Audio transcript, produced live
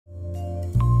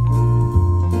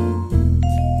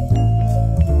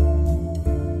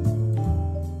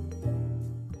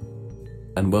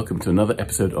and welcome to another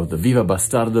episode of the Viva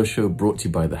Bastardo show, brought to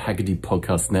you by the Hagerty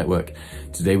Podcast Network.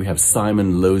 Today we have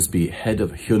Simon Loasby, Head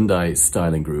of Hyundai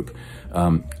Styling Group.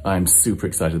 I'm super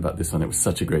excited about this one. It was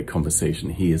such a great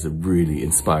conversation. He is a really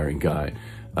inspiring guy.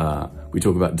 We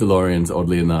talk about DeLoreans,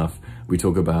 oddly enough. We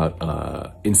talk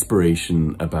about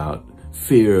inspiration, about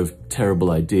fear of terrible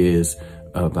ideas,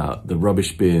 about the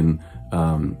rubbish bin,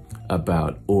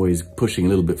 about always pushing a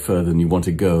little bit further than you want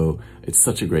to go. It's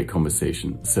such a great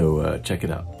conversation. So check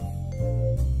it out.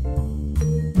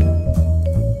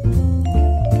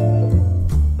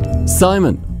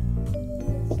 Simon.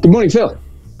 Good morning, Phil.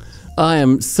 I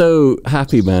am so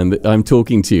happy, man, that I'm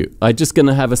talking to you. I'm just going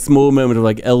to have a small moment of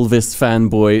like Elvis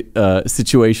fanboy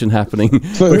situation happening.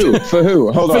 For who? For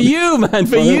who? Hold on. For you, man.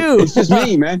 For you. It's just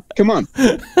me, man. Come on.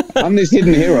 I'm this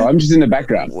hidden hero. I'm just in the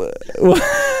background.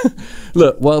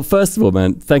 Look, well, first of all,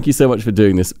 man, thank you so much for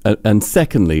doing this. And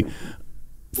secondly,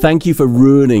 thank you for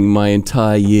ruining my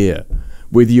entire year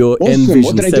with your Envision.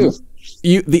 What did I do?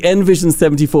 The Envision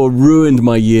 74 ruined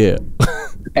my year.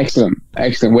 Excellent.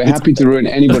 Excellent. We're happy to ruin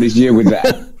anybody's year with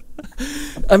that.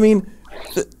 I mean,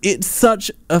 it's such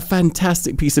a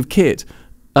fantastic piece of kit.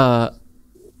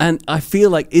 And I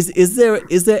feel like, is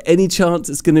there any chance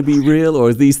it's going to be real, or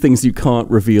are these things you can't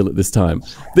reveal at this time?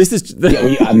 This is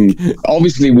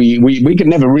obviously we can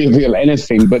never reveal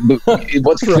anything, but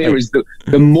what's clear is that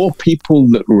the more people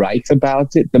that write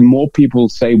about it, the more people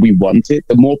say we want it,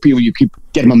 the more people you keep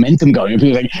get momentum going. And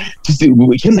people are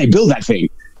like, can they build that thing?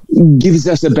 Gives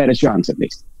us a better chance, at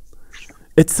least.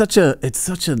 It's such a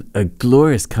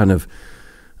glorious kind of,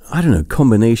 I don't know,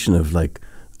 combination of like,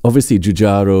 obviously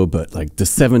Giugiaro, but like the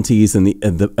 70s and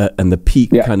the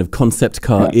peak kind of concept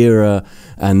car era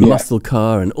and muscle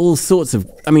car and all sorts of,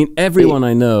 I mean, everyone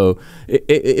I know,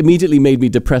 it immediately made me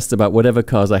depressed about whatever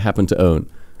cars I happen to own.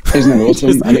 Isn't that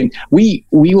awesome? I mean, we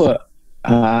were,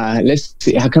 let's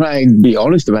see, how can I be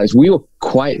honest about this? We were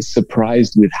quite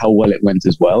surprised with how well it went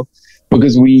as well.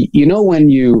 Because when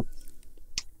you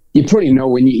probably know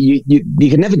when you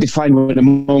can never define when a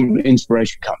moment of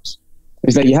inspiration comes.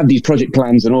 It's like you have these project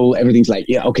plans and everything's like,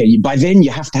 yeah, okay, by then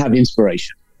you have to have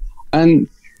inspiration. And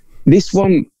this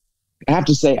one, I have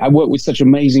to say, I work with such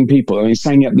amazing people. I mean,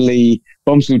 Sang-Yup Lee,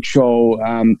 Bomsoo Cho,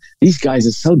 these guys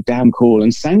are so damn cool.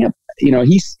 And Sang-Yup,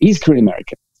 he's Korean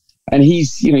American. And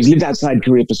he's lived outside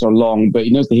Korea for so long, but he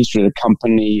knows the history of the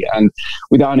company. And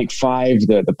with Arctic 5,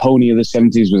 the pony of the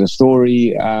 70s was a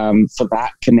story for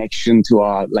that connection to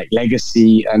our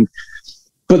legacy.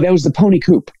 But there was the pony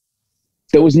coupe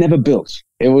that was never built.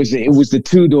 It was the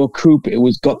two-door coupe. It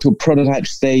got to a prototype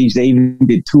stage. They even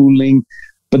did tooling,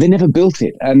 but they never built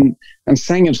it. And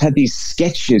Sang-Yup's had these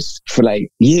sketches for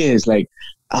years,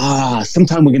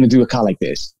 sometime we're going to do a car like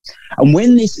this. And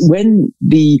when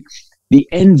the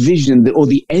Envision, or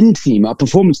the N team, our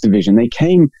performance division, they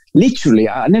came literally,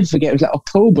 I'll never forget, it was like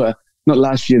October, not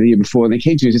last year, the year before, and they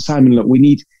came to me and said, Simon, look, we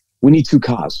need two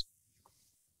cars.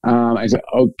 I said,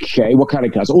 okay, what kind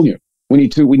of cars? All new. We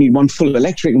need two. We need one full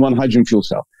electric and one hydrogen fuel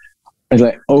cell. I was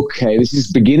like, okay, this is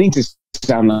beginning to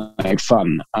sound like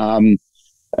fun.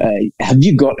 Have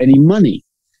you got any money?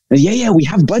 I said, yeah, we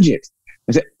have budget.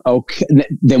 I said, okay,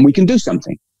 then we can do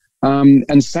something.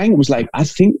 And Sang was like, I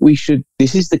think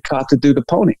this is the car to do the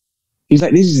pony. He's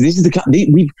like, this is the car.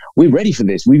 We're ready for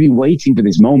this. We've been waiting for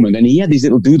this moment. And he had these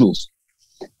little doodles.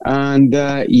 And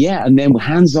and then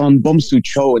hands-on Bomsoo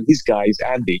Cho and his guys,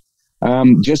 Andy,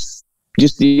 just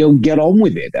get on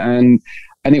with it. And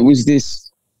it was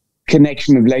this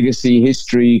connection of legacy,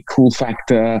 history, cool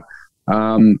factor.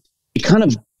 It kind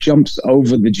of jumps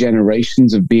over the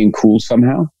generations of being cool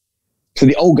somehow. So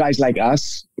the old guys like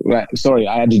us, sorry,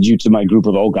 I added you to my group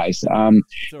of old guys.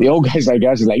 The old guys like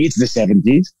us are like, it's the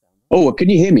 70s. Oh, can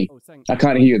you hear me? I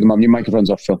can't hear you at the moment. Your microphone's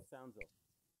off, Phil.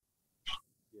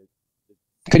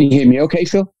 Can you hear me okay,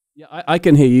 Phil? Yeah, I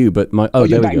can hear you, but there we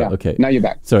go. Now. Okay. Now you're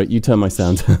back. Sorry, you turn my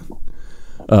sound.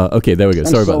 Okay, there we go.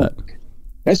 Sorry about that.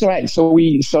 That's all right.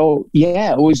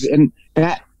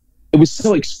 It was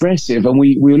so expressive, and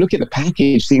we were looking at the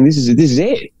package saying, this is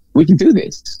it. We can do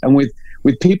this. And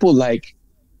with people like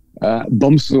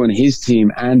Bomsoo and his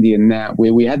team, Andy and Nat,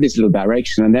 where we had this little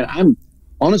direction. And then I'm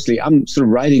sort of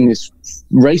riding this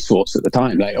racehorse at the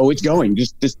time. Like, it's going.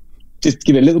 Just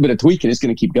give it a little bit of tweak and it's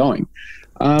going to keep going.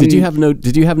 Did you have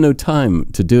no time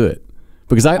to do it?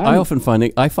 Because I often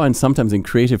find sometimes in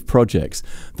creative projects,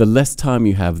 the less time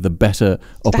you have, the better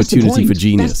opportunity for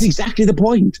genius. That's exactly the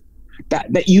point.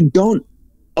 That you don't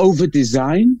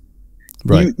over-design.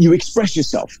 Right. You express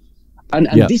yourself. And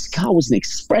this car was an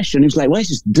expression. It was like, well, let's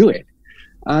just do it.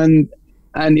 And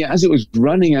as it was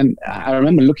running, and I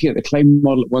remember looking at the clay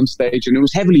model at one stage, and it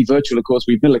was heavily virtual, of course.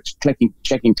 We've been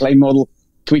checking clay model,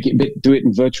 tweak it a bit, do it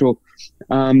in virtual.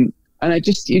 And I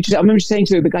remember saying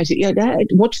to the guy, yeah, Dad,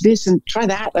 watch this and try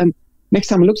that. And next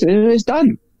time I looked at it, it's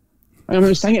done. And I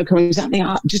remember saying it, coming exactly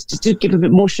out, just to give a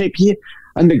bit more shape here.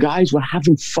 And the guys were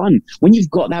having fun. When you've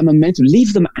got that momentum,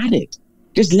 leave them at it.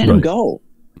 Just let them go.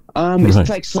 It's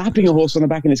like slapping a horse on the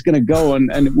back and it's going to go.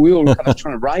 And we were kind of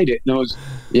trying to ride it.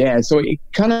 And so it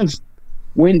kind of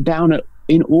went down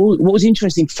in all. What was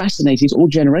interesting, fascinating, is all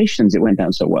generations it went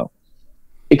down so well.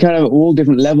 It kind of all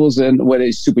different levels, and whether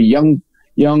it's super young,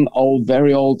 old,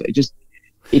 very old.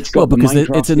 It's got because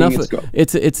it's enough.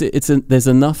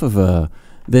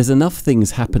 There's enough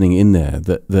things happening in there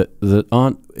that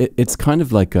aren't. It's kind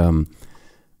of like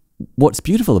what's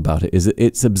beautiful about it is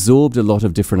it's absorbed a lot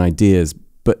of different ideas,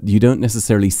 but you don't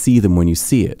necessarily see them when you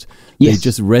see it. Yes. They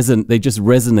just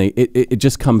resonate. It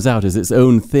just comes out as its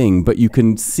own thing, but you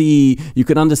can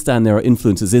understand there are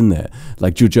influences in there,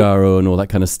 like Giugiaro and all that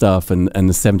kind of stuff, and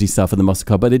the 70s stuff and the muscle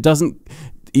car, but it doesn't,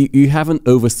 you haven't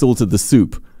over-salted the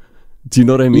soup. Do you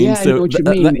know what I mean? Yeah, I know what you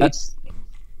mean.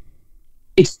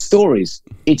 It's stories.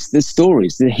 It's the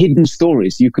stories, the hidden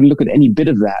stories. You can look at any bit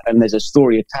of that and there's a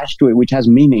story attached to it which has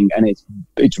meaning, and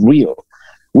it's real.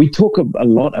 We talk a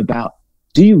lot about,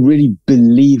 do you really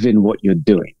believe in what you're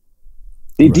doing?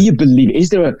 Do you believe? Is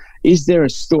there a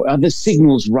story? Are the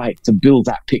signals right to build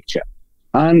that picture?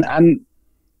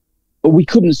 But we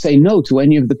couldn't say no to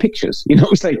any of the pictures.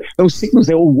 It's like those signals,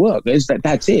 they all work.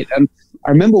 That's it. And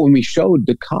I remember when we showed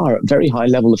the car at very high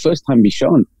level, the first time we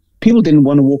shown, people didn't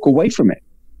want to walk away from it.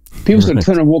 People sort of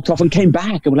turned and walked off and came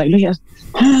back and were like, look,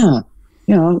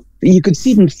 you could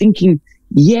see them thinking,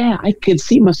 yeah, I could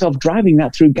see myself driving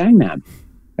that through Gangnam.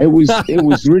 It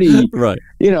was really, right.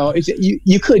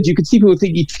 You could see people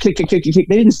thinking, click, click, click, click.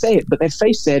 They didn't say it, but their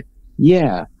face said,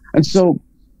 yeah. And so,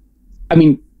 I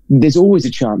mean, there's always a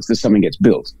chance that something gets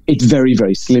built. It's very,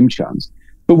 very slim chance.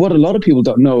 But what a lot of people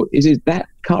don't know is that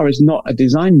car is not a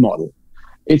design model.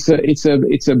 It's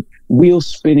a wheel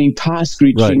spinning, tire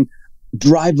screeching,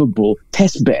 drivable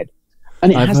test bed.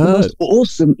 And it has the most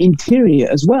awesome interior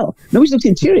as well. Nobody's looked at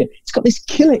interior. It's got this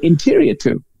killer interior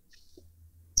too.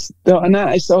 So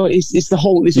it's the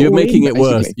whole. It's you're making it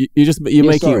worse. You're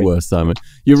making it worse, Simon.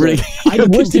 You're really. I've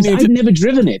never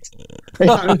driven it.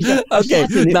 Okay,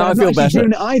 now I feel better.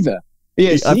 Driven it either.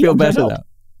 Yeah, I feel better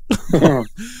now.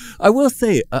 I will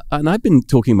say, and I've been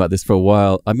talking about this for a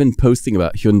while. I've been posting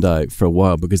about Hyundai for a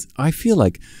while because I feel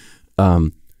like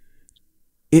it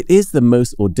is the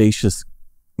most audacious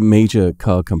major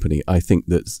car company I think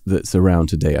that's around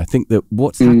today. I think that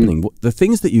what's happening, the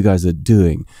things that you guys are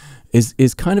doing,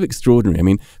 is kind of extraordinary. I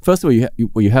mean, first of all,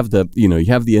 you have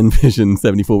the Envision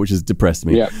 74, which has depressed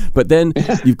me. Yeah. But then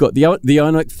you've got the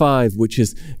Ioniq 5, which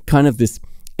is kind of this.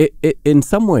 It in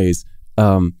some ways.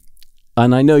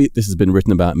 And I know this has been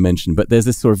written about and mentioned, but there's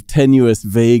this sort of tenuous,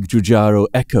 vague Giugiaro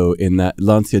echo in that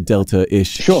Lancia Delta-ish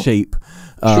shape.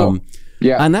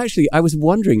 Yeah. And actually, I was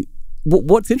wondering,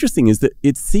 what's interesting is that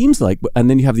it seems like, and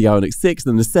then you have the Ioniq 6,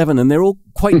 then the 7, and they're all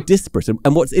quite disparate.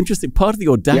 And what's interesting, part of the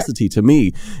audacity to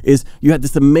me is you had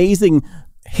this amazing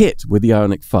hit with the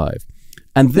Ioniq 5.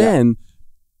 And then,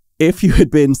 if you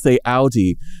had been, say,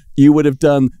 Audi, you would have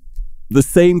done the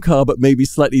same car, but maybe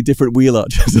slightly different wheel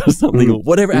arches or something, or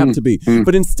whatever it happened to be.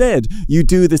 But instead, you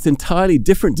do this entirely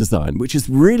different design, which is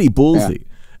really ballsy.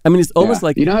 I mean, it's almost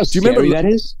like, you know how scary that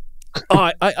is?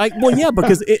 Well, yeah,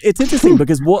 because it's interesting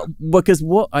because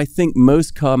what I think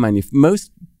most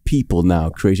people now,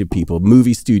 creative people,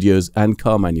 movie studios and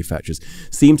car manufacturers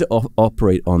seem to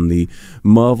operate on the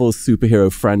Marvel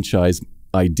superhero franchise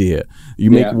idea. You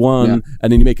make one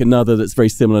and then you make another that's very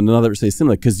similar and another that's very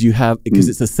similar because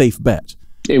it's a safe bet.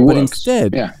 It works.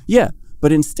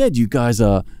 But instead you guys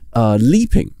are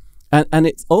leaping. And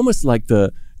it's almost like do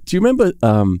you remember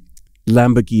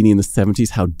Lamborghini in the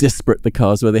 70s, how disparate the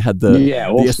cars were? They had the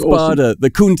Espada,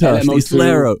 the Countach, the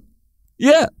Islero.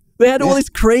 Yeah, they had all this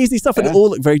crazy stuff and it all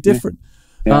looked very different.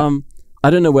 I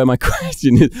don't know where my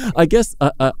question is. I guess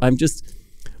I'm just...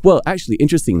 Well, actually,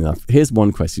 interesting enough, here's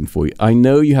one question for you. I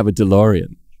know you have a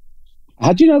DeLorean.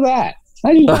 How'd you know that?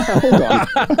 How do you know? Hold on.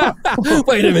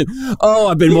 Wait a minute. Oh,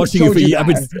 I've been watching you for years. I'm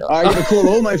going to call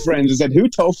all my friends and said, who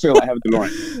told Phil I have a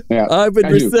DeLorean? Yeah,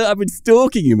 I've been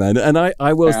stalking you, man. And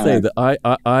I will say that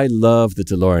I love the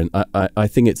DeLorean. I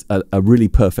think it's a really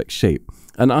perfect shape.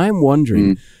 And I'm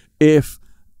wondering if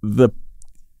the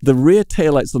rear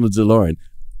taillights on the DeLorean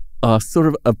are sort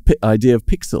of an idea of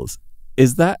pixels.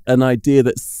 Is that an idea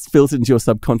that's filtered into your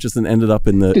subconscious and ended up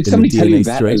in the Did somebody tell you DNA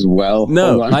that strain? as well?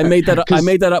 No, I made that up. I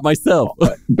made that up myself.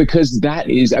 Because that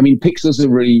is, I mean, pixels are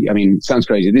really, I mean, sounds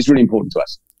crazy. This is really important to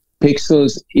us.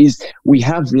 Pixels is, we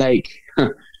have like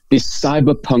this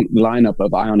cyberpunk lineup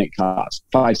of Ioniq cars,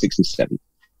 5, 6, and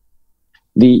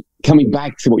 7. Coming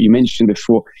back to what you mentioned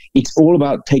before, it's all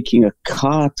about taking a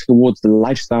car towards the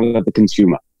lifestyle of the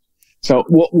consumer. So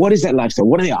what is that lifestyle?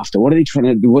 What are they after? What are they trying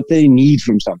to do? What do they need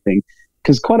from something?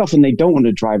 Because quite often they don't want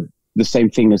to drive the same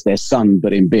thing as their son,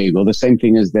 but in big, or the same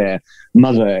thing as their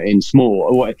mother in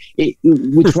small.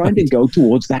 We're trying to go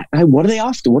towards that. What are they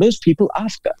after? What are those people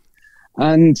after?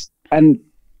 And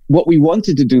what we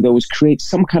wanted to do, though, was create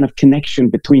some kind of connection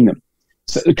between them.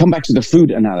 So come back to the food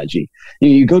analogy.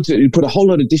 You put a whole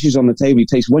lot of dishes on the table. You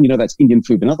taste one, you know that's Indian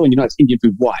food. Another one, you know that's Indian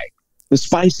food. Why? The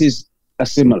spices are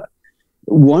similar.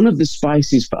 One of the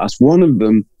spices for us, one of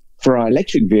them for our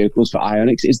electric vehicles, for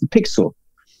Ioniqs, is the pixel.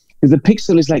 Because the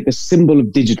pixel is like the symbol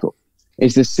of digital.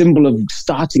 It's the symbol of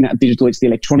starting that digital. It's the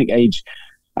electronic age.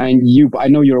 And I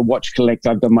know you're a watch collector.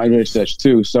 I've done my research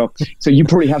too. So you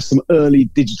probably have some early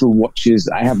digital watches.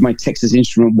 I have my Texas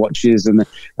Instrument watches and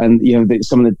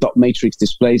some of the dot matrix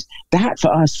displays. That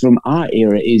for us from our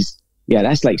era is,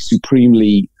 that's like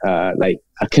supremely like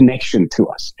a connection to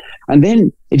us. And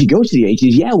then if you go to the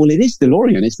 80s, it is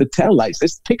DeLorean. It's the tail lights.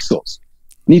 It's the pixels.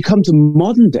 And you come to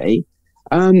modern day,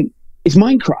 it's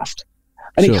Minecraft.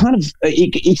 And sure.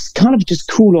 It's kind of just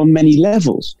cool on many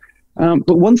levels.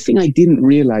 But one thing I didn't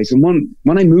realize, and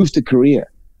when I moved to Korea,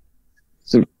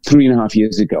 so 3.5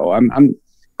 years ago,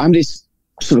 I'm this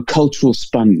sort of cultural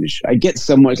sponge. I get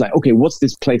somewhere, it's like, okay, what's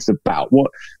this place about?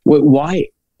 Why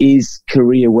is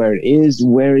Korea where it is?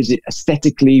 Where is it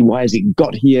aesthetically? Why has it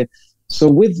got here? So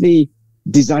with the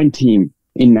design team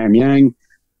in Namyang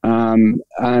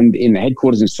and in the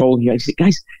headquarters in Seoul here, I said,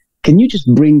 guys, can you just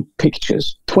bring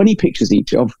pictures, 20 pictures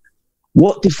each of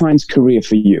what defines Korea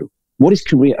for you? What is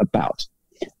Korea about?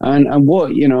 And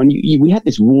what, we had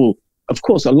this rule. Of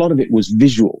course, a lot of it was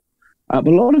visual, but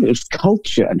a lot of it was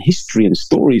culture and history and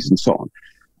stories and so on.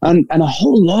 And a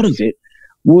whole lot of it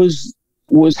was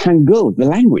Hangul, the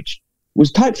language,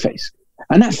 was typeface.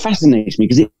 And that fascinates me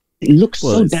because it looks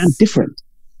so damn different.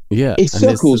 Yeah. It's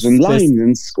circles and lines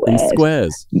and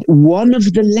squares. One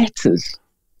of the letters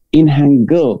in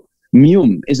Hangul,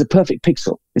 Myum, is a perfect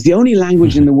pixel. It's the only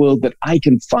language in the world that I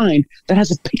can find that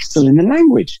has a pixel in the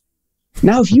language.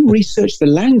 Now, if you research the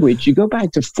language, you go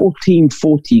back to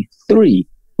 1443,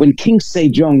 when King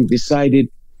Sejong decided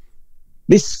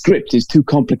this script is too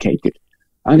complicated.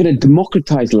 I'm going to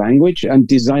democratize language and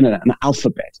design an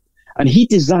alphabet. And he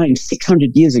designed,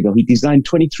 600 years ago, he designed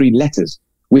 23 letters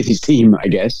with his team, I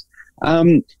guess,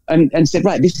 and said,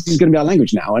 right, this is going to be our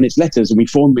language now, and it's letters, and we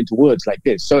form them into words like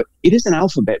this. So it is an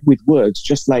alphabet with words,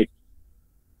 just like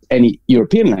any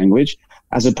European language,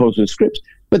 as opposed to a script.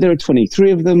 But there are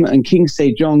 23 of them, and King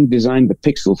Sejong designed the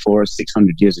pixel for us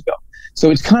 600 years ago.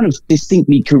 So it's kind of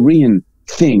distinctly Korean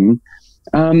thing,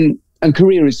 and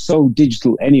Korea is so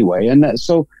digital anyway, and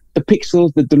so the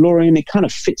pixels, the DeLorean, it kind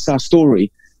of fits our story.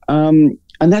 And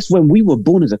that's when we were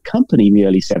born as a company in the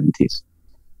early 70s.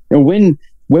 And when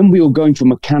we were going from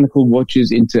mechanical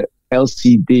watches into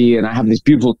LCD, and I have this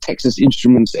beautiful Texas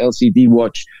Instruments LCD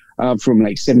watch from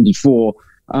like 74,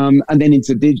 and then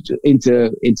into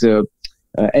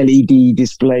LED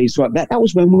displays. So that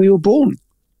was when we were born.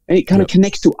 And it kind of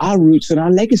connects to our roots and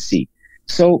our legacy.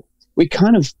 So we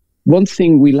kind of, one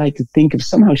thing we like to think of,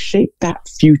 somehow shape that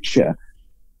future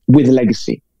with a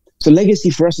legacy. So legacy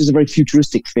for us is a very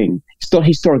futuristic thing.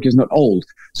 Historic is not old.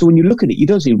 So when you look at it, you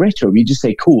don't say retro, you just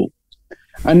say cool.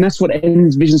 And that's what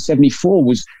Vision 74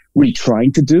 was really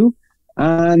trying to do,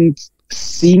 and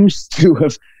seems to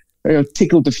have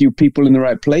tickled a few people in the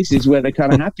right places where they're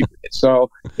kind of happy with it.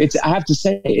 So I have to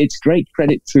say, it's great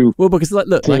credit to. Well, because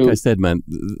like I said, man,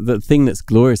 the thing that's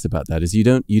glorious about that is you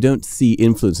don't see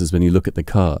influences when you look at the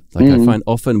car. Like I find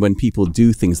often when people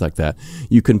do things like that,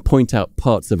 you can point out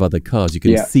parts of other cars. You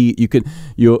can see,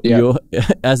 you're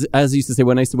as I used to say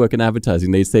when I used to work in advertising,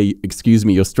 they say, "Excuse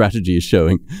me, your strategy is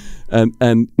showing," and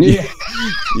and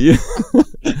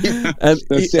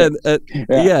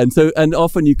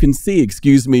often you can see,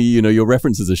 "Excuse me, your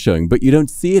references are showing," but you don't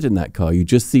see it in that car. You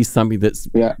just see something that's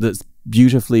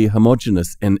beautifully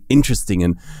homogeneous and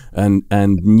interesting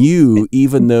and new,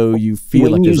 even though you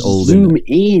feel like it's old. When you zoom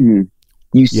in,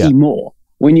 you see more.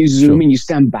 When you zoom in, you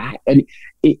stand back, and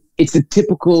it's the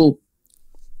typical,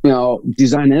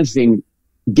 designer thing.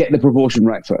 Get the proportion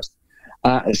right first.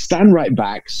 Stand right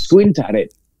back, squint at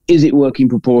it. Is it working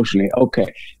proportionally?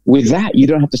 Okay. With that, you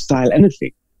don't have to style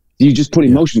anything. You just put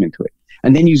emotion into it.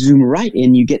 And then you zoom right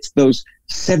in, you get those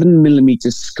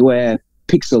 7mm square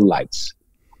pixel lights.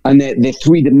 And they're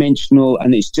three-dimensional,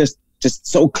 and it's just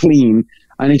so clean.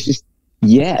 And it's just,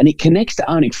 and it connects to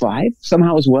Ioniq 5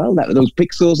 somehow as well, those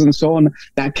pixels and so on.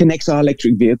 That connects our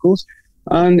electric vehicles.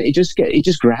 and it just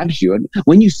grabs you. And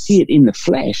when you see it in the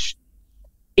flesh,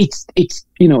 it's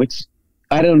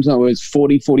I don't know, it's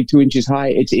 42 inches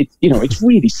high. It's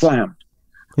really slammed.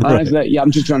 And I was like, yeah,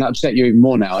 I'm just trying to upset you even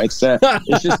more now. It's just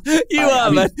you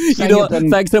are, man. You know what?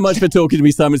 Thanks so much for talking to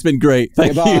me, Simon. It's been great.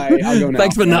 Thank you. Bye. I'll go now.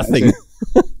 Thanks for nothing.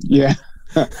 Yeah.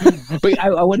 But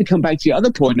I want to come back to your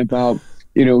other point about,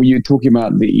 you're talking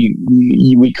about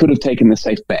we could have taken the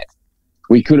safe bet.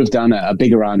 We could have done a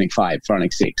bigger Ioniq 5 for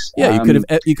Ioniq 6. Yeah,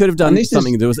 you could have done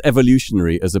something that was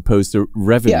evolutionary as opposed to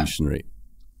revolutionary. Yeah.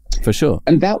 For sure.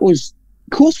 And that was,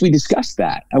 of course, we discussed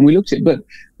that and we looked at, but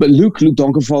Luke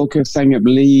Donkervolker, Samuel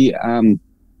Lee, who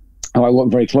I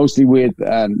work very closely with,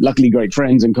 luckily great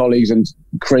friends and colleagues and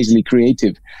crazily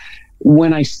creative.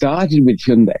 When I started with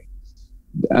Hyundai,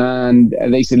 and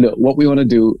they said, look, what we want to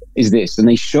do is this. And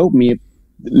they showed me,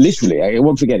 literally, I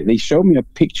won't forget it, they showed me a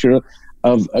picture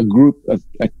of a group of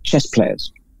chess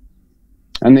players.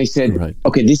 And they said,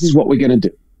 okay, this is what we're going to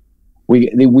do.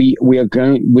 We're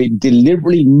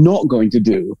deliberately not going to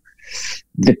do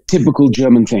the typical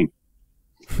German thing,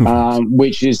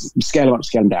 which is scale them up,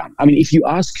 scale them down. I mean, if you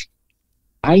ask,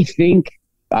 I think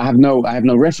I have no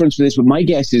reference for this, but my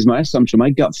guess is, my assumption,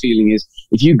 my gut feeling is,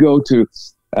 if you go to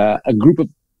a group of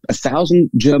 1,000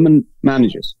 German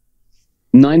managers,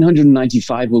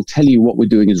 995 will tell you what we're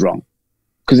doing is wrong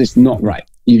because it's not right.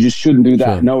 You just shouldn't do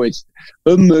that. Sure. No, it's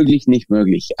unmöglich, nicht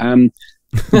möglich.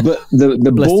 But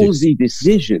the ballsy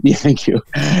decision, yeah, thank you.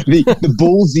 The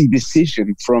ballsy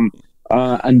decision from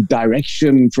and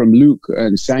direction from Luke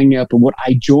and Sanyap and what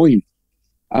I joined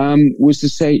was to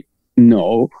say,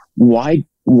 no, why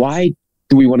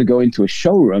do we want to go into a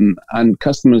showroom and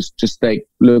customers just think,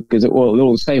 look, is it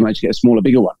all the same? I just get a smaller,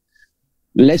 bigger one.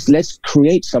 Let's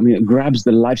create something that grabs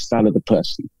the lifestyle of the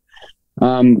person.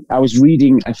 I was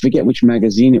reading, I forget which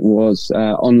magazine it was,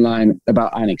 online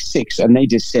about Ioniq 6, and they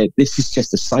just said, this is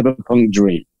just a cyberpunk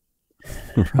dream.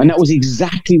 Right. And that was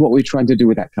exactly what we were trying to do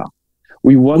with that car.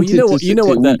 We wanted what's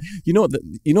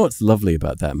lovely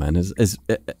about that, man, is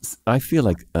I feel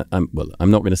like I'm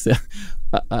not going to say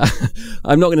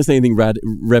anything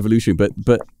revolutionary,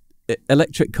 but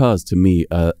electric cars to me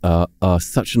are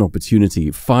such an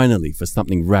opportunity finally for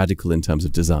something radical in terms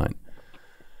of design.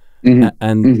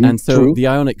 Mm-hmm. And so True. The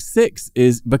Ioniq 6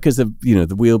 is because of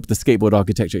the wheel, the skateboard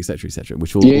architecture, etc.,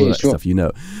 which all that sure. stuff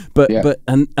but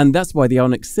that's why the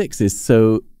Ioniq 6 is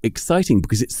so exciting,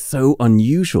 because it's so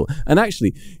unusual. And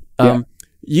actually,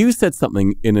 you said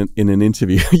something in an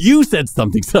interview. You said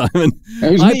something, Simon.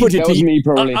 I put it to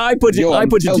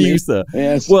you, sir.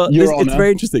 Yes, well, it's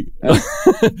very interesting.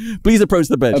 Please approach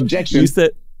the bench. Objection. You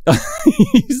said.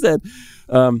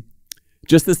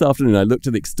 Just this afternoon, I looked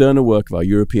at the external work of our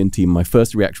European team. My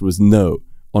first reaction was no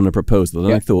on a proposal.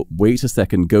 And I thought, wait a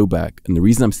second, go back. And the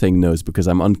reason I'm saying no is because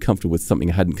I'm uncomfortable with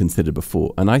something I hadn't considered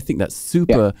before. And I think that's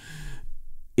super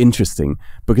interesting,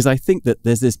 because I think that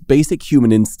there's this basic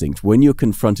human instinct when you're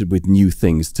confronted with new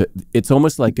things. It's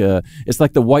almost like it's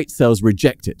like the white cells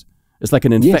reject it. It's like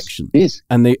an infection. Yes.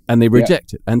 And they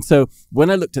reject it. And so when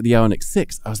I looked at the Ioniq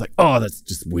 6, I was like, oh, that's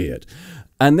just weird.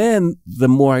 And then the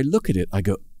more I look at it, I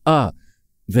go,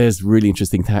 there's really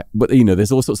interesting, but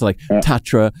there's all sorts of like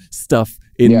Tatra stuff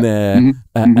in there,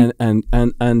 and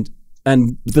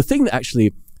the thing that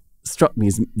actually struck me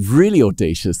as really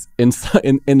audacious in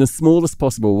the smallest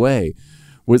possible way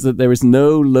was that there is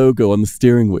no logo on the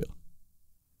steering wheel.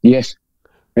 Yes,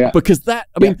 because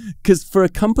because for a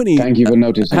company, thank you for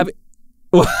noticing.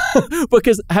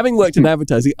 Because having worked in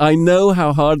advertising, I know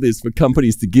how hard it is for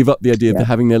companies to give up the idea of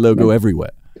having their logo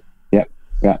everywhere.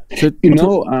 Yeah. So,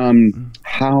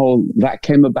 how that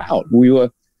came about. We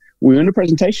were in a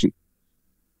presentation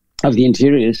of the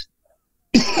interiors,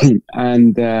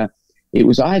 and it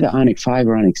was either Ioniq 5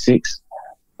 or Ioniq 6,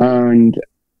 and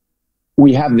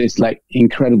we have this like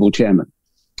incredible chairman.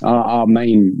 Our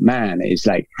main man is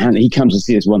and he comes to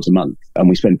see us once a month, and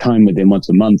we spend time with him once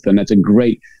a month, and that's a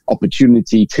great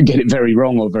opportunity to get it very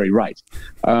wrong or very right.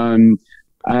 And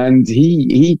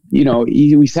we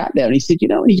sat there, and he said, he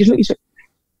just looked, he said,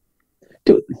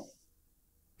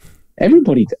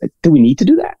 everybody, do we need to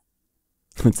do that?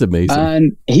 That's amazing.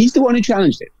 And he's the one who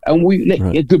challenged it. And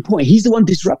a good point. He's the one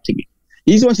disrupting it.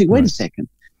 He's the one saying, wait a second,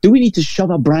 do we need to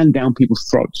shove our brand down people's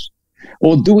throats?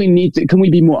 Or can we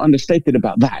be more understated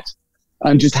about that?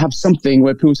 And just have something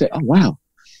where people say, oh, wow.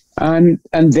 And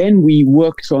then we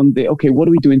worked on what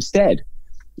do we do instead?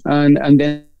 And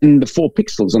then the 4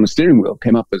 pixels on the steering wheel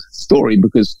came up as a story,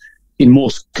 because in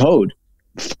Morse code,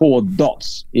 4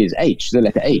 dots is H, the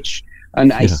letter H.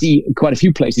 And I see quite a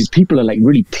few places people are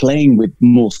really playing with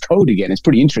Morse code again. It's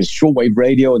pretty interesting. Shortwave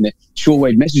radio, and they're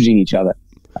shortwave messaging each other.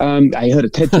 I heard a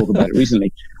TED talk about it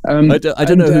recently. I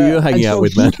don't know who you're hanging out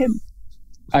with, man.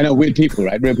 I know, weird people,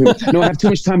 right? Real people. No, I have too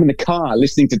much time in the car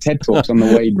listening to TED Talks on the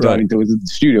way driving to the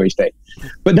studio each day.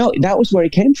 But no, that was where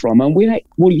it came from. And we're like,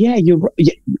 well, yeah, you're right.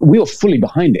 Yeah, we were fully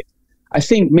behind it. I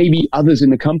think maybe others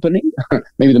in the company,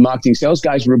 maybe the marketing sales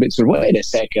guys were a bit sort of, wait a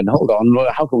second, hold on,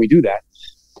 how can we do that?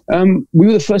 We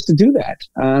were the first to do that,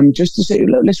 just to say,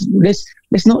 look,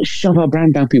 let's not shove our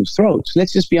brand down people's throats.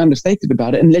 Let's just be understated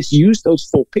about it, and let's use those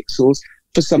 4 pixels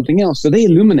for something else. So they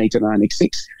illuminate an Ioniq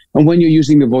 6. And when you're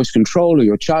using the voice control or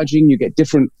you're charging, you get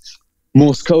different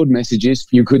Morse code messages,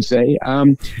 you could say,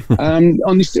 on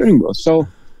the steering wheel. So,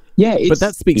 yeah. But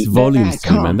that speaks volumes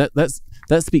to me, man.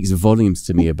 That speaks volumes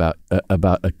to me about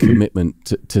a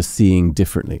commitment to seeing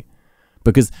differently.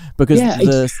 Because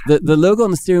the logo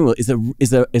on the steering wheel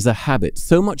is a habit.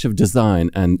 So much of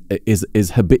design and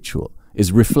is habitual,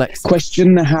 is reflexive.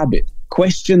 Question the habit.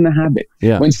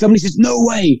 Yeah. When somebody says, no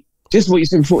way, just what you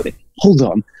said before, hold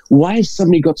on. Why has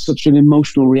somebody got such an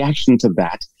emotional reaction to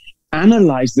that?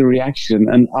 Analyze the reaction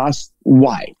and ask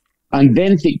why. And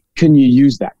then think, can you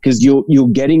use that? Because you're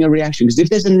getting a reaction. Because if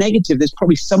there's a negative, there's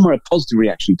probably somewhere a positive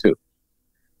reaction too.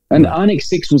 And Ioniq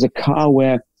 6 was a car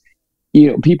where,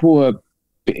 people were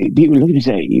looking to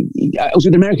say, I was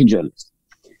with an American journalist.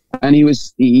 And he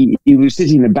was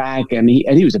sitting in the back, and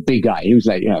he was a big guy. He was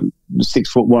like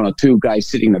 6'1" or 2 guy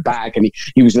sitting in the back, and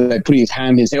he was like putting his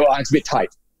hand in and saying, "Oh, it's a bit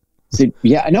tight." I said,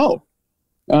 "Yeah, I know."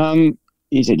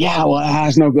 He said, "Yeah, well,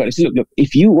 that's no good." I said, "Look,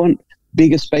 if you want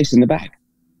bigger space in the back,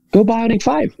 go buy Ioniq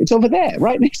 5. It's over there,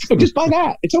 right next to it. Just buy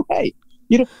that. It's okay."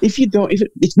 If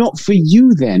it's not for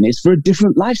you, then it's for a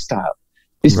different lifestyle.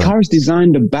 This car is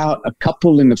designed about a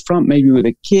couple in the front, maybe with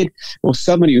a kid, or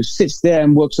somebody who sits there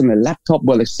and works on their laptop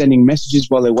while they're sending messages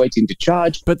while they're waiting to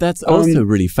charge. But that's also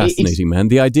really fascinating, man.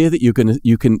 The idea that you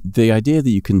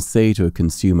can say to a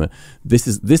consumer,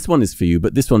 this one is for you,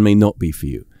 but this one may not be for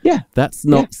you. Yeah, that's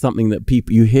not something that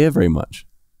you hear very much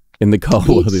in the car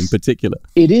world in particular.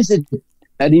 It is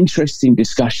an interesting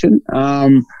discussion.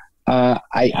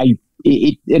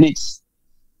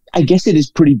 I guess it is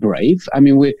pretty brave. I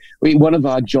mean, one of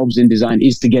our jobs in design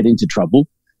is to get into trouble.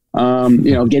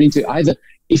 Get into either,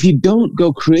 if you don't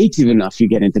go creative enough, you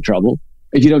get into trouble.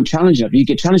 If you don't challenge enough, you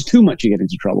get challenged too much, you get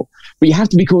into trouble. But you have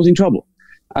to be causing trouble.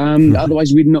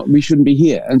 Otherwise, we shouldn't be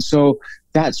here. And so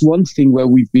that's one thing where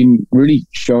we've been really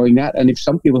showing that. And if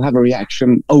some people have a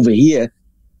reaction over here,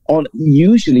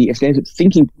 usually if they're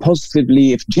thinking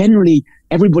positively, if generally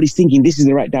everybody's thinking this is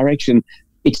the right direction,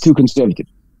 it's too conservative.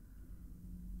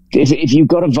 If you've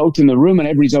got a vote in the room and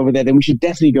everybody's over there, then we should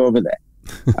definitely go over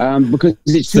there, because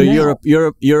it's so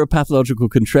you're a pathological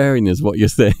contrarian, is what you're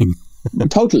saying.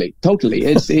 Totally.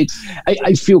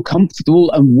 I feel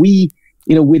comfortable, and we,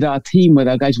 with our team, with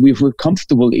our guys, we're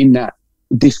comfortable in that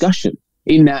discussion,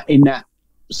 in that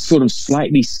sort of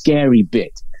slightly scary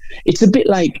bit. It's a bit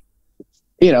like,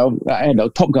 I don't know,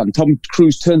 Top Gun. Tom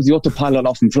Cruise turns the autopilot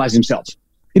off and flies himself.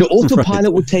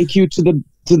 Autopilot would take you to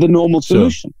the normal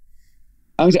solution. Sure.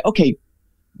 I was like, okay,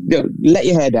 let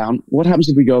your hair down. What happens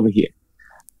if we go over here?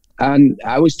 And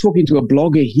I was talking to a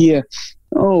blogger here,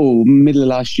 middle of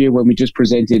last year when we just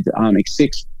presented Ioniq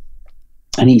 6.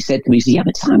 And he said to me, yeah,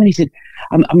 but Simon, he said,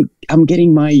 I'm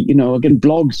getting my, again,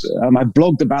 blogs. I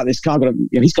blogged about this car.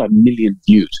 He's got 1 million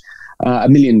views,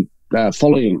 1 million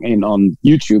following on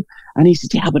YouTube. And he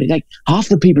said, yeah, but like half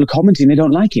the people are commenting, they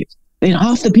don't like it.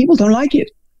 Half the people don't like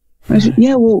it. And I said,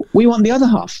 yeah, well, we want the other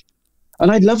half. And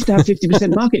I'd love to have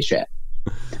 50% market share.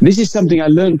 This is something I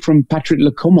learned from Patrick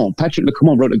Lecommon. Patrick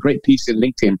Lecommon wrote a great piece in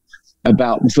LinkedIn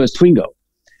about the first Twingo.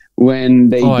 When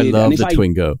they did. I love the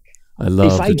Twingo.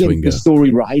 If I get the story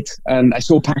right, and I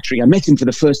saw Patrick, I met him for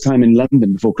the first time in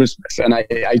London before Christmas, and I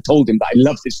told him that I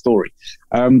love this story.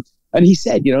 And he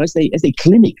said, as they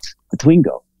clinicked the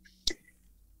Twingo,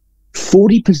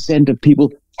 40% of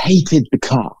people hated the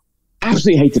car,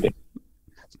 absolutely hated it.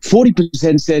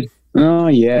 40% said, oh,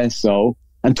 yeah, so.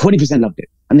 And 20% loved it.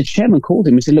 And the chairman called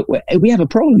him and said, look, we have a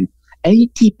problem.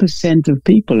 80% of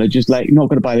people are just like not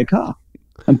going to buy the car.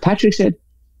 And Patrick said,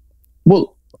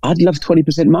 well, I'd love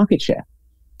 20% market share.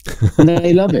 And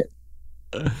they love it.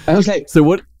 I was like, so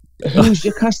what? Who's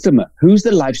your customer? Who's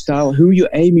the lifestyle? Who you're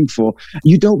aiming for?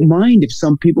 You don't mind if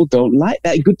some people don't like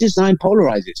that. Good design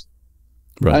polarizes.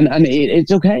 Right. And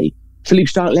it's okay. Philippe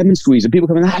Stark lemon squeeze. And people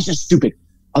come in, that's just stupid.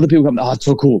 Other people come, it's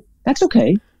so cool. That's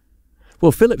okay.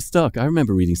 Well, Philip Stark, I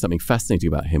remember reading something fascinating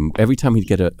about him. Every time he'd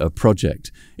get a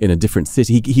project in a different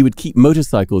city, he would keep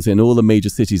motorcycles in all the major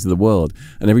cities of the world.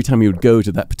 And every time he would go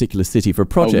to that particular city for a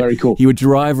project, very cool. He would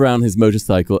drive around his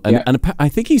motorcycle. And I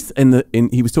think he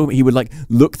was talking, he would like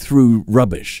look through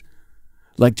rubbish,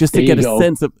 like just to get a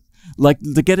sense of, like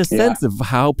to get a sense of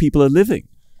how people are living.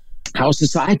 How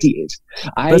society is.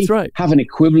 That's right. have an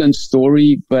equivalent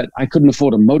story, but I couldn't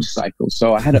afford a motorcycle,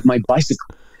 so I had my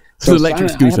bicycle. So electric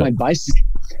scooter. I had my bicycle.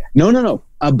 No,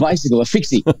 a bicycle, a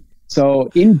fixie. So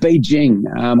in Beijing,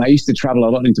 I used to travel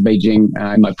a lot into Beijing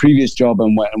in my previous job,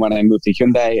 and when I moved to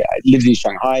Hyundai, I lived in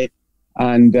Shanghai,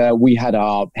 and we had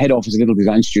our head office, a little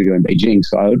design studio in Beijing.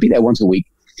 So I would be there once a week.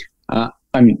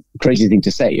 I mean, crazy thing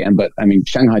to say, but I mean,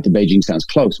 Shanghai to Beijing sounds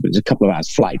close, but it's a couple of hours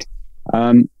flight.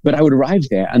 But I would arrive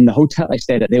there, and the hotel I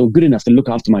stayed at, they were good enough to look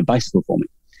after my bicycle for me.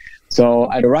 So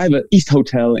I'd arrive at East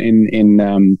Hotel in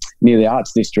near the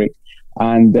Arts District,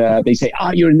 and they say,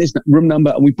 you're in this room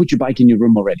number, and we put your bike in your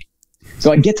room already.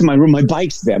 So I get to my room, my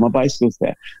bike's there, my bicycle's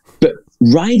there. But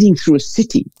riding through a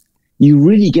city, you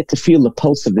really get to feel the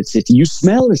pulse of the city. You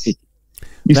smell the city.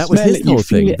 That was his whole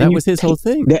thing. That was his whole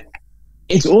thing.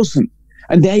 It's awesome.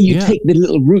 And there you take the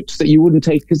little routes that you wouldn't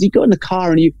take, because you go in the car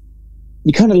and you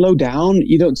kind of low down,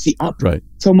 you don't see up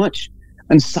so much.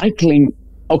 And cycling,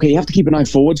 okay, you have to keep an eye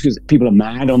forwards because people are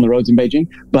mad on the roads in Beijing,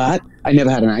 but I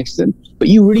never had an accident. But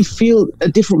you really feel a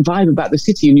different vibe about the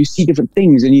city, and you see different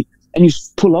things, and you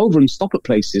pull over and stop at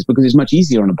places because it's much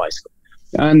easier on a bicycle.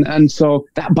 And so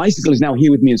that bicycle is now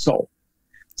here with me in Seoul.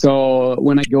 So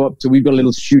when I go up to, we've got a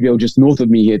little studio just north of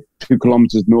me here, 2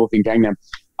 kilometers north in Gangnam,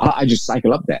 I just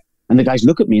cycle up there. And the guys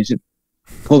look at me and said,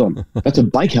 hold on, that's a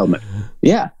bike helmet.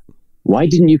 Yeah. Why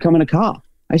didn't you come in a car?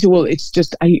 I said, well, it's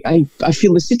just, I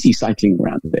feel the city cycling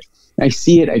around it. I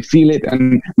see it, I feel it.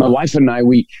 And my wife and I,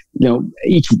 we,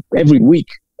 every week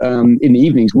in the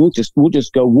evenings, we'll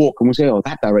just go walk, and we'll say,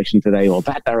 that direction today or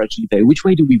that direction today. Which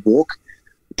way do we walk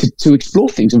to explore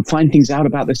things and find things out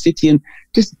about the city? And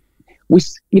just,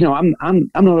 I'm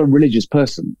not a religious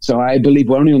person. So I believe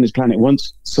we're only on this planet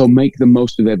once. So make the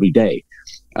most of every day.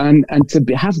 And to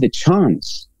have the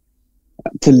chance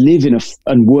to live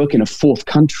and work in a fourth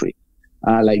country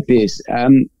like this,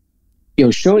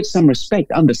 show it some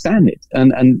respect, understand it,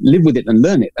 and live with it and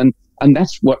learn it, and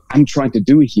that's what I'm trying to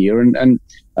do here, and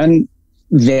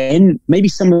then maybe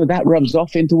some of that rubs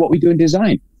off into what we do in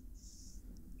design.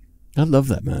 I love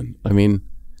that, man. I mean,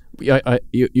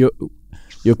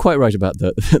 you're quite right about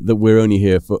that we're only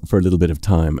here for a little bit of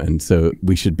time, and so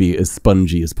we should be as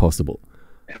spongy as possible.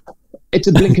 It's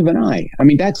a blink of an eye. I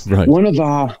mean, that's one of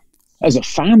our, as a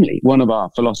family, one of our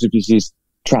philosophies is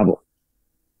travel.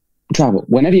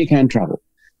 Whenever you can, travel.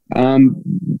 For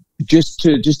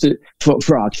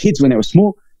our kids when they were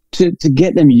small, to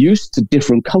get them used to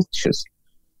different cultures.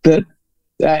 But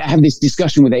I have this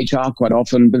discussion with HR quite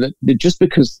often, but that just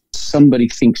because somebody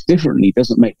thinks differently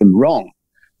doesn't make them wrong.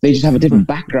 They just have a different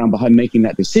background behind making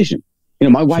that decision.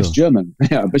 My wife's German,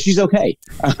 but she's okay.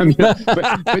 But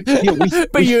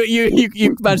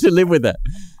you managed to live with that.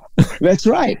 That's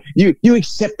right. You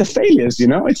accept the failures.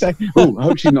 It's like, I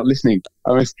hope she's not listening.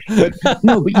 But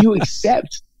you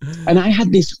accept. And I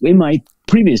had this in my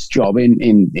previous job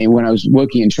in when I was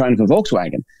working in China for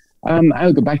Volkswagen. I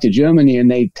would go back to Germany and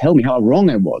they'd tell me how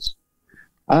wrong I was.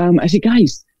 I said,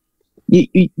 guys,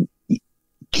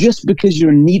 just because you're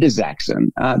a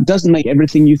Niedersachsen doesn't make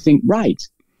everything you think right.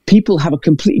 People have a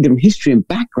completely different history and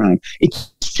background.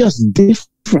 It's just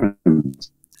different.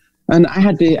 And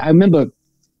I remember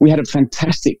we had a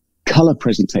fantastic color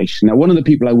presentation. Now, one of the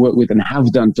people I work with and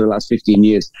have done for the last 15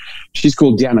 years, she's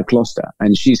called Diana Kloster,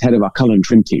 and she's head of our color and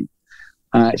trim team.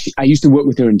 I used to work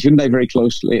with her in Hyundai very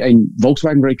closely, in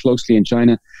Volkswagen very closely in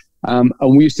China. And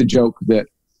we used to joke that,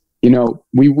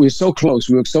 we were so close.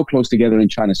 We worked so close together in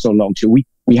China so long. So we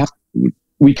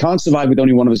can't survive with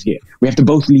only one of us here. We have to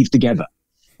both leave together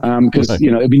because,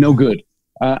 it'd be no good.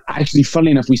 Actually,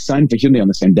 funnily enough, we signed for Hyundai on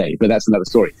the same day, but that's another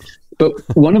story. But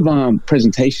one of our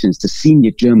presentations to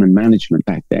senior German management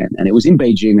back then, and it was in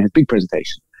Beijing, they had a big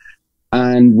presentation,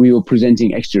 and we were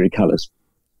presenting exterior colors.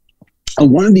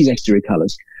 And one of these exterior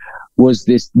colors was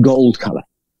this gold color,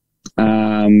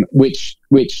 which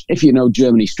if you know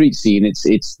Germany street scene,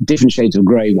 it's different shades of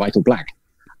gray, white or black.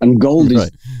 And gold is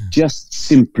just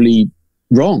simply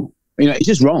wrong. It's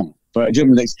just wrong for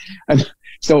German things. And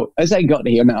so as I got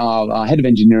here, our head of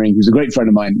engineering, who's a great friend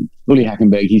of mine, Uli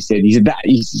Hackenberg, he said he's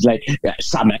like,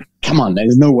 Simon, come on,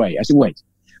 there's no way. I said, wait.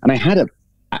 And I had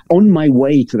on my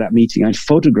way to that meeting, I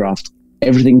photographed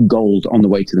everything gold on the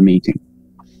way to the meeting.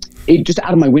 It just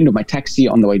out of my window, my taxi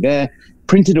on the way there,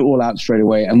 printed it all out straight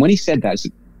away. And when he said that, I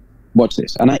said, watch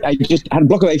this. And I just had a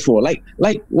block of A4, like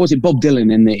what was it, Bob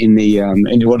Dylan in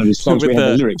one of his songs where he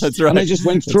had the lyrics. That's right. And I just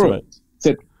went through it.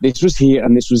 Said, this was here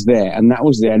and this was there and that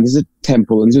was there and this is a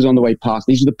temple and this is on the way past.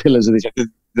 These are the pillars of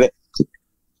this.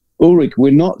 Ulrich,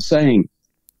 we're not saying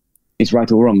it's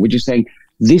right or wrong. We're just saying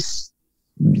this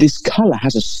this color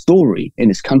has a story in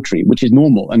this country, which is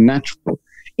normal and natural.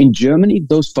 In Germany,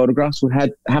 those photographs would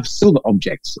have silver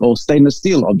objects or stainless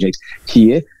steel objects.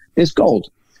 Here, there's gold.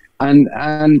 And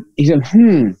he said,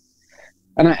 And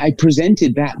I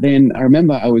presented that then. I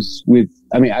remember I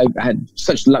had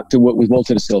such luck to work with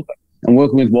Walter de Silva. And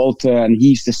working with Walter, and he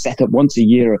used to set up once a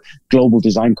year a global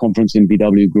design conference in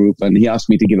VW Group. And he asked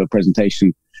me to give a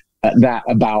presentation at that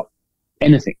about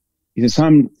anything. He said,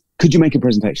 Simon, could you make a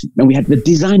presentation? And we had the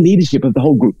design leadership of the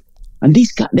whole group. And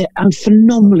these guys, they're a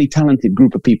phenomenally talented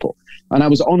group of people. And I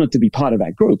was honored to be part of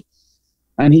that group.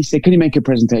 And he said, can you make a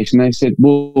presentation? And I said,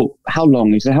 well, how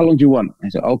long? He said, how long do you want? I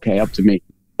said, okay, up to me.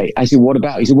 I said, what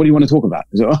about? He said, what do you want to talk about?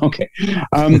 I said, oh, okay.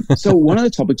 So one of the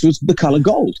topics was the color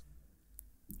gold.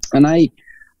 And I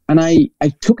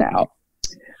took out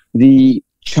the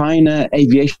China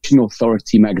Aviation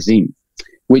Authority magazine,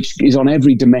 which is on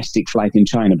every domestic flight in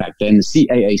China back then, the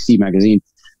CAAC magazine.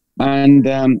 And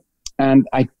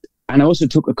I also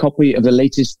took a copy of the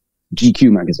latest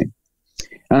GQ magazine.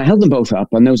 And I held them both up,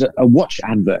 and there was a watch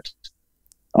advert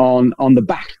on the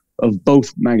back of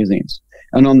both magazines.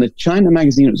 And on the China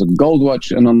magazine, it was a gold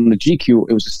watch, and on the GQ,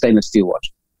 it was a stainless steel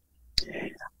watch.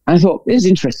 And I thought, this is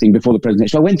interesting before the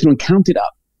presentation. I went through and counted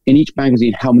up in each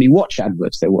magazine how many watch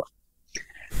adverts there were.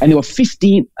 And there were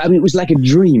 15, it was like a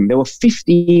dream. There were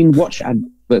 15 watch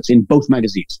adverts in both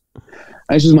magazines.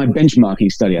 And this was my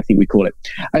benchmarking study, I think we call it.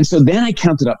 And so then I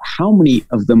counted up how many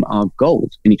of them are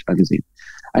gold in each magazine.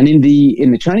 And in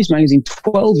the Chinese magazine,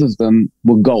 12 of them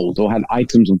were gold or had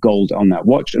items of gold on that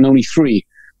watch, and only 3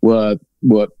 were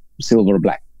silver or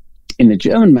black. In the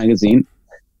German magazine,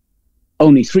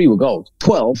 only 3 were gold.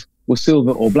 12 were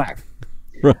silver or black.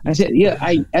 Right. I said,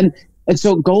 and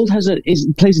so gold plays a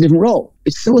different role.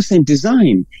 It's still the same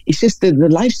design. It's just the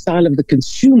lifestyle of the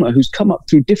consumer who's come up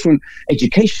through different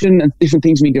education and different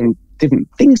things mean different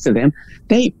things to them.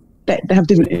 They have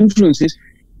different influences.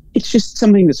 It's just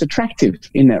something that's attractive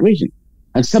in that region.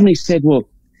 And somebody said, well,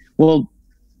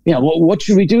 what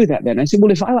should we do with that then? I said,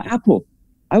 well, if I were Apple,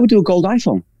 I would do a gold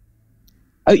iPhone.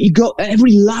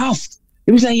 Everybody laughed.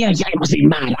 It was like, yeah, you must be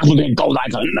mad. Apple do a gold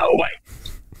iPhone. No way.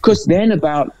 Because then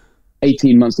about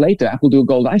 18 months later, Apple do a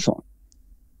gold iPhone.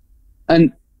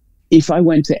 And if I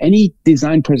went to any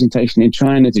design presentation in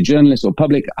China to journalists or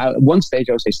public, at one stage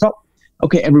I would say, stop.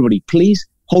 Okay, everybody, please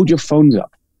hold your phones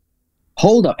up.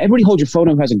 Hold up. Everybody hold your phone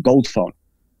up who has a gold phone.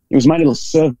 It was my little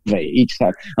survey each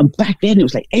time. And back then it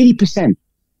was like 80%.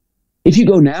 If you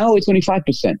go now, it's only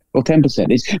 5% or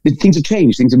 10%. Things have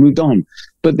changed. Things have moved on.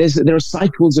 But there are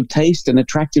cycles of taste and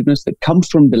attractiveness that come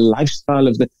from the lifestyle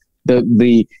of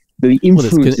the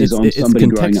influences on somebody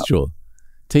growing up.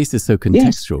 Taste is so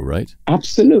contextual, yes, right?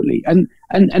 Absolutely, and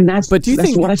that's what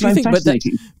I find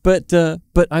fascinating. But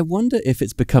I wonder if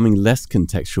it's becoming less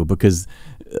contextual because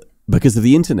of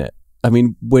the internet. I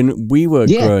mean, when we were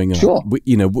growing up, sure,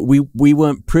 we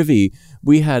weren't privy.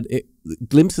 We had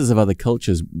glimpses of other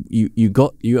cultures.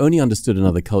 You only understood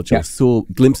another culture, or saw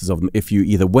glimpses of them if you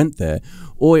either went there,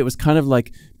 or it was kind of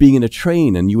like being in a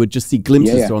train and you would just see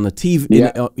glimpses on the TV,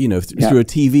 through a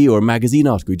TV or a magazine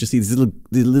article. You just see these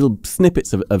little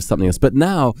snippets of something else. But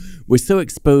now we're so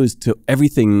exposed to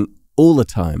everything all the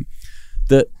time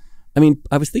that, I mean,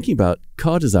 I was thinking about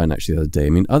car design actually the other day. I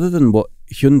mean, other than what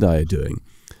Hyundai are doing,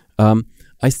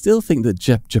 I still think that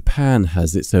Japan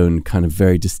has its own kind of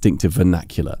very distinctive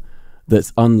vernacular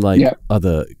that's unlike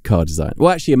other car design.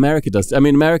 Well, actually, America does. I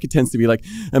mean, America tends to be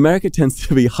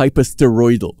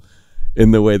hyper-steroidal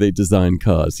in the way they design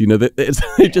cars. You know, they've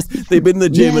been in the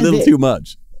gym a little too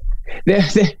much.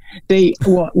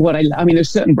 I mean,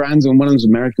 there's certain brands, and one of them's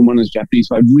American, one of them's Japanese,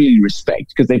 who I really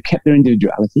respect because they've kept their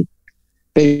individuality.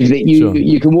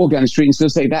 You can walk down the street and still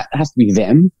say that has to be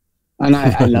them. And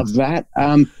I love that.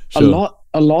 Sure.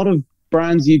 A lot of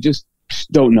brands you just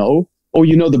don't know, or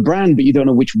you know the brand, but you don't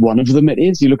know which one of them it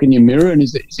is. You look in your mirror, and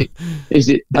is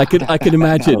it? I can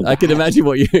imagine. I can imagine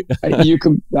what you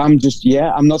can. I'm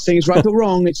not saying it's right or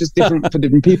wrong. It's just different for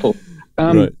different people.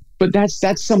 Right. But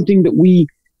that's something that we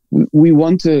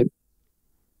want to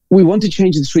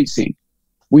change the street scene.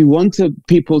 We want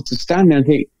people to stand there and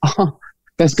think,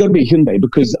 that's got to be a Hyundai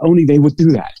because only they would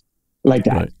do that like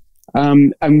that. Right.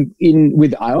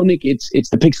 With Ioniq, it's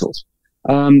the pixels.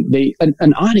 An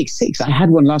Ioniq 6, I had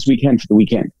one last weekend for the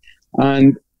weekend,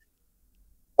 and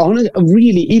on it,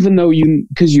 really, even though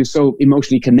because you're so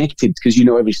emotionally connected, because you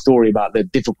know every story about the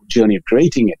difficult journey of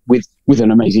creating it with an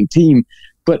amazing team,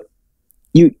 but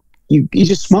you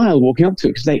just smile walking up to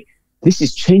it because this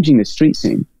is changing the street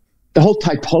scene. The whole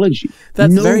typology.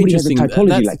 That's very interesting. Has a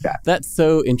typology like that. That's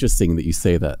so interesting that you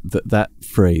say that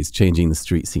phrase, changing the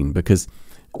street scene, because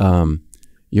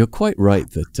you're quite right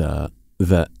that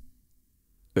that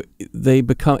they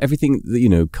become everything.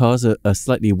 Cars are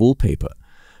slightly wallpaper,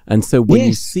 and so when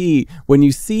you see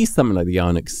something like the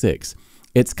Ioniq 6,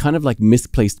 it's kind of like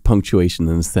misplaced punctuation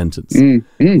in a sentence.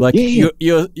 Like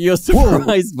you're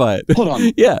surprised by it. Hold on.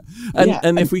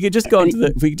 And if we could just go on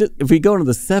to if we go on to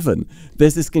the 7,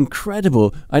 there's this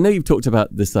incredible. I know you've talked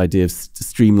about this idea of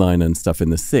streamline and stuff in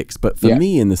the 6, but for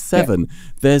me in the 7,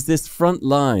 there's this front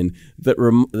line that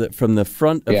from the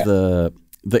front of the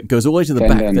that goes all the way to the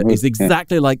back that is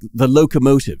exactly like the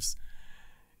locomotives.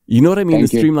 You know what I mean?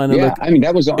 Thank the streamline. Yeah, I mean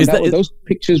those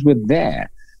pictures were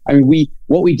there. I mean, we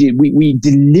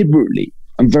deliberately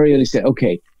and very early said,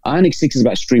 okay, Ioniq 6 is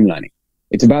about streamlining.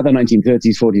 It's about the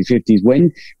 1930s, 40s,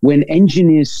 50s when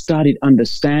engineers started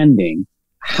understanding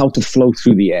how to flow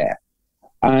through the air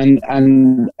and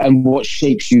what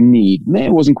shapes you need.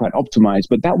 It wasn't quite optimized,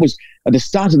 but that was at the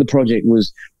start of the project.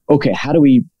 Was okay. How do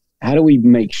we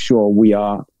make sure we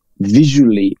are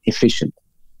visually efficient?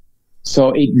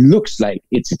 So it looks like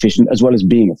it's efficient as well as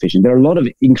being efficient. There are a lot of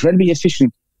incredibly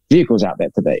efficient vehicles out there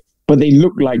today, but they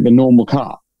look like the normal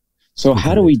car. So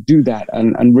how do we do that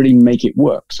and really make it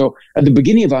work? So at the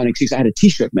beginning of Ioniq 6, I had a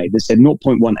t-shirt made that said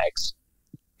 0.1x.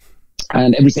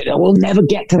 And everybody said, we'll never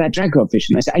get to that drag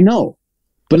coefficient. I said, I know,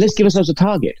 but let's give ourselves a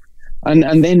target.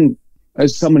 And then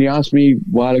as somebody asked me a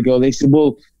while ago, they said,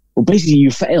 well, basically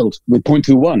you failed with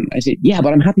 0.21. I said, yeah,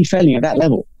 but I'm happy failing at that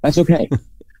level. That's okay.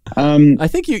 I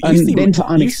think you seem, then for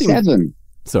Ioniq 7.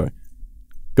 Sorry.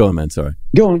 Go on, man. Sorry.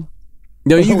 Go on.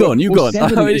 No, you go on. You go on.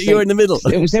 You're in the middle.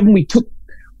 It was 7. We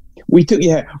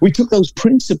took those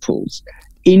principles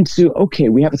into, okay,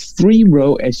 we have a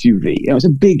 3-row SUV. It's a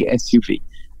big SUV.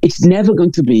 It's never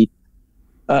going to be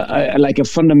like a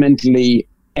fundamentally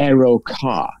aero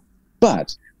car,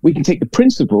 but we can take the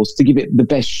principles to give it the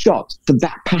best shot for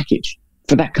that package,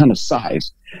 for that kind of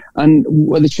size. And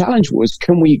the challenge was,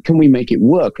 can we make it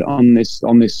work on this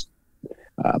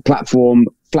platform,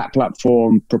 flat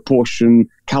platform, proportion,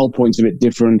 cowl points a bit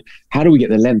different. How do we get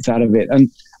the length out of it?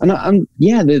 And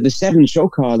the 7 show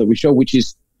car that we show, which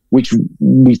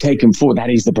we've taken forward, that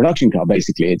is the production car.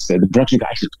 Basically, it's the production car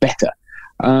actually looks better.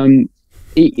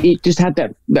 It just had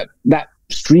that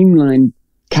streamlined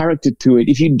character to it.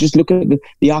 If you just look at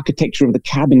the architecture of the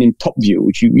cabin in top view,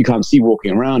 which you can't see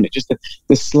walking around it, just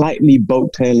the slightly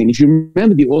boat tailing. If you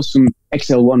remember the awesome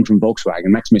XL1 from Volkswagen,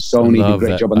 Maximus Sony did a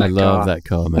great job on that car. I love that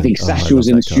car, man. I think Sasha was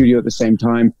in the studio at the same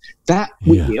time.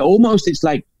 It's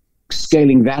like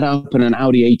scaling that up in an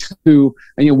Audi A2.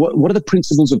 And what are the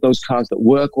principles of those cars that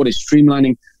work? What is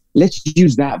streamlining? Let's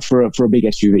use that for a big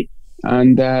SUV.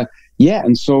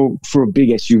 And so for a big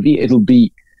SUV, it'll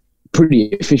be pretty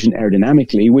efficient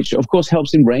aerodynamically, which of course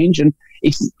helps in range. And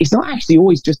it's not actually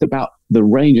always just about the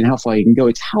range and how far you can go.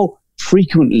 It's how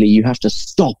frequently you have to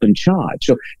stop and charge.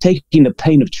 So taking the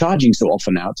pain of charging so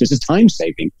often out, so it's a time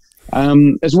saving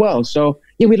as well. So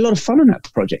we had a lot of fun on that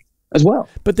project as well.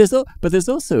 But there's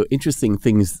also interesting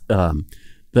things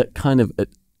that kind of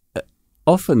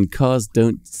often cars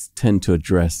don't tend to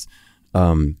address.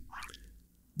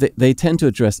 They tend to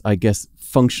address, I guess,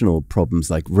 functional problems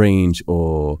like range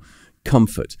or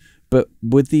comfort. But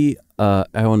with the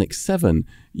Ioniq 7,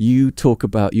 you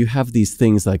have these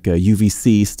things like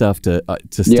UVC stuff to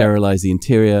sterilize the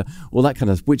interior, all that kind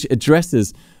of, which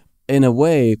addresses, in a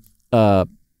way, the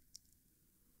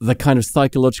kind of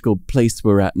psychological place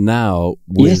we're at now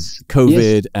with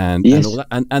COVID and all that,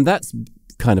 and that's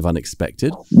kind of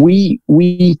unexpected. We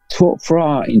talk for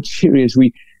our interiors.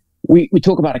 We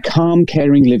talk about a calm,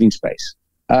 caring living space.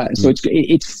 So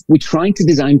we're trying to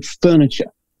design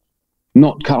furniture,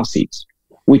 not car seats.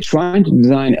 We're trying to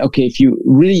design, okay, if you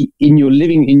really, in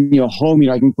your home,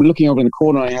 I'm looking over in the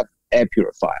corner, I have air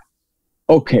purifier.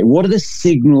 Okay, what are the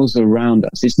signals around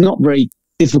us? It's not very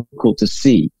difficult to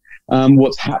see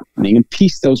what's happening and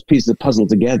piece those pieces of puzzle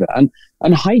together. And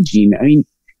hygiene,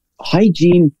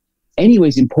 hygiene anyway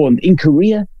is important. In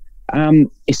Korea,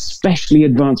 especially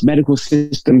advanced medical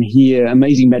system here,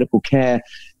 amazing medical care.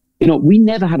 We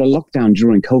never had a lockdown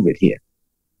during COVID here.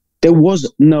 There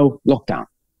was no lockdown.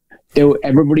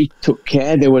 Everybody took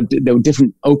care. There were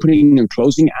different opening and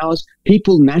closing hours.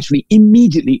 People naturally,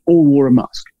 immediately, all wore a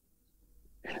mask.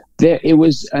 It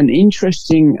was an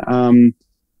interesting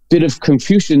bit of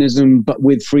Confucianism, but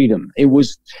with freedom. It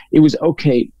was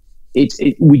okay.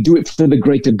 We do it for the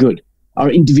greater good. Our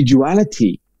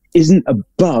individuality isn't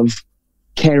above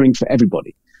caring for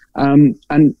everybody. And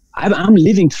I'm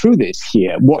living through this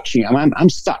here, watching. I'm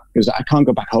stuck because I can't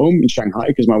go back home in Shanghai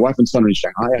because my wife and son are in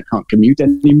Shanghai. I can't commute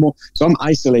anymore. So I'm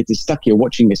isolated, stuck here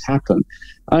watching this happen.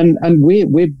 And we're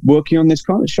working on this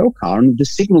kind of show car, and the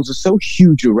signals are so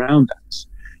huge around us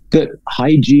that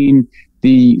hygiene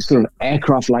the sort of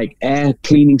aircraft-like air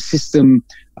cleaning system,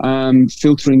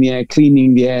 filtering the air,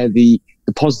 cleaning the air, the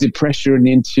positive pressure in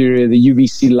the interior, the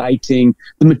UVC lighting,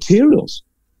 the materials.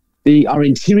 Our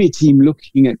interior team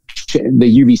looking at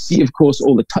the UVC, of course,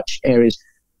 all the touch areas.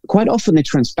 Quite often they're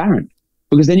transparent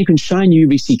because then you can shine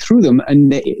UVC through them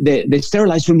and they're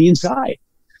sterilized from the inside.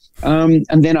 And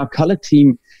then our color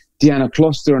team, Diana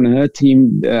Kloster and her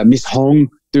team, Miss Hong,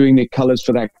 doing the colors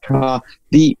for that car.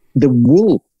 The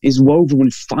wool is woven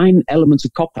with fine elements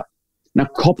of copper. Now,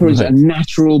 copper is a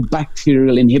natural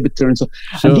bacterial inhibitor, and so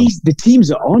and the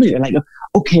teams are on it. They're like,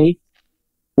 okay,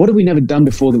 what have we never done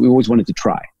before that we always wanted to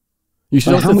try? You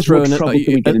should also how much throw more trouble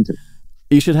can we get into?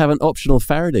 You should have an optional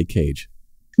Faraday cage.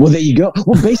 Well, there you go.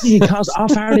 Well, basically, cars are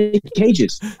Faraday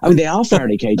cages. I mean, they are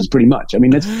Faraday cages, pretty much. I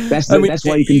mean, that's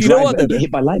why you can drive and get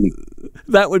hit by lightning.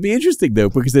 That would be interesting, though,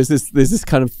 because there's this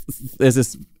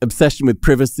obsession with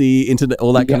privacy, internet,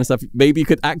 all that kind of stuff. Maybe you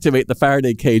could activate the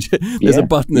Faraday cage. There's a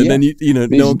button, and then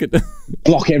no one could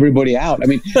block everybody out. I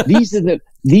mean, these are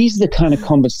the kind of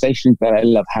conversations that I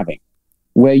love having,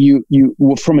 where you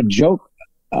from a joke,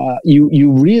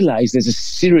 you realize there's a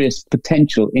serious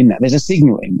potential in that. There's a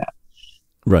signal in that.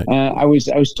 Right. I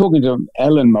was talking to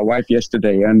Ellen, my wife,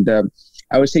 yesterday, and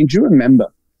I was saying, do you remember?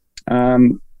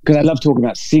 Because I love talking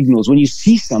about signals. When you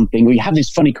see something or you have this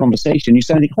funny conversation, you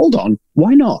suddenly think, hold on,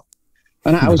 why not?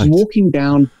 And I was walking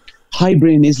down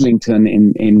Highbury and Islington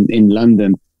in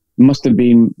London. Must have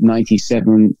been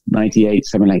 97, 98,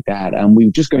 something like that. And we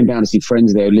were just going down to see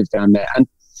friends there who lived down there. And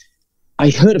I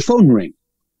heard a phone ring.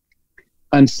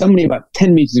 And somebody about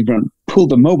 10 meters in front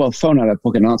pulled a mobile phone out of their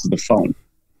pocket and answered the phone.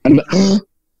 And I'm like,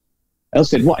 Elle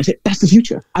said, what? I said, that's the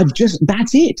future.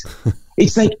 That's it.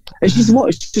 It's like, and she said, what?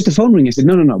 It's just a phone ring. I said,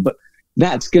 no, but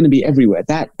that's going to be everywhere.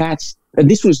 And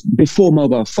this was before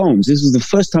mobile phones. This was the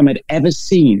first time I'd ever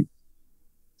seen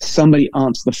somebody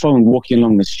answer the phone walking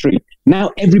along the street.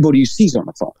 Now everybody you see is on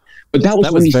the phone. But that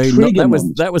was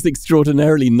that was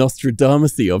extraordinarily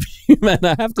Nostradamus-y of you, man.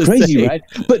 I have to say, crazy, right?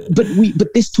 But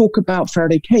this talk about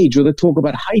Faraday cage or the talk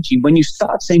about hygiene, when you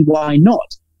start saying why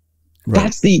not,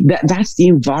 right. That's the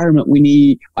environment we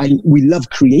need. We love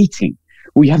creating.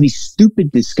 We have these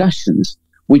stupid discussions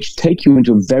which take you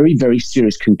into a very, very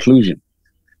serious conclusion,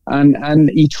 and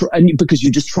because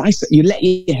you just try, you let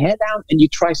your hair down and you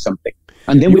try something.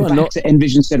 And then we're back to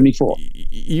Envision 74.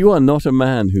 You are not a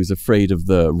man who's afraid of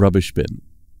the rubbish bin.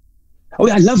 Oh,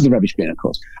 I love the rubbish bin, of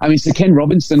course. I mean, Sir Ken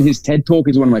Robinson, his TED Talk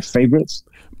is one of my favorites.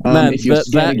 Man, if you're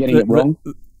scared of getting it wrong.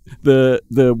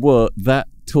 That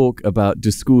talk about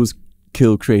do schools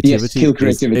kill creativity? Yes, kill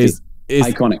creativity. Is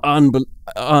iconic.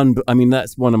 I mean,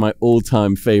 that's one of my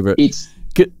all-time favorite. He's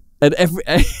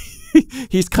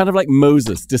kind of like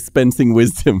Moses dispensing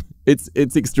wisdom. It's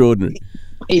extraordinary.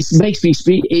 It makes me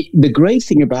speak. The great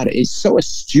thing about it is so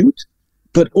astute,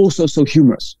 but also so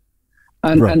humorous.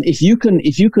 And if you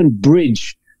can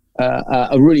bridge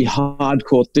a really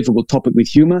hardcore, difficult topic with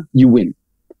humor, you win.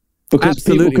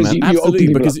 Absolutely, man. You open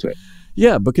people up to it.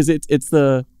 Yeah, because it's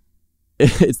the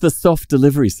soft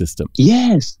delivery system.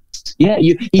 Yes. Yeah.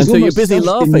 And so you're busy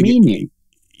laughing.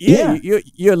 Yeah.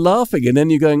 You're laughing, and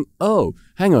then you're going, "Oh,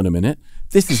 hang on a minute.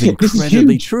 This is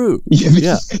incredibly true."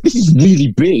 Yeah, this is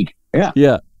really big. Yeah.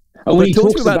 Yeah. And when he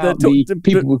talks about the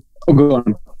people... Oh, go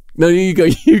on. No, you go.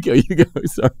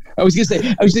 Sorry. I was going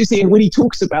to say, when he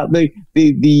talks about the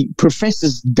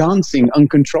professors dancing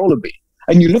uncontrollably,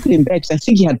 and you look at him there, because I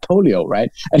think he had polio, right?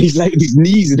 And he's like, his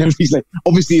knees and everything, he's like,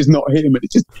 obviously it's not him. And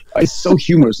it's so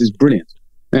humorous. It's brilliant.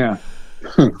 Yeah.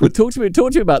 But talk to me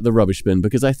about the rubbish bin,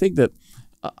 because I think that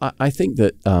I think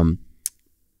this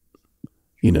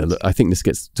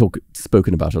gets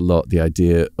spoken about a lot, the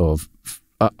idea of,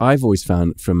 I've always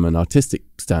found from an artistic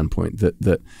standpoint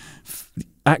that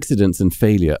accidents and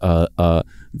failure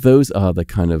those are the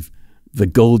kind of the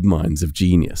gold mines of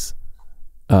genius.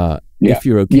 If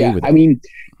you're okay with it. I mean,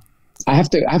 I have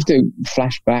to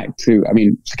flash back to,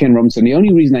 Sir Ken Robinson. The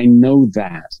only reason I know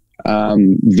that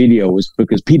video was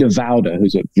because Peter Vauder,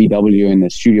 who's at VW in the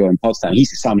studio in Potsdam, he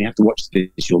said, "Simon, you have to watch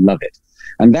this, you'll love it."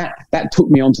 And that took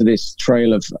me onto this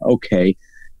trail of,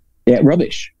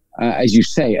 rubbish. As you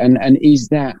say, and is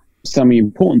that something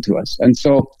important to us? And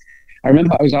so I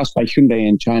remember I was asked by Hyundai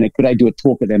in China, could I do a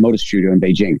talk at their motor studio in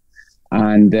Beijing?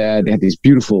 And they had this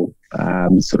beautiful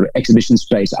sort of exhibition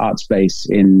space, art space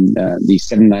in the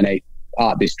 798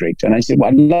 art district. And I said, well,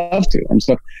 I'd love to. And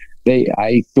so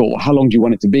I thought, how long do you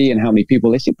want it to be and how many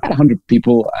people? They said, about 100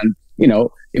 people. And,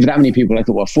 if that many people, I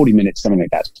thought, well, 40 minutes, something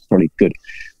like that's probably good.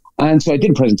 And so I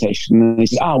did a presentation, and they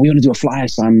said, we want to do a flyer,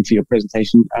 Simon, for your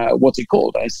presentation. What's it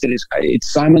called? I said,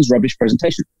 it's Simon's Rubbish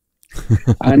Presentation.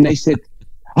 And they said,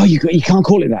 oh, you can't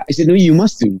call it that. I said, no, you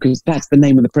must do, because that's the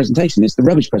name of the presentation. It's the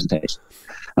rubbish presentation.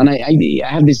 And I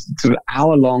have this sort of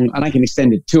hour-long, and I can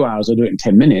extend it 2 hours or do it in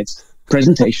 10 minutes,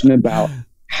 presentation about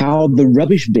how the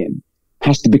rubbish bin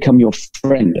has to become your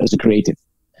friend as a creative.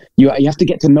 You have to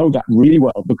get to know that really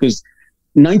well, because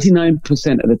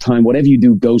 99% of the time, whatever you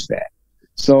do goes there.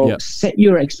 So set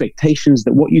your expectations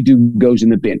that what you do goes in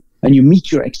the bin, and you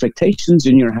meet your expectations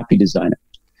and you're a happy designer.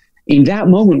 In that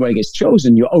moment where it gets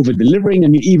chosen, you're over-delivering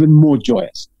and you're even more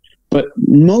joyous. But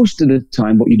most of the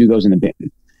time, what you do goes in the bin.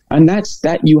 And that's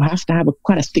that you have to have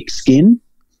quite a thick skin.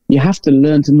 You have to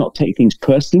learn to not take things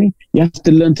personally. You have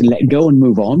to learn to let go and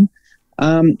move on.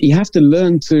 You have to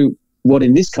learn to, what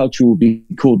in this culture would be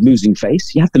called losing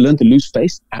face. You have to learn to lose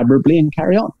face admirably and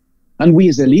carry on. And we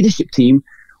as a leadership team,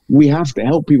 we have to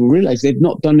help people realize they've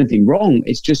not done anything wrong.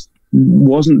 It's just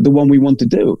wasn't the one we want to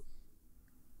do.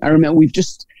 I remember we've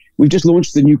just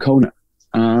launched the new Kona.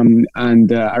 I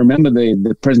remember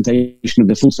the presentation of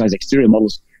the full-size exterior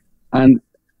models. And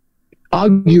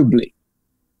arguably,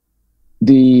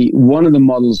 one of the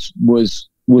models was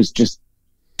just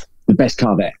the best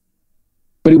car there.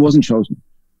 But it wasn't chosen.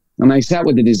 And I sat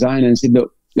with the designer and said,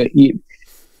 look,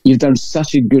 you've done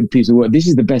such a good piece of work. This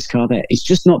is the best car there. It's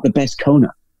just not the best Kona.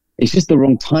 It's just the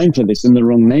wrong time for this and the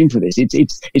wrong name for this.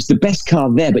 It's the best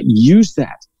car there, but use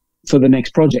that for the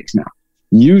next projects now.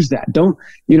 Use that. Don't,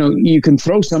 you can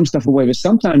throw some stuff away, but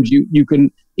sometimes you can,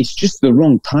 it's just the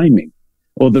wrong timing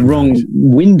or the wrong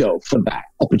window for that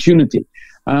opportunity.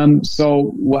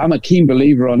 So I'm a keen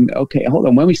believer on, okay, hold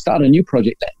on. When we start a new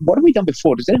project, what have we done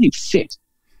before? Does anything fit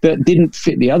that didn't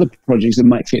fit the other projects that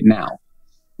might fit now?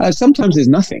 Sometimes there's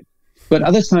nothing, but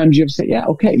other times you have to say, yeah,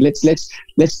 okay, let's just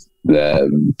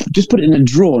put it in a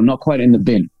drawer, not quite in the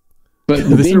bin. But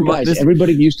the bin guys,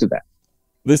 everybody used to that.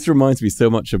 This reminds me so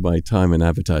much of my time in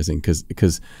advertising,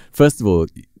 because first of all,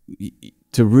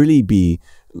 to really be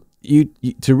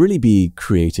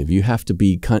creative, you have to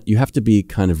be kind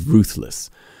of ruthless,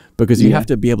 because you have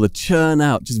to be able to churn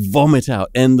out, just vomit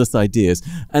out endless ideas,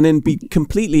 and then be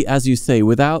completely, as you say,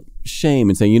 without shame,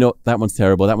 and saying, that one's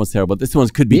terrible, this one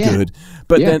could be good,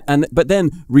 but then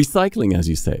recycling, as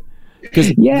you say.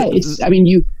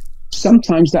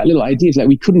 Sometimes that little idea is like,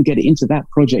 we couldn't get it into that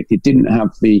project. It didn't have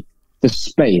the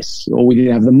space, or we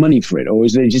didn't have the money for it, or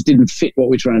it just didn't fit what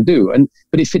we're trying to do.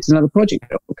 But it fits another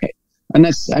project. Okay. And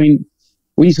that's, when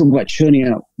you talk about churning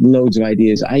out loads of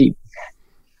ideas, you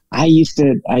sit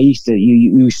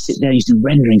there, you do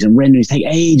renderings, and renderings take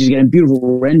ages getting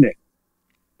beautiful rendering.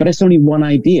 But it's only one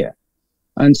idea.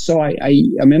 And so I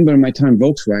remember in my time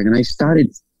Volkswagen, I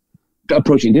started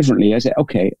approaching differently. I said,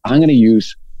 okay, I'm going to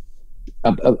use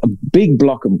a big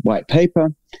block of white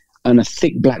paper and a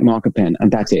thick black marker pen,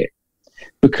 and that's it.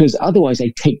 Because otherwise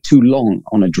I take too long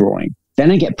on a drawing.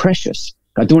 Then I get precious.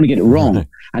 I don't want to get it wrong.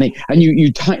 And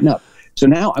you tighten up. So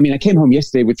now, I came home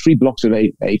yesterday with 3 blocks of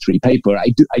A3 paper.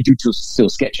 I do still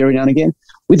sketch every now and again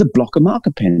with a block of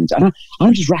marker pens. And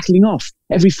I'm just rattling off.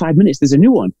 Every 5 minutes, there's a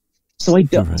new one. So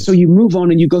so you move on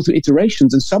and you go through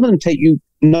iterations, and some of them take you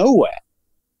nowhere.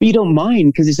 But you don't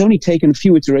mind, because it's only taken a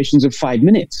few iterations of 5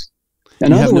 minutes.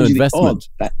 And you have no investment.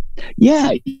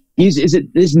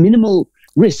 There's minimal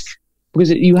risk, because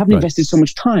you haven't invested so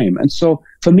much time. And so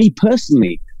for me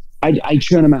personally, I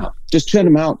churn them out, just churn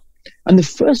them out. And the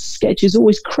first sketch is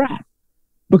always crap,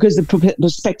 because the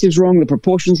perspective's wrong, the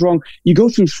proportion's wrong. You go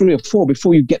through 3 or 4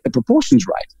 before you get the proportions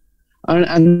right.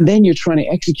 And then you're trying to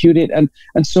execute it. And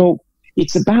so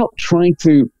it's about trying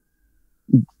to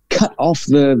cut off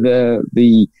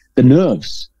the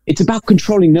nerves. It's about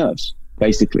controlling nerves,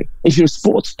 basically. If you're a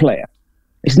sports player,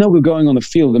 it's no good going on the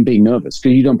field and being nervous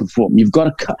because you don't perform. You've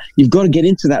got to get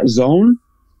into that zone.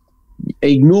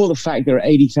 Ignore the fact there are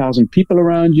 80,000 people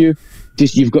around you.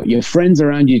 You've got your friends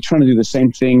around you trying to do the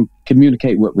same thing.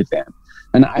 Communicate, work with them.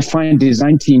 And I find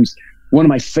design teams, one of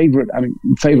my favorite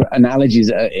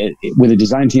analogies with a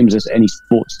design team is any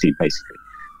sports team, basically.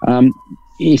 I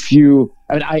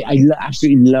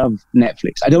absolutely love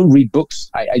Netflix. I don't read books.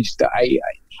 I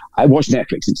watch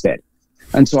Netflix instead.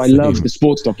 And so I love the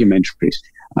sports documentaries.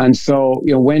 And so,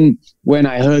 when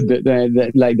I heard that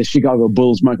the Chicago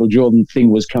Bulls Michael Jordan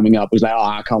thing was coming up, I was like, oh,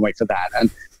 I can't wait for that.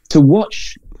 And to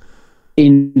watch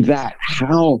in that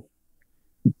how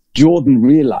Jordan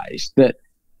realized that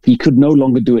he could no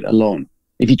longer do it alone.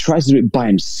 If he tries to do it by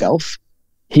himself,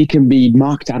 he can be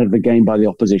marked out of the game by the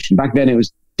opposition. Back then it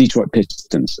was Detroit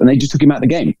Pistons, and they just took him out of the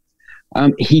game.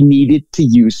 He needed to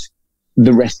use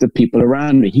the rest of people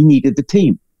around him. He needed the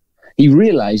team. He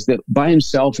realized that by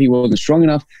himself he wasn't strong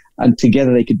enough, and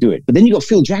together they could do it. But then you got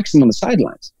Phil Jackson on the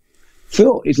sidelines.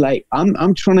 Phil is like,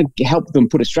 I'm trying to help them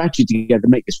put a strategy together to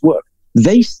make this work.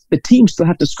 the team still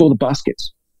have to score the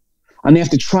baskets, and they have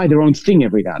to try their own thing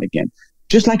every now and again,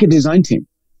 just like a design team.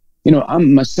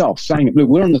 I'm myself saying, look,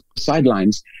 we're on the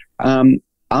sidelines. We're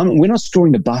not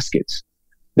scoring the baskets.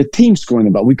 The team's scoring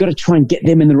the ball. We've got to try and get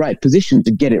them in the right position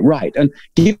to get it right and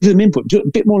give them input. Do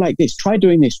a bit more like this. Try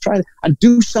doing this. And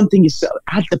do something yourself.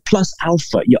 Add the plus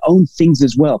alpha, your own things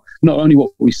as well, not only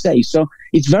what we say. So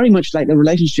it's very much like the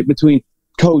relationship between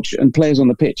coach and players on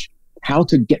the pitch, how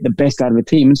to get the best out of a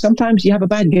team. And sometimes you have a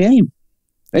bad game.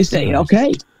 They say,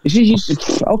 okay,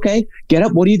 get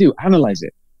up. What do you do? Analyze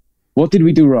it. What did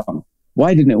we do wrong?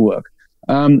 Why didn't it work?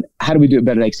 How do we do it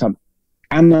better next time?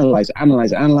 Analyze,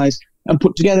 and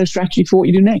put together a strategy for what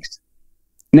you do next.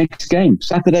 Next game,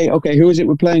 Saturday. Okay, who is it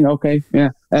we're playing? Okay, yeah,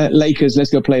 Lakers.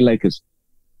 Let's go play Lakers.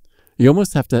 You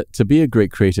almost have to be a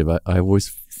great creative. I always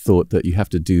thought that you have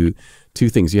to do two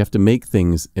things. You have to make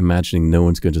things imagining no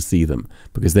one's going to see them,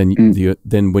 because then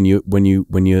when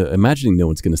you're imagining no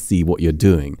one's going to see what you're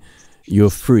doing,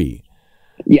 you're free.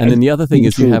 Yeah, and then the other thing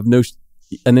is you have no,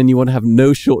 and then you want to have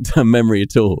no short-term memory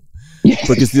at all. Yes.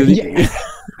 Because good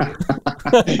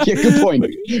point.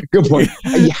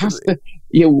 You have to,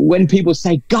 when people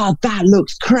say, God, that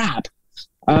looks crap.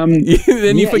 Then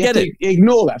you forget it.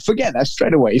 Ignore that. Forget that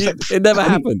straight away. It never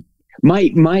happened. My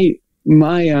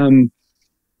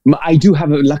I do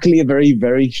have luckily a very,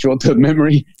 very short-term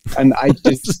memory. And I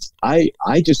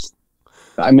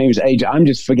maybe it's age. I'm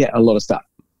just forget a lot of stuff.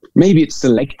 Maybe it's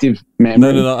selective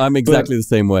memory. No. I'm exactly the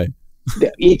same way.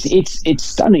 It's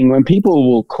stunning when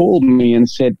people will call me and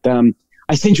said,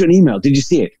 I sent you an email. Did you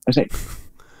see it? I say,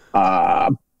 I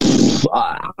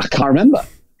can't remember.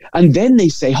 And then they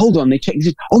say, hold on. They check. They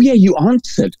say, oh yeah, you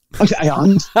answered. I say, I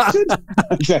answered.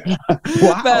 I say,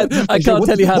 wow. Man, I can't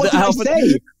tell you how did I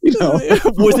say?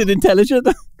 Was it intelligent?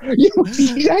 Yeah,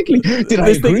 exactly. Did I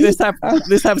agree? This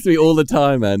happens to me all the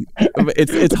time, man.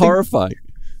 It's horrifying.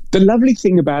 The lovely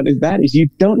thing about that is you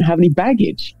don't have any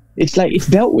baggage. It's like it's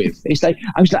dealt with. It's like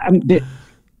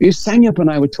Sanyap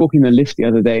and I were talking in the lift the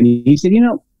other day, and he said,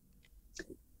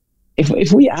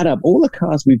 if we add up all the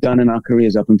cars we've done in our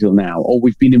careers up until now, or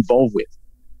we've been involved with,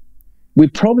 we're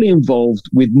probably involved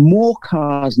with more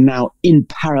cars now in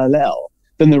parallel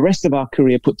than the rest of our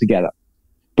career put together.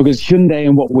 Because Hyundai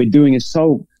and what we're doing is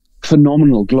so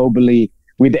phenomenal globally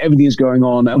with everything that's going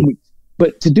on.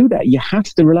 But to do that, you have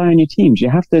to rely on your teams. You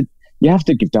have to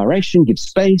give direction, give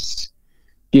space.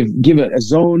 Give it a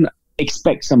zone,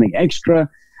 expect something extra.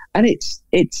 And it's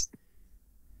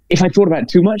if I thought about it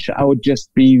too much, I would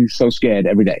just be so scared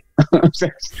every day.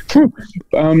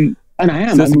 And I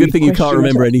am. So it's a good thing you can't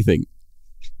remember anything.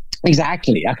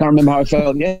 Exactly. I can't remember how I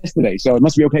felt yesterday, so it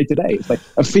must be okay today. It's like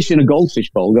a fish in a goldfish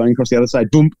bowl going across the other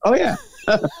side. Boom. Oh yeah.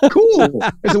 Cool.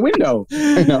 There's a window.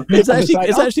 It's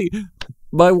actually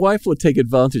my wife will take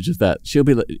advantage of that. She'll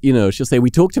be like, she'll say, we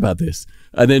talked about this.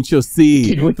 And then she'll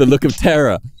see the look of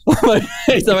terror on my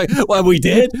face. I'm like, well, we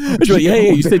did? She's like, yeah,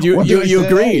 you said you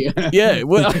agreed. Yeah.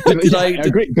 Well, did I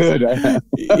agree? Good.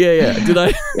 Yeah. Did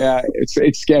I? Yeah,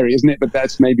 it's scary, isn't it? But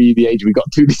that's maybe the age we got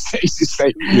to these days to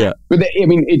say. Yeah. But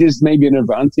it is maybe an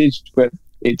advantage, but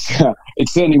it's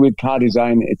certainly with car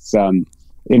design, it's,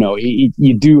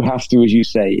 you do have to, as you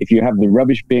say, if you have the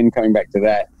rubbish bin, coming back to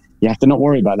that, you have to not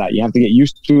worry about that. You have to get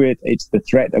used to it. It's the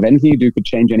threat of anything you do could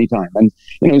change any time. And,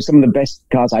 some of the best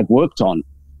cars I've worked on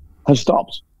have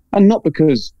stopped. And not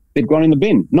because they've gone in the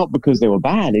bin, not because they were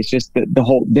bad. It's just that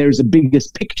there's a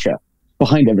biggest picture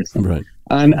behind everything. Right.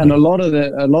 And a lot of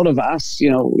us,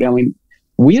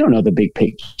 we don't know the big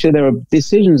picture. There are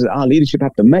decisions that our leadership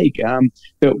have to make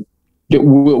that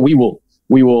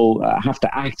we will have to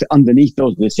act underneath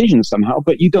those decisions somehow,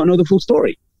 but you don't know the full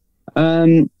story.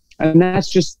 And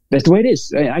that's the way it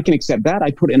is. I can accept that. I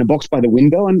put it in a box by the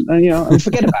window and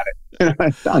forget about it.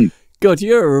 It's done. God,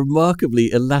 you're a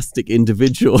remarkably elastic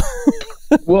individual.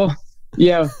 Well,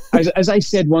 yeah. As I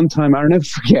said one time, I'll never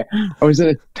forget. I was at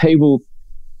a table.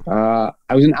 I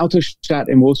was in Autostadt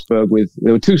in Wolfsburg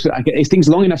there were two. If things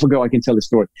long enough ago, I can tell the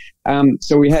story.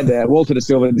 So we had Walter da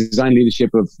Silva, design leadership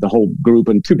of the whole group,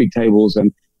 and two big tables.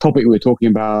 And topic we were talking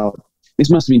about. This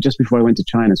must have been just before I went to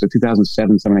China, so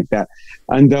 2007, something like that.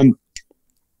 And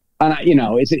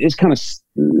it's kind of,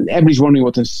 everybody's wondering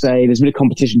what to say. There's a bit of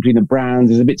competition between the brands.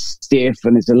 There's a bit stiff,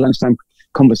 and it's a lunchtime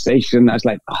conversation. I was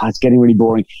like, it's getting really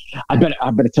boring. I better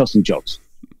tell some jokes.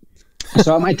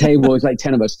 So at my table, it's like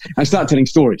 10 of us. I start telling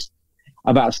stories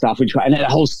about stuff, and then the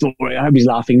whole story, everybody's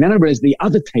laughing. Then I realize the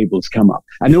other tables come up,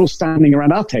 and they're all standing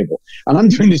around our table. And I'm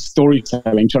doing this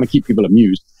storytelling, trying to keep people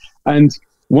amused. And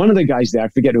one of the guys there, I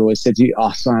forget who it was, said to you,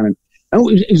 Simon. Oh,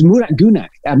 it was Murat Gunak.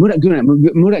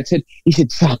 Murat said,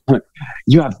 Simon,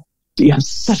 you have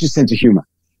such a sense of humor.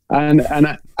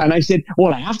 And I said,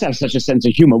 well, I have to have such a sense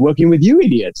of humor working with you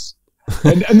idiots.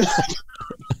 And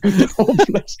the whole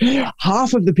place,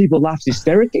 half of the people laughed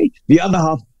hysterically. The other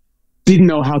half didn't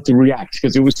know how to react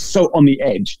because it was so on the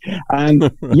edge.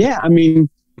 And yeah, I mean,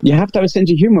 you have to have a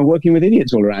sense of humor working with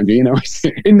idiots all around you, you know,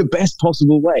 in the best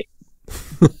possible way.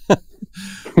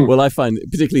 Well, I find,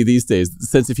 particularly these days, the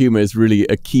sense of humor is really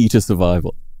a key to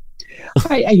survival.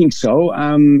 I think so.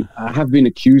 I have been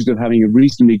accused of having a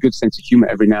reasonably good sense of humor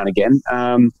every now and again.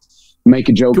 Make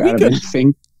a joke out of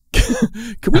anything.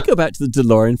 Can we go back to the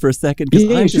DeLorean for a second?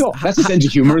 Yeah, sure. That's a sense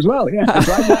of humor as well. Yeah, it's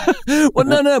like that. Well,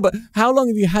 no, but how long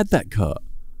have you had that car?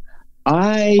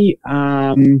 I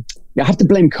have to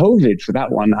blame COVID for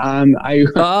that one.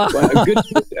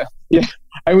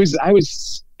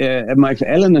 My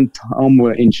Ellen and Tom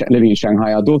were living in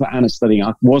Shanghai. Our daughter Anna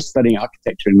was studying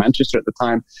architecture in Manchester at the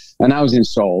time, and I was in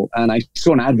Seoul. And I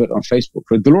saw an advert on Facebook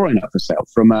for a DeLorean up for sale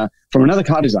from another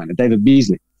car designer, David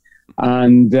Beasley.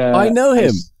 And I know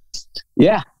him.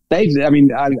 Yeah, Dave. I mean,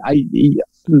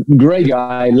 great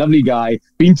guy, lovely guy.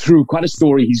 Been through quite a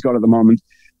story he's got at the moment,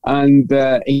 and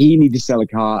he needed to sell a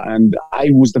car. And I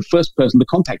was the first person to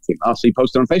contact him after he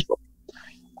posted on Facebook.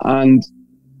 And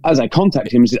as I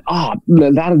contacted him, he said,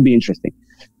 that would be interesting.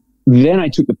 Then I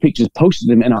took the pictures, posted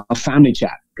them in our family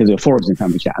chat, because there were 4 of us in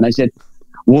family chat. And I said,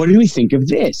 what do we think of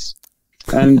this?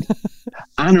 And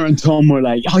Anna and Tom were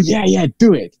like, oh, yeah,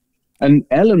 do it. And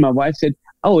Ellen, my wife, said,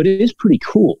 oh, it is pretty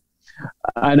cool.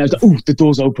 And I was like, oh, the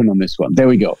door's open on this one. There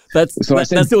we go. That's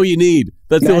all you need.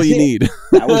 That's all you need.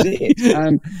 That was it.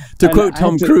 To quote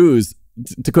Tom Cruise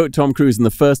in the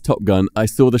first Top Gun, I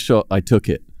saw the shot, I took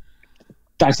it.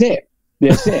 That's it.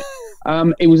 That's it.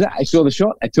 It was that. I saw the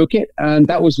shot, I took it, and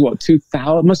that was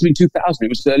 2000. Must have been 2000. It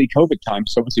was early COVID time,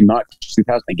 so obviously March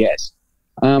 2000, I guess.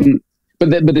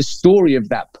 But the story of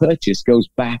that purchase goes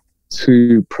back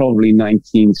to probably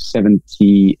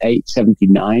 1978,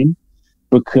 79,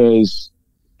 because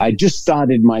I just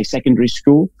started my secondary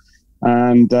school,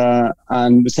 and the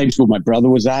same school my brother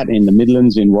was at in the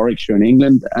Midlands in Warwickshire in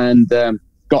England, and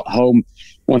got home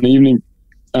one evening.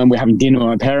 We're having dinner with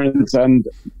my parents, and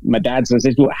my dad says,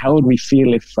 well, how would we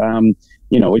feel if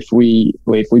we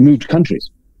moved countries?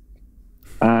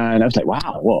 And I was like,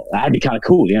 wow, well, that'd be kind of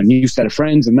cool. New set of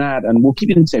friends and that, and we'll keep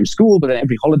you in the same school, but then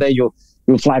every holiday you'll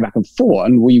fly back and forth.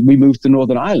 And we moved to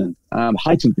Northern Ireland,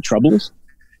 height of the Troubles.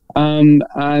 And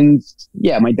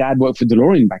yeah, my dad worked for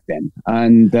DeLorean back then.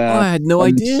 And I had no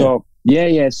idea. So,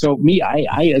 yeah. So me,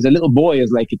 I as a little boy,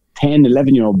 as like a 10,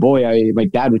 11-year-old boy, my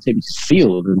dad would take me to the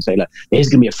field and say, like, there's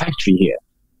going to be a factory here.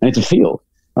 And it's a field.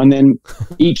 And then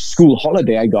each school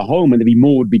holiday, I'd go home and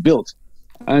more would be built.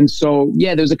 And so,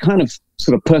 yeah, there's a kind of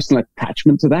sort of personal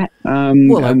attachment to that.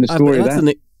 And the story of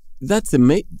that. That's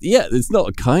amazing. Yeah, it's not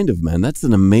a kind of, man. That's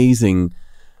an amazing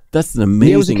kind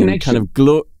of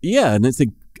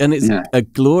and it's a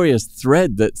glorious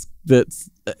thread. That's.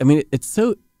 I mean, it's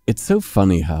so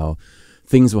funny how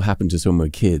things will happen to us when we're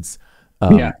kids.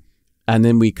 And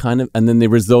then they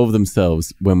resolve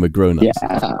themselves when we're grown ups.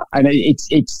 Yeah, and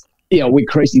it's we're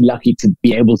crazy lucky to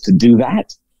be able to do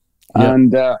that. Yeah.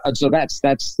 And so that's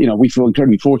we feel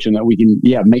incredibly fortunate that we can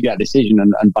make that decision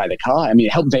and buy the car. I mean,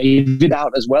 it helped David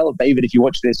out as well. David, if you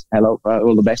watch this, hello,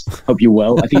 all the best. Hope you're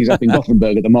well. I think he's up in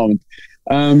Gothenburg at the moment.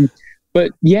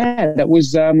 But yeah, that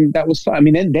was fun. I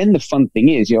mean, then the fun thing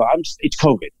is, it's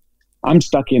COVID. I'm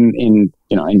stuck in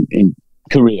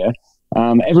Korea.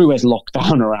 Everywhere's locked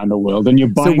down around the world, and you're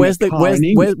buying. So where's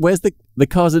the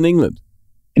cars in England?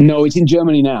 No, it's in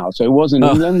Germany now. So it was in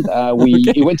England.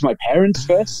 It went to my parents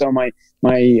first. So my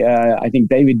I think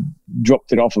David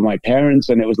dropped it off with my parents,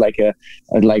 and it was like a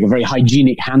very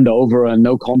hygienic handover and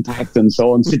no contact and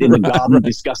so on. Sit in the garden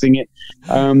discussing it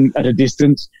at a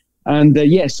distance. And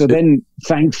so then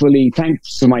thankfully,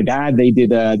 thanks to my dad, we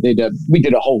did a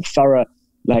whole thorough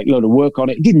load of work on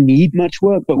it. It didn't need much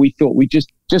work, but we thought we just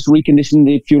reconditioned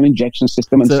the fuel injection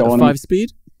system and so on.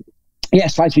 5-speed?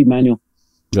 Yes, 5-speed manual.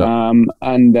 Yeah.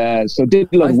 So did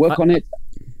a lot of work on it.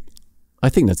 I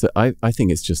think I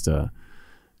think it's just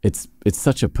it's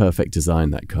such a perfect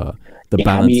design, that car. The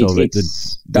balance of it,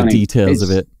 the details of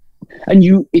it. And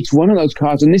it's one of those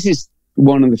cars, and this is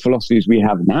one of the philosophies we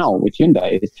have now with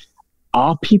Hyundai, is,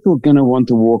 are people going to want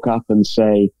to walk up and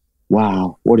say,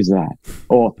 wow, what is that?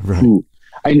 Or, who?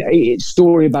 It's a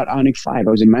story about Ioniq 5.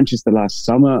 I was in Manchester last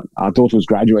summer. Our daughter was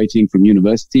graduating from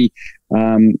university,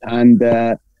 and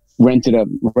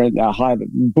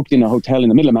booked in a hotel in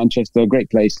the middle of Manchester, a great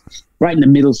place, right in the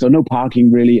middle, so no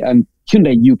parking really. And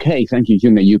Hyundai UK, thank you,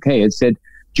 Hyundai UK, had said,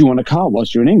 do you want a car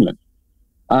whilst you're in England?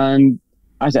 And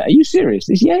I said, are you serious?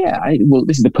 They said, yeah. Well,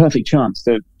 this is the perfect chance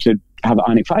to have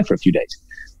an Ioniq 5 for a few days.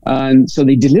 And so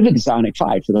they delivered this Ioniq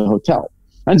 5 to the hotel.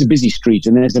 And it's a busy street,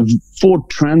 and there's a Ford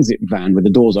Transit van with the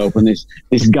doors open.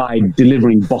 This guy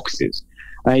delivering boxes.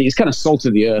 He's kind of salt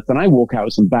of the earth, and I walk out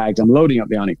with some bags. I'm loading up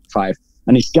the Ioniq 5,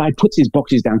 and this guy puts his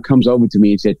boxes down, comes over to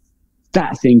me and said,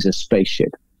 "That thing's a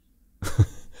spaceship."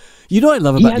 You know what I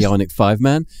love about the Ioniq 5,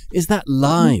 man? Is that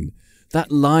line. That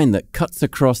line that cuts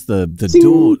across the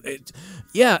door.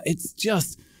 It's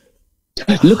just...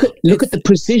 Look at the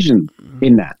precision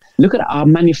in that. Look at our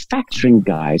manufacturing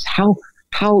guys, how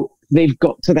they've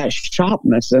got to that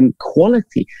sharpness and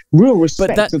quality. Real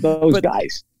respect to those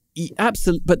guys.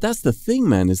 Absolutely. But that's the thing,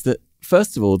 man, is that,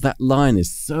 first of all, that line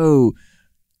is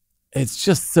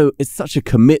it's such a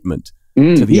commitment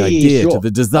to the idea, to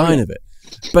the design of it.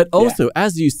 But also,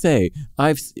 as you say,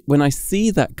 when I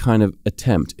see that kind of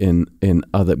attempt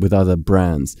with other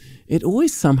brands, it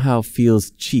always somehow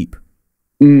feels cheap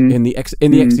in the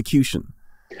execution.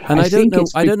 And I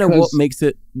don't know what makes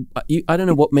it. I don't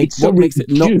know what makes it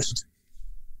not.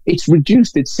 It's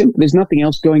reduced. It's simple. There's nothing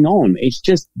else going on. It's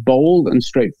just bold and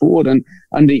straightforward, and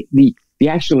the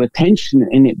actual attention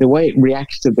in it, the way it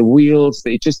reacts to the wheels.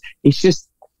 It's just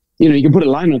you can put a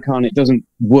line on a car and it doesn't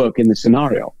work in the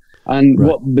scenario. And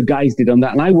what the guys did on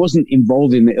that, and I wasn't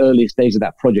involved in the earliest days of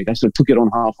that project. I sort of took it on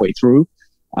halfway through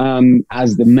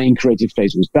as the main creative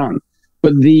phase was done.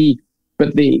 But the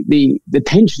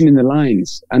tension in the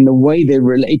lines and the way they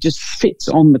relate, it just fits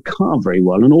on the car very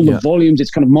well. And all the volumes,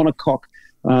 it's kind of monocoque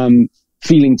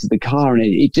feeling to the car. And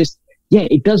it just,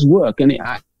 it does work. And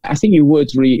I think your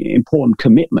word's really important,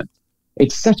 commitment.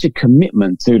 It's such a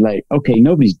commitment to okay,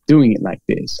 nobody's doing it like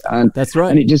this. And that's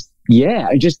right. And it just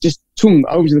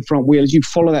over to the front wheel. As you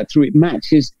follow that through, it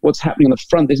matches what's happening on the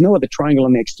front. There's no other triangle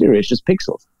on the exterior. It's just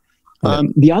pixels.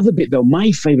 The other bit, though,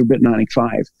 my favorite bit in Ioniq 5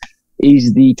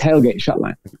 is the tailgate shut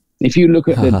line. If you look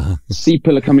at the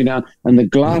C-pillar coming down and the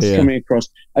glass coming across,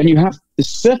 and you have the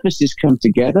surfaces come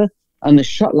together and the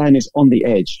shut line is on the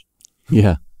edge.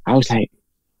 Yeah. I was like,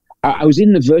 I was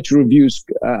in the virtual reviews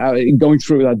going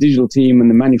through with our digital team and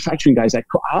the manufacturing guys. I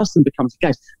asked them to come,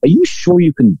 guys, are you sure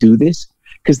you can do this?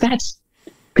 Because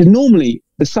normally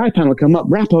the side panel will come up,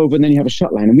 wrap over, and then you have a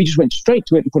shut line. And we just went straight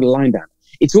to it and put a line down.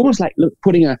 It's almost like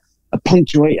putting a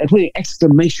putting an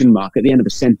exclamation mark at the end of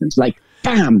a sentence, like,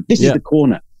 bam, this is the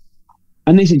corner.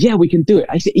 And they said, yeah, we can do it.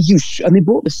 I said, and they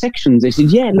brought the sections. They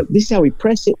said, yeah, look, this is how we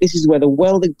press it. This is where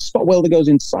the spot welder goes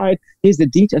inside. Here's the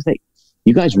details. Like,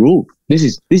 you guys rule.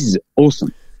 This is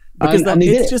awesome. Because and they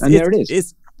did it, and there it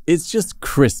is. It's just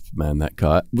crisp, man. That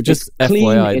car. Just it's clean,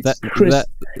 FYI, it's crisp.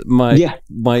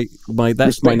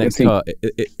 That's my next car.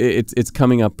 It's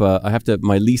coming up.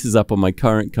 My lease is up on my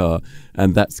current car,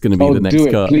 and that's going to be the next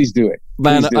car. Please do it,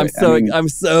 man. I'm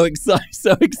so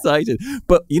excited.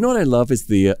 But you know what I love is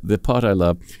the part I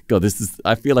love. God,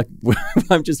 I feel like we're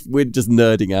just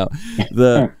nerding out.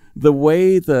 The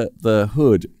way the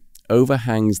hood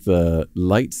overhangs the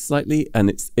lights slightly, and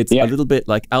it's a little bit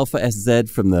like Alpha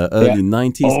SZ from the early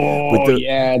 90s. Oh,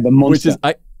 the monster.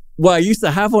 I used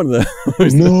to have one of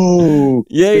those. No.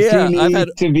 I've had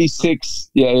to V6.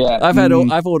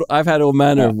 I've had all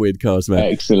manner of weird cars, man.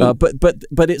 Excellent.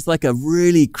 But it's like a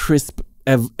really crisp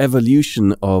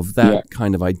evolution of that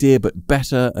kind of idea, but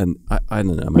better. And I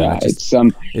don't know, man.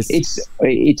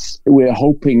 We're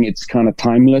hoping it's kind of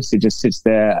timeless. It just sits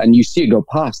there, and you see it go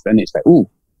past, and it's like, ooh.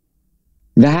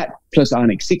 That plus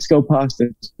Ioniq 6 go past.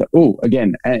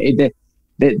 Again,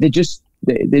 they're just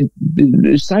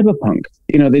cyberpunk.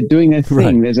 They're doing their thing.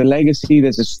 Right. There's a legacy.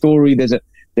 There's a story.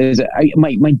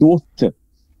 My daughter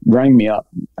rang me up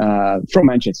from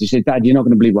Manchester. She said, "Dad, you're not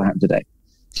going to believe what happened today."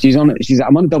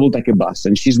 I'm on a double-decker bus,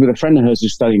 and she's with a friend of hers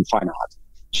who's studying fine art.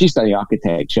 She's studying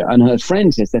architecture, and her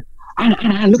friend says,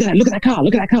 "Anna, look at that car!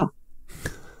 Look at that car!"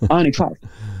 Ioniq 5.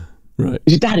 Right.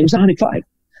 She said, "Dad, it was Ioniq 5,"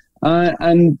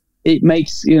 and it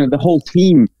makes, the whole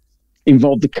team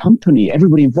involved, the company,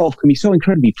 everybody involved can be so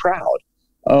incredibly proud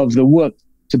of the work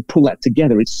to pull that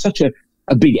together. It's such a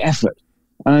big effort.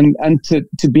 And to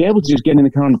be able to just get in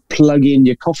the car and plug in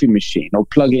your coffee machine or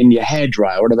plug in your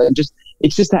hairdryer or whatever,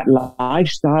 it's just that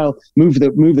lifestyle, move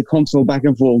the console back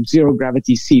and forth, zero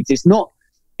gravity seats. It's not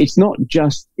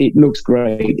just, it looks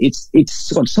great.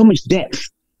 It's got so much depth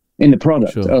in the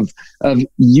product of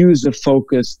user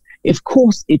focus. Of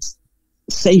course,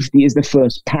 safety is the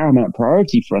first paramount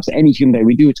priority for us. Any Hyundai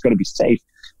we do, it's got to be safe.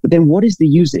 But then what is the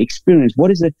user experience?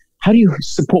 How do you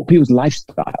support people's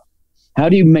lifestyle? How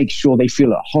do you make sure they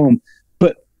feel at home,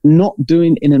 but not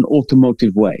doing it in an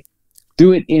automotive way?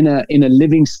 Do it in a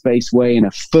living space way, in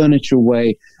a furniture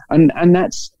way. And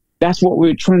that's what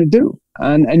we're trying to do.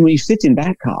 And when you sit in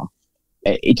that car,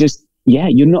 it just, yeah,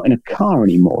 you're not in a car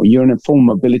anymore. You're in a form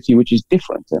of mobility which is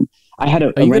different. And I had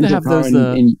a rental car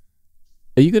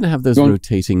Are you going to have those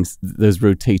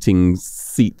rotating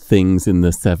seat things in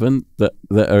the 7 that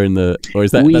are in the, or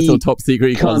is that's all top secret?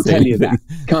 You can't tell you that.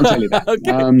 Can't tell you that.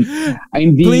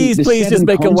 Okay. Please just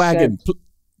make a wagon.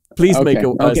 Please make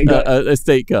a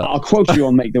estate car. I'll quote you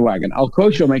on Make the Wagon. I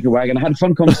had a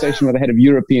fun conversation with the head of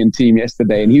European team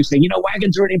yesterday, and he was saying,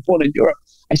 wagons are really important in Europe.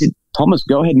 I said, Thomas,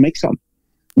 go ahead and make some.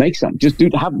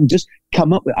 Just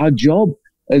come up with our job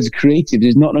as creatives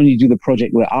is not only do the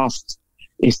project we're asked,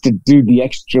 is to do the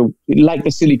extra, like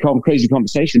the silly, crazy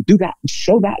conversation. Do that,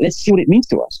 show that. Let's see what it means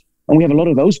to us. And we have a lot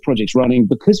of those projects running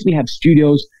because we have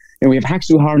studios, and we have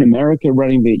Haxuhar in America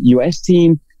running the US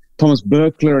team, Thomas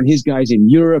Berkler and his guys in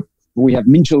Europe. We have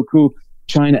Minchilku,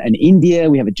 China and India.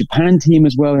 We have a Japan team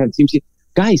as well. We have teams here.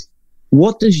 Guys,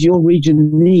 what does your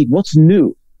region need? What's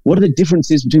new? What are the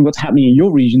differences between what's happening in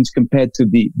your regions compared to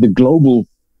the global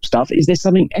stuff? Is there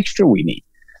something extra we need?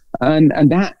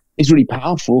 And that is really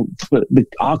powerful for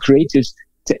our creatives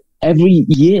to every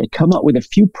year come up with a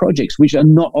few projects which are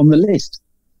not on the list.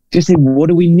 Just say, what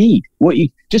do we need?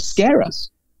 Just scare us.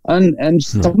 And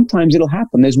sometimes it'll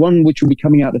happen. There's one which will be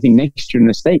coming out, I think, next year in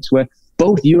the States, where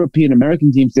both European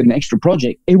American teams did an extra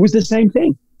project. It was the same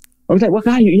thing. I was like, well,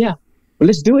 yeah, well,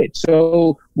 let's do it.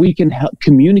 So we can help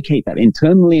communicate that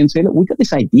internally and say, look, we got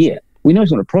this idea. We know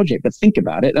it's not a project, but think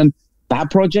about it. And that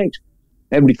project,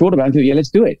 everybody thought about it. Yeah, let's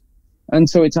do it. And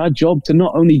so it's our job to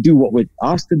not only do what we're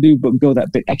asked to do, but go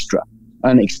that bit extra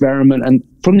and experiment. And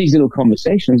from these little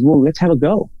conversations, well, let's have a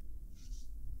go.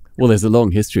 Well, there's a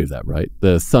long history of that, right?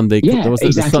 The Sunday,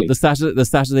 exactly. the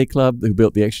Saturday Club who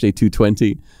built the XJ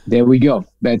 220. There we go.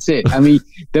 That's it. I mean,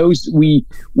 those we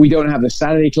don't have the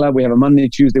Saturday Club. We have a Monday,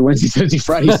 Tuesday, Wednesday, Thursday,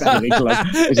 Friday Saturday Club.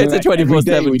 It's a 24/7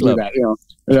 club. We do that,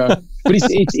 But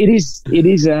it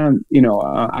is.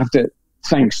 I have to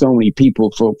thank so many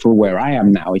people for where I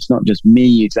am now. It's not just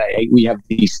me. It's we have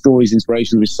these stories,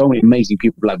 inspirations with so many amazing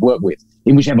people I've worked with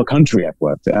in whichever country I've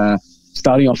worked.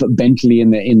 Starting off at Bentley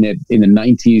in the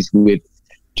 90s with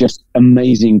just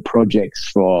amazing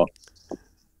projects for.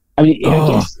 I mean,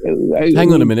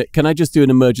 hang on a minute. Can I just do an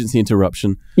emergency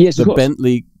interruption? Yes, of course.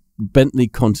 Bentley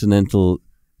Continental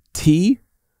T.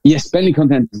 Yes, Bentley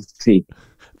Continental T.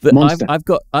 I've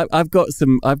got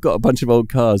a bunch of old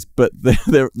cars, but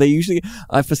they usually.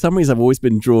 For some reason, I've always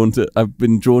been drawn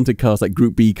to cars like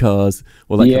Group B cars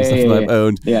or that kind of stuff that I've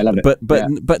owned. Yeah, I love it.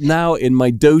 But now in my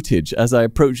dotage, as I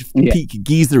approach peak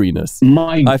geezeriness,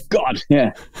 God,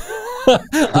 yeah.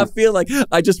 I feel like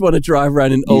I just want to drive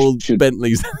around in old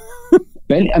Bentleys.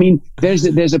 I mean,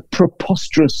 there's a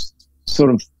preposterous sort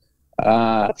of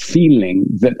feeling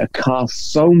that a car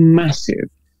so massive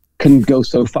can go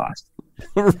so fast.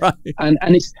 Right.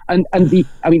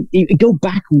 Go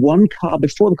back one car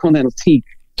before the Continental T.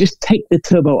 Just take the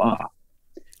Turbo R,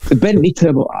 the Bentley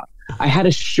Turbo R. I had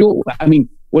a short. I mean,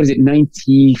 what is it?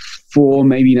 94,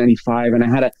 maybe 95, and I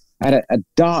had a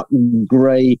dark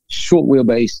grey short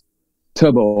wheelbase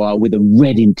Turbo R with a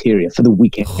red interior for the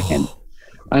weekend.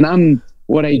 And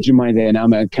what age am I there now?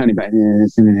 I'm counting back.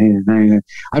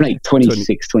 I'm like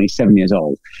 26, 27 years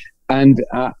old, and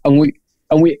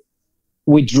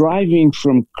we're driving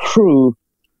from Crewe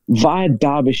via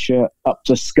Derbyshire up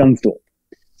to Scunthorpe.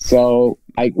 So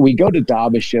we go to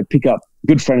Derbyshire, pick up a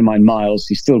good friend of mine, Miles.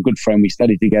 He's still a good friend. We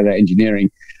studied together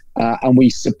engineering. And we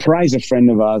surprise a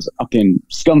friend of ours up in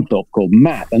Scunthorpe called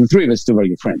Matt. And the three of us are still very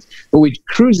good friends. But we're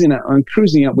cruising up.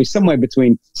 We're somewhere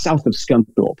between south of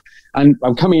Scunthorpe. And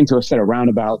I'm coming into a set of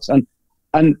roundabouts. And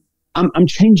I'm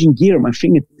changing gear at my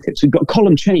fingertips. We've got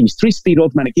column change, 3-speed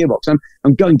automatic gearbox.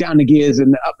 I'm going down the gears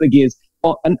and up the gears.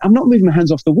 And I'm not moving my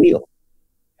hands off the wheel.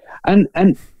 And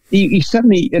you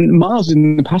suddenly, and Miles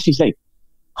in the passenger, he's like,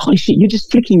 holy shit, you're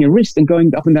just flicking your wrist and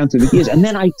going up and down through the gears. And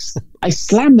then I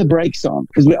slam the brakes on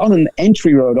because we're on an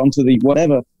entry road onto the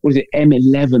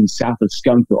M11 south of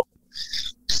Scunthorpe.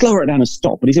 Slow her down and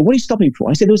stop. But he said, what are you stopping for?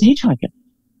 I said, there was a hitchhiker.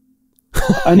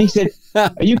 And he said,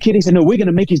 are you kidding? He said, no, we're going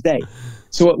to make his day.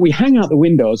 So we hang out the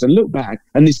windows and look back,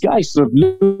 and this guy's sort of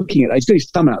looking at us. He's got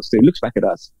his thumb out still. He looks back at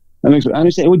us. And he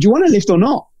said, well, do you want a lift or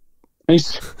not? And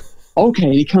he's okay.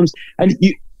 And he comes, and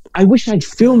I wish I'd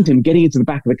filmed him getting into the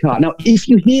back of the car. Now, if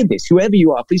you hear this, whoever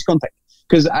you are, please contact me,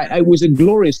 because it was a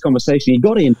glorious conversation. He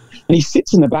got in, and he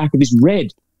sits in the back of this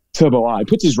red Turbo R. He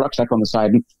puts his rucksack on the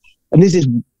side, and there's this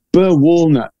burr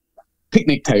walnut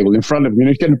picnic table in front of him. And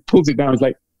he kind of pulls it down. It's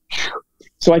like, phew.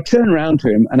 So I turn around to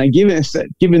him, and I give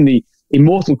him the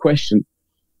immortal question,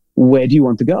 where do you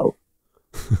want to go?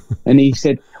 And he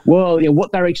said, well,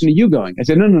 what direction are you going? I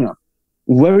said, no.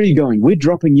 Where are you going? We're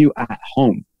dropping you at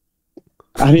home.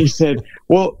 And he said,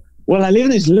 well, well, I live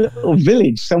in this little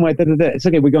village somewhere. Da, da, da. It's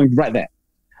okay. We're going right there.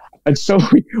 And so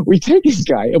we take this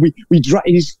guy and we drive.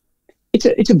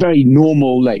 It's a very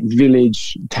normal, like,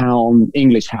 village, town,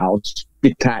 English house,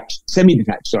 detached,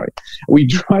 semi-detached, sorry. We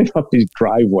drive up this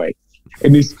driveway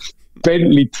in this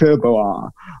Bentley Turbo R,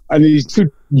 and these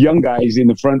two young guys in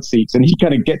the front seats, and he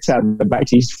kind of gets out of the back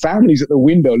seat. His family's at the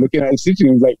window looking at us, sitting,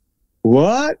 and was like,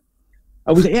 what?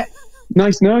 I was like, yeah,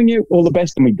 nice knowing you, all the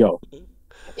best, and we go.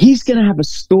 He's going to have a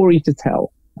story to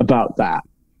tell about that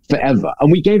forever.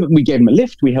 And we gave him a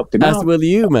lift, we helped him out. As will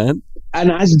you, man.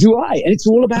 And as do I. And it's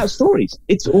all about stories.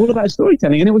 It's all about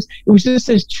storytelling. And it was just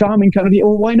this charming kind of,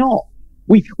 well, why not?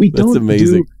 We don't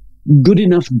do good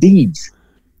enough deeds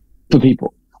for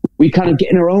people. We kind of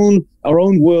get in our own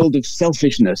world of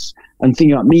selfishness and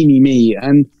think about me.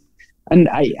 And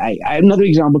I another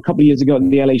example, a couple of years ago at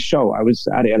the LA show, I was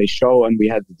at the LA show and we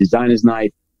had the designers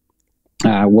night,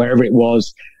 wherever it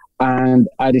was. And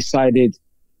I decided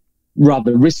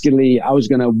rather riskily, I was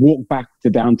going to walk back to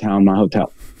downtown, my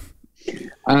hotel.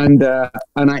 And I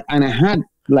had,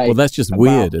 like, well, that's just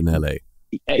weird in LA.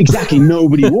 Exactly,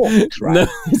 nobody walks, right? No,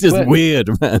 it's just weird,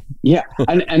 man. Yeah,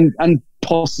 and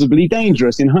possibly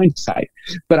dangerous in hindsight.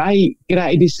 But I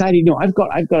decided, I've got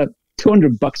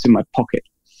 $200 in my pocket.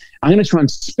 I'm going to try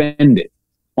and spend it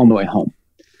on the way home.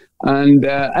 And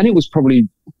it was probably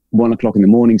 1 o'clock in the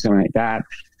morning, something like that.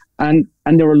 And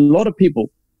there were a lot of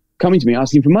people coming to me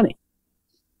asking for money,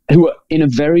 who were in a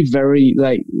very, very,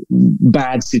 like,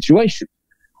 bad situation.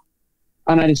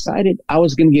 And I decided I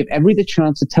was going to give everybody the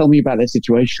chance to tell me about their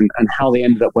situation and how they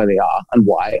ended up where they are and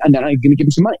why. And then I'm going to give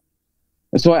them some money.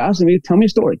 And so I asked them, tell me a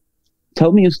story.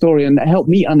 Tell me a story and help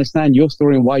me understand your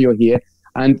story and why you're here.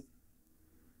 And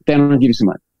then I'll give you some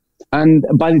money. And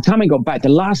by the time I got back, the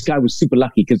last guy was super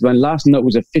lucky because my last note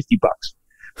was at $50.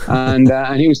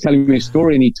 And he was telling me a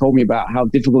story and he told me about how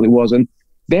difficult it was. And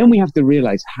then we have to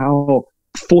realize how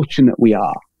fortunate we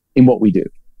are in what we do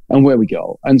and where we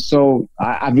go. And so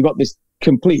I've got this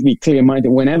completely clear mind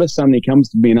that whenever somebody comes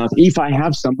to me and asks, if I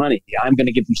have some money, I'm going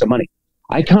to give them some money.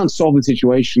 I can't solve the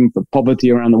situation for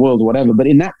poverty around the world or whatever, but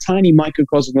in that tiny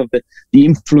microcosm of the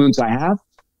influence I have,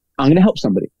 I'm going to help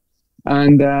somebody.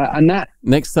 And that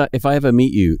next time, if I ever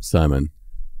meet you, Simon,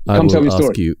 I come tell me will a ask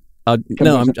story. you. I'm just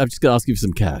going to ask you for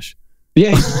some cash.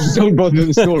 Yeah, don't bother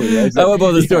the story. Right? I won't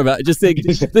bother the story about it. Just think,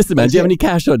 listen, man, do you have any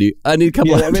cash on you? I need a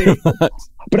couple of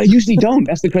But I usually don't.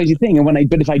 That's the crazy thing. And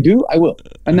but if I do, I will.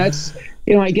 And that's,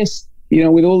 I guess,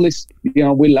 with all this,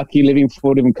 we're lucky living in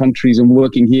 4 different countries and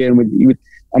working here and with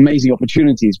amazing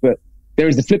opportunities. But there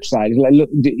is the flip side. It's like, look,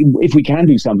 if we can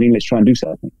do something, let's try and do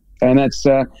something. And that's,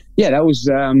 that was,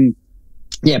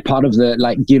 part of the,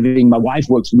 like, giving. My wife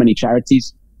works for many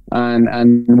charities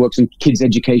and works on kids'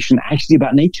 education, actually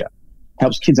about nature.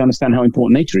 Helps kids understand how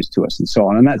important nature is to us and so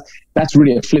on. And that's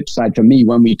really a flip side for me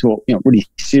when we talk, really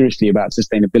seriously about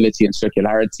sustainability and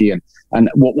circularity and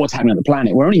what's happening on the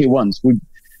planet. We're only here once.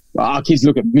 Our kids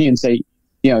look at me and say,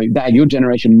 Dad, your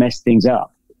generation messed things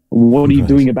up. What are you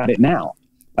doing about it now?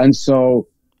 And so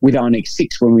with our next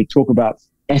 6, when we talk about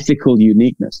ethical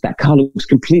uniqueness, that car looks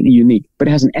completely unique, but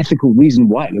it has an ethical reason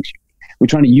why it looks unique. We're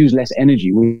trying to use less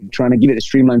energy. We're trying to give it a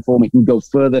streamlined form. It can go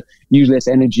further, use less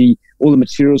energy, all the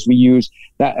materials we use.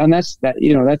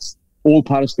 That's all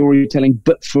part of storytelling,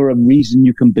 but for a reason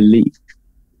you can believe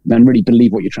and really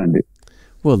believe what you're trying to do.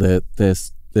 Well,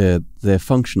 they're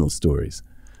functional stories.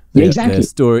 Yeah, exactly.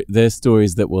 They're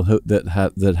stories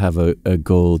that have a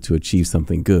goal to achieve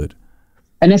something good.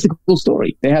 An ethical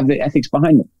story. They have the ethics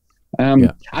behind them.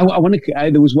 I want to.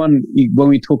 There was one when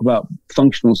we talk about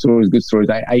functional stories, good stories.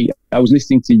 I was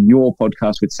listening to your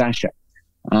podcast with Sasha.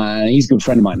 He's a good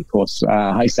friend of mine, of course.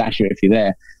 Hi, Sasha, if you're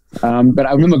there. But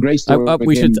I remember a great story.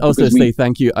 We should also say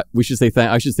thank you. I should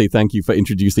say thank you for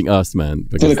introducing us, man.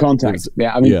 For the contact.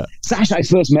 Sasha, I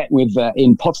first met with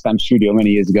in Potsdam studio many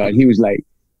years ago, and he was like,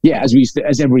 as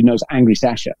everybody knows, angry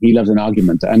Sasha. He loves an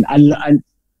argument, and I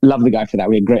love the guy for that.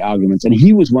 We had great arguments, and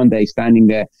he was one day standing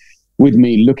there with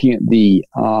me looking at the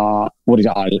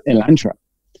Elantra,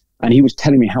 and he was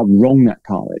telling me how wrong that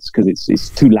car is because it's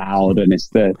too loud and it's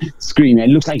the scream. It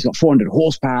looks like it's got 400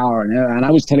 horsepower, and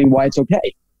I was telling him why it's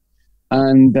okay.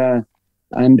 And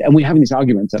we're having this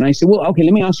argument, and I said, well, okay,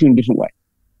 let me ask you in a different way.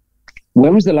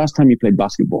 When was the last time you played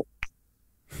basketball?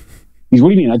 He said, what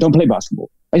do you mean? I don't play basketball.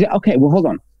 I said, okay, well, hold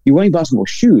on. You're wearing basketball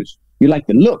shoes. You like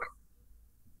the look,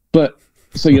 but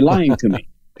so you're lying to me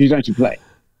because you don't actually play.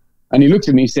 And he looked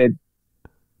at me and said,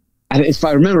 if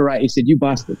I remember right, he said, you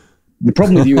bastard. The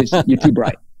problem with you is you're too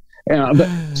bright.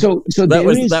 But so that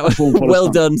was well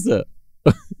done, sir.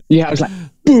 Yeah, I was like,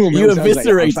 boom. You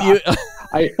eviscerate.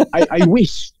 I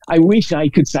wish I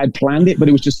could say I'd planned it, but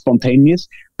it was just spontaneous.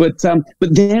 But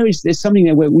there's something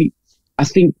there where I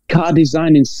think car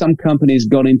design in some companies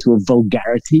got into a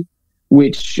vulgarity,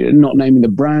 which, not naming the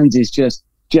brands, is just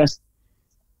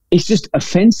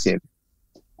offensive.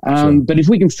 Sure. But if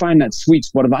we can find that sweet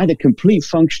spot of either complete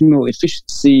functional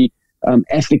efficiency,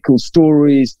 ethical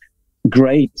stories,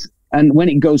 great. And when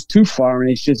it goes too far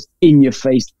and it's just in your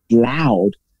face,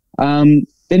 loud, then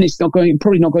it's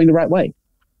probably not going the right way.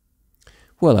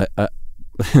 Well,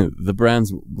 the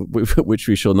brands which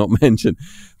we shall not mention,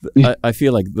 I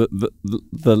feel like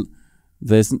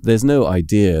there's no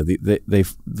idea.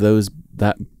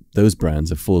 Those brands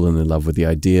have fallen in love with the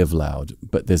idea of loud,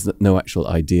 but there's no actual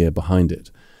idea behind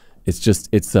it. It's just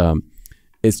loud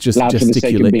for the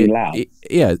sake of being loud.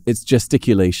 It's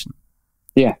gesticulation.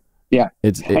 Yeah.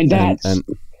 It's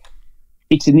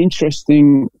an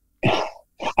interesting.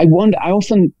 I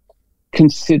often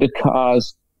consider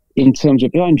cars in terms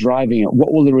of, if I'm driving it,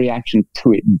 what will the reaction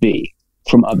to it be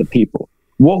from other people?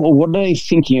 What are they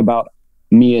thinking about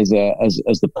me as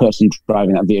the person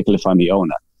driving that vehicle if I'm the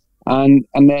owner? And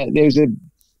there's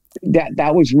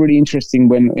that was really interesting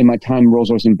when in my time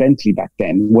Rolls-Royce and Bentley back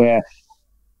then, where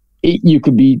you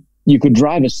could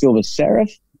drive a Silver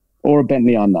Seraph or a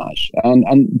Bentley Arnage,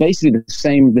 and basically the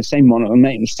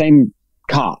same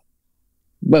car,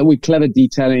 but with clever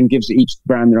detailing, gives each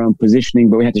brand their own positioning,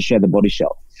 but we had to share the body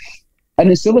shell. And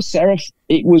the Silver Seraph,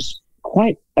 it was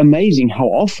quite amazing how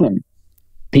often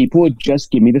people would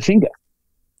just give me the finger.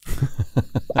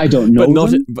 I don't know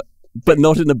but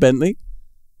not in a Bentley?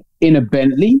 In a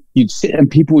Bentley, you'd sit and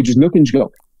people would just look and just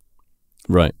go.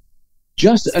 Right.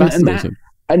 You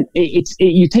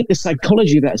take the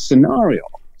psychology of that scenario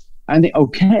and think,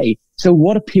 okay, so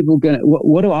what are people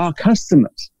what are our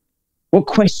customers? What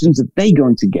questions are they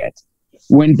going to get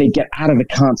when they get out of the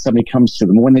car and somebody comes to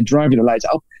them, when they drive the lights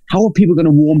up? How are people going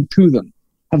to warm to them?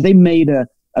 Have they made a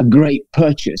great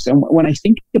purchase? And when I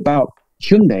think about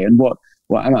Hyundai and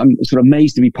I'm sort of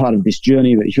amazed to be part of this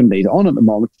journey that Hyundai is on at the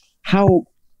moment, how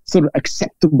sort of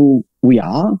acceptable we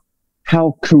are,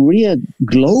 how Korea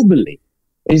globally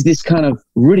is this kind of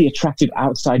really attractive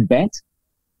outside bet,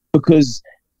 because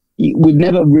we've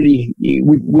never really,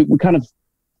 we're kind of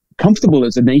comfortable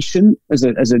as a nation, we're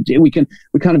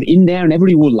kind of in there and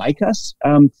everybody will like us.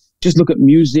 Just look at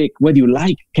music, whether you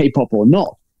like K-pop or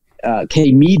not,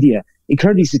 K-media,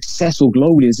 incredibly successful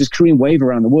globally. There's this Korean wave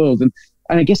around the world. And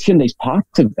I guess Hyundai's part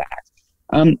of that.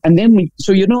 And then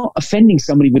so you're not offending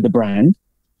somebody with the brand.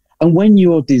 And when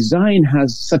your design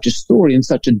has such a story and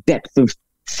such a depth of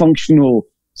functional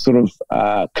sort of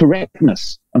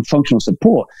correctness and functional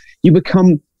support, you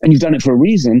become, and you've done it for a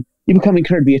reason, you become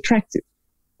incredibly attractive.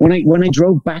 When I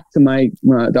drove back to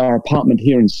our apartment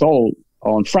here in Seoul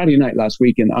on Friday night last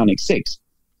week in Annex 6,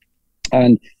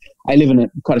 and I live in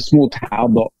quite a small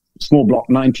town, but small block,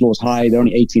 9 floors high. There are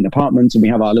only 18 apartments, and we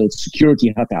have our little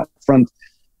security hut out front.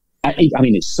 I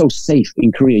mean, it's so safe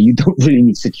in Korea. You don't really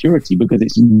need security because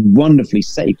it's wonderfully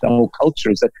safe. The whole culture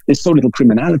is that there's so little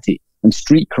criminality and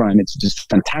street crime. It's just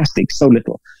fantastic, so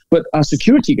little. But our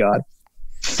security guard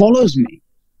follows me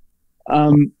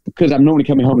because I'm normally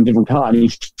coming home in a different car, and he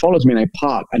follows me and I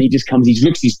park, and he just comes, he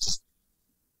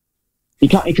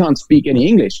can't speak any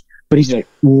English, but he's like,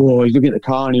 whoa, he's looking at the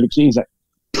car and he looks in, he's like,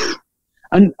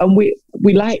 and we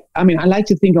like, I mean, I like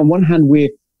to think on one hand we're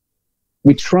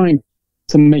trying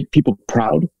to make people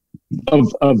proud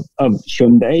of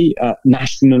Hyundai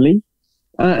nationally,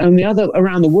 and the other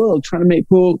around the world trying to make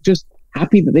people just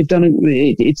happy that they've done it.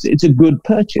 It's a good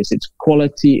purchase. It's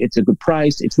quality. It's a good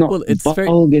price. It's not it's not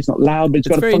loud, but it's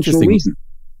got a functional reason.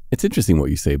 It's interesting what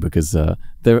you say, because I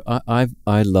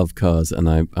love cars, and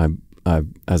I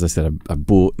as I said, I've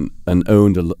bought and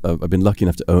owned. I've been lucky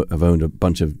enough to have owned a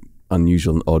bunch of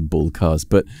unusual and oddball cars,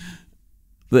 but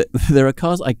there are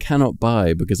cars I cannot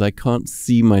buy because I can't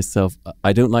see myself.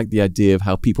 I don't like the idea of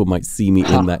how people might see me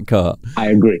in that car. I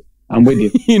agree. I'm with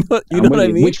you. you know what I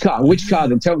mean? Which car?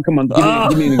 Then come on,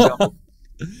 give me an example.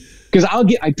 Because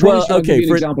I promise I'll give you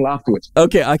an example afterwards.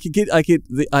 Okay,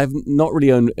 I've not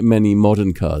really owned many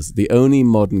modern cars. The only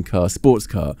modern car, sports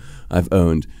car I've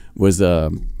owned was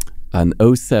an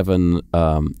 07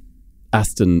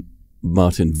 Aston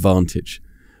Martin Vantage,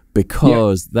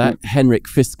 because that Henrik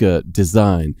Fisker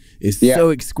design is so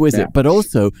exquisite. Yeah. But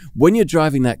also, when you're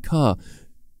driving that car,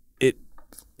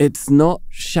 it's not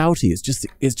shouty.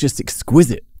 It's just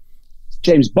exquisite.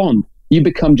 James Bond. You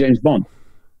become James Bond.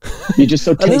 You're just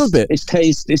so a little bit. It's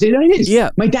taste. It is.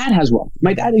 Yeah. My dad has one.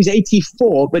 My dad is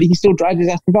 84, but he still drives his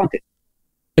Aston Martin.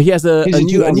 He has a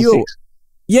new.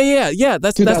 Yeah.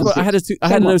 That's what I had. I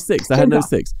had an 06. I had an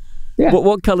 06. Yeah.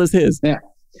 What color's his? Yeah.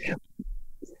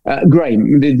 Grey,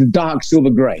 the dark silver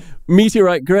grey.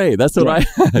 Meteorite grey. That's what I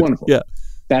had. Wonderful. Yeah.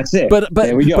 That's it. But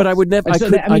there we go. But I would never.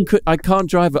 I can't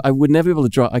drive. I would never be able to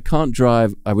drive. I can't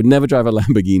drive. I would never drive a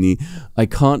Lamborghini. I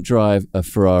can't drive a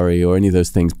Ferrari or any of those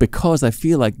things because I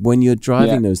feel like when you're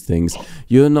driving those things,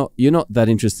 you're not that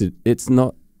interested. It's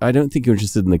not. I don't think you're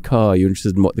interested in the car. You're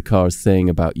interested in what the car is saying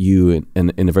about you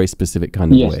in a very specific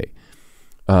kind of way.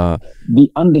 The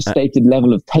understated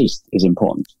level of taste is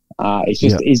important. It's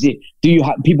just, do you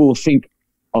have, people will think,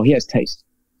 oh, he has taste,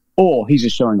 or he's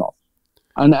just showing off.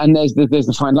 And there's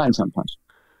the fine line sometimes.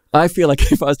 I feel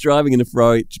like if I was driving in a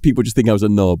Ferrari, people just think I was a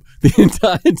knob the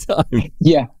entire time.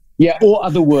 Yeah, or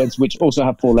other words which also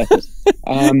have 4 letters.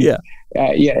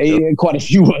 Quite a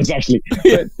few words actually.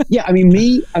 But I mean,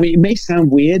 it may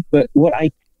sound weird, but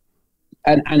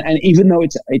and even though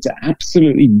it's an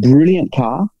absolutely brilliant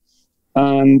car,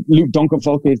 Luke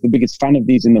Donkervolker is the biggest fan of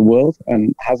these in the world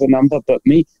and has a number, but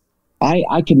me,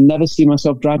 I can never see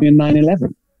myself driving a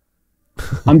 911.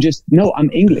 I'm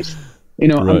English.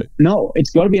 Right. It's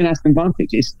got to be an Aston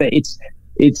Vantage. Is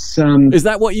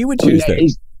that what you would choose then?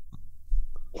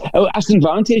 Aston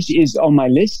Vantage is on my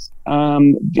list.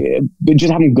 We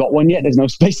just haven't got one yet. There's no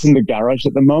space in the garage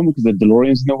at the moment because the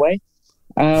DeLorean's in the way.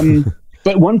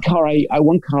 But one car I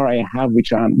have,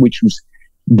 which was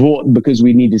bought because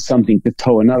we needed something to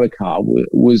tow another car,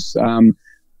 was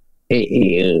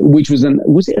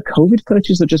it a COVID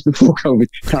purchase or just before COVID?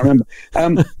 Can't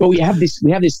remember. But we have this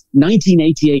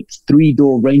 1988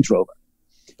 3-door Range Rover.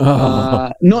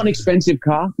 Not an expensive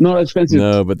car, not expensive.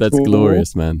 No, but that's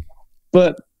glorious, man.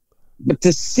 But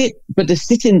to sit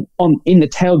in the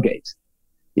tailgate,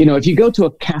 if you go to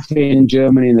a cafe in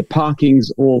Germany and the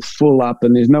parking's all full up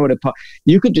and there's nowhere to park,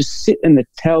 you could just sit in the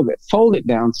tailgate, fold it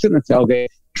down, sit in the tailgate,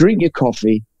 drink your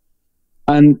coffee,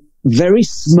 and very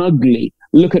smugly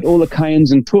look at all the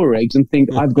Cayennes and Touaregs and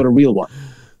think, I've got a real one.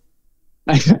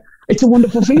 It's a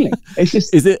wonderful feeling. It's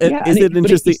just is it an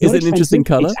interesting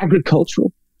color? It's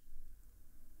agricultural.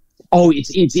 Oh,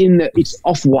 it's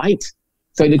off-white,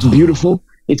 so it looks beautiful.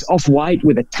 It's off-white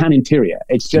with a tan interior.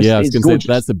 It's just it's gorgeous.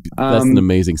 That's an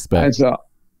amazing spec. I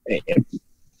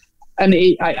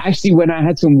actually, when I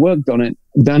had some work done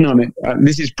on it,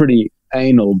 this is pretty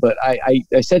anal, but I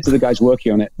said to the guys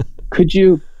working on it, could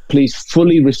you please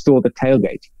fully restore the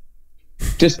tailgate?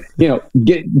 Just do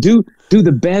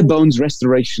the bare bones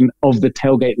restoration of the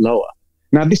tailgate lower.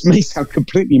 Now this may sound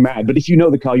completely mad, but if you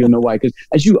know the car, you'll know why. Because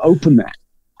as you open that,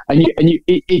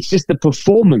 it's just the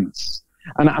performance.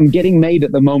 And I'm getting made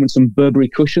at the moment some Burberry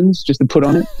cushions just to put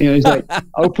on it. It's like,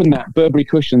 open that Burberry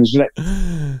cushions. You're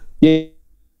like,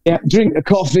 drink a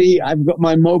coffee. I've got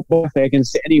my mobile. I can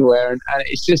sit anywhere, and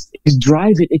it's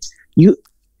driving.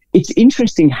 It's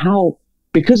interesting how,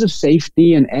 because of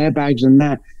safety and airbags and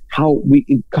that, how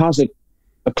cars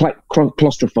are quite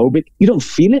claustrophobic. You don't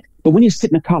feel it, but when you sit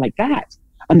in a car like that,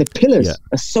 and the pillars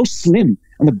are so slim,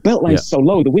 and the belt line's so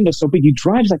low, the window's so big, you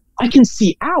drive, it's like, I can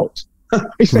see out.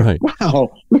 It's like,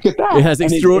 wow, look at that. It has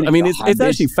extraordinary. I mean, it's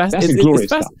actually fascinating.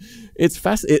 It's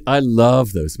fascinating. I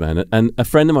love those, man. And a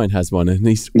friend of mine has one, and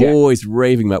he's always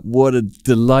raving about what a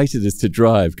delight it is to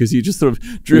drive, because you're just sort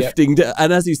of drifting down.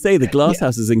 And as you say, the glass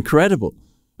house is incredible.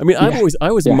 I mean, I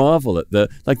always marvel at the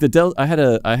Delta. I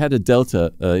had a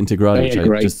Delta Integrale,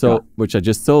 which I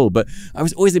just sold, but I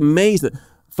was always amazed that,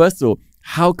 first of all,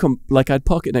 I'd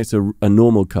park it next to a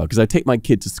normal car because I take my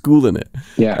kid to school in it.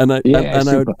 And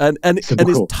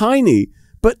it's tiny,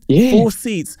 but 4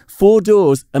 seats, 4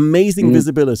 doors, amazing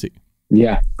visibility.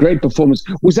 Yeah, great performance.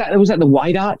 Was that the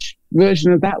wide arch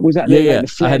version of that? Was that the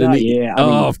flat arch?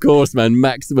 Of course, man,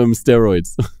 maximum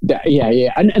steroids. But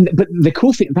the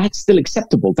cool thing, that's still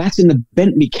acceptable. That's in the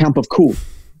Bentley camp of cool.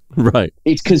 Right.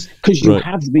 It's because you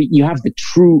have the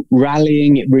true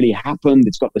rallying. It really happened.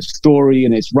 It's got the story,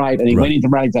 and it's right. And he went into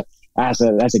rallying as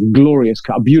a glorious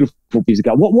car, a beautiful piece of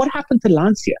car. What happened to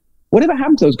Lancia? Whatever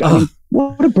happened to those guys? I mean,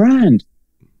 what a brand!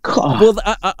 God. Well,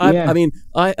 I mean,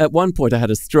 at one point I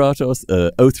had a Stratos,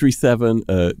 037,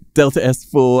 Delta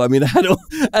S4. I mean, I had all,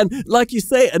 and like you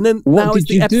say, and then now it's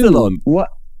the Epsilon. What?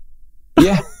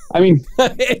 Yeah, I mean,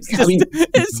 it's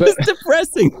just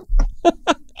depressing.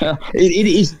 It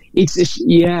is.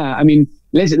 I mean,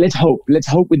 let's hope. Let's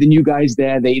hope with the new guys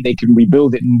there, they can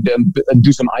rebuild it and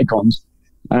do some icons.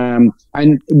 And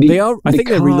they are. I think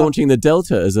they're relaunching the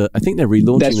Delta as a. I think they're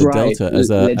relaunching the Delta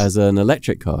as an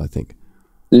electric car. I think.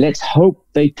 Let's hope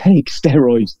they take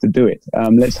steroids to do it.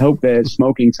 Let's hope they're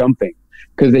smoking something,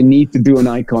 because they need to do an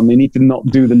icon. They need to not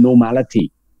do the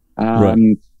normality.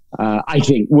 I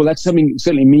think. Well, that's something.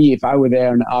 Certainly, me, if I were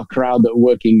there and our crowd that are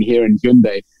working here in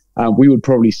Hyundai. We would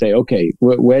probably say, okay,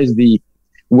 where's the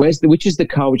which is the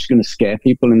car which is going to scare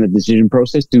people in the decision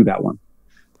process? Do that one.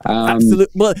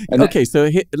 Absolutely. Well, okay. So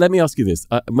let me ask you this.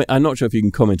 I'm not sure if you can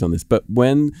comment on this, but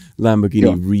when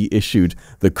Lamborghini reissued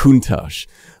the Countach,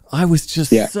 I was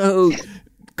just so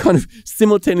kind of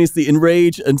simultaneously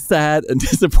enraged and sad and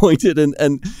disappointed,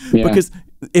 and because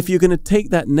if you're going to take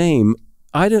that name,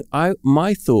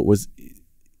 my thought was,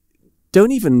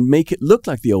 don't even make it look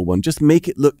like the old one. Just make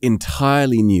it look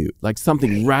entirely new, like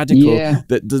something radical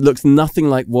that looks nothing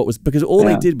like what was. Because all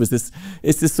they did was this.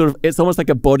 It's this sort of. It's almost like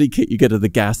a body kit you get at the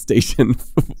gas station.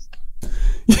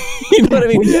 You know what I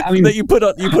mean? Well, I mean that you put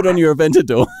on your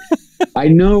Aventador. I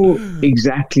know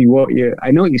exactly what you're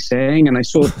saying, and I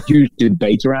saw a huge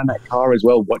debate around that car as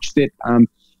well. Watched it.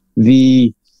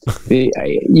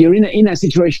 You're in a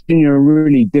situation. You're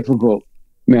really difficult.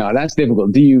 No, that's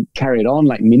difficult. Do you carry it on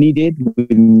like Mini did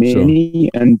with Mini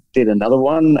and did another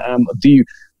one?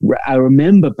 I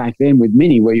remember back then with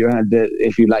Mini where you had the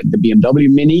BMW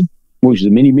Mini, which is a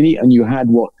Mini, and you had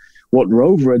what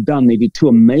Rover had done. They did two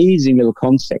amazing little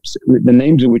concepts, the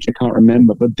names of which I can't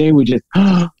remember, but they were just,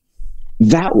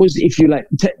 that was, if you like,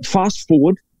 fast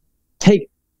forward, take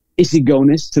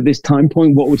Isigonis to this time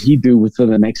point, what would he do for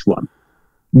the next one?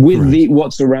 With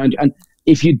what's around you? And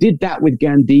if you did that with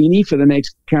Gandini for the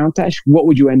next Countach, what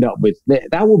would you end up with?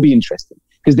 That will be interesting,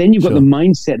 because then you've got the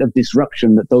mindset of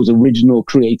disruption that those original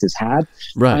creators had,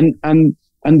 and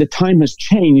the time has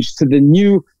changed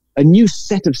to a new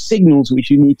set of signals which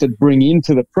you need to bring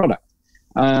into the product,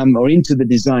 or into the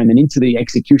design and into the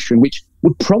execution, which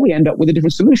would probably end up with a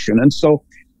different solution. And so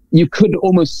you could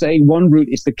almost say one route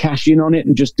is to cash in on it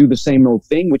and just do the same old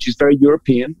thing, which is very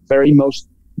European, very most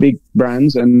big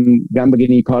brands, and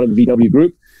Lamborghini part of the VW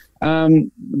group.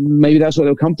 Maybe that's what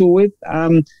they're comfortable with.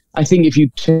 I think if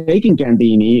you'd taken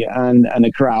Gandini and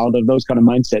a crowd of those kind of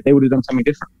mindset, they would have done something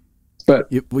different.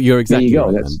 But you're exactly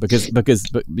right, man.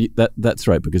 But that's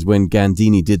right, because when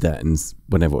Gandini did that in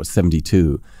whenever it was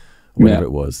 72, whenever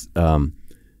it was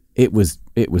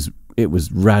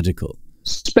radical,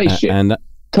 spaceship, and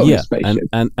totally spaceship.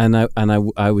 And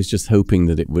I was just hoping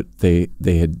that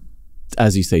they had,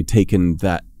 as you say, taken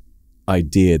that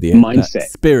idea, the mindset, that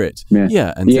spirit, and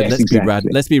said,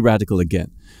 let's be radical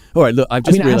again. All right, look, I've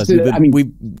just realized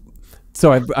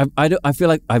I feel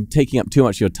like I'm taking up too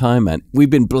much of your time, man. We've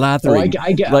been blathering.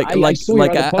 I saw your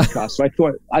other podcast, so I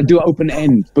thought I'd do open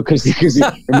end because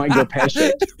it might go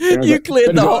pear-shaped. You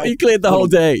cleared the whole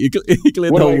day. You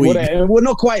cleared the whole week. We're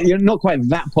not quite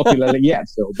that popular yet,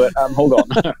 still. But hold on,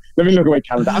 let me look at my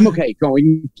calendar. I'm okay. Go on, we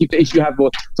can keep the issue you have.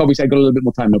 Toby said, got a little bit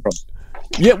more time, no problem.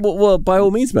 Yeah, well, by all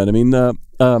means, man. I mean,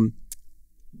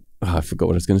 I forgot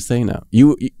what I was going to say now. You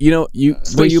were you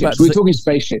about to we're talking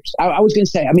spaceships. I was going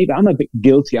to say, I mean, I'm a bit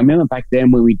guilty. I remember back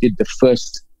then when we did the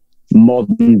first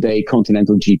modern day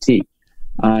Continental GT,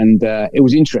 and it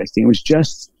was interesting. It was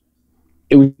just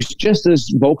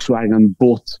as Volkswagen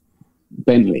bought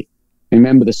Bentley. I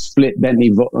remember the split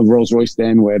Bentley Rolls-Royce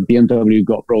then, where BMW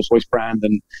got Rolls-Royce brand,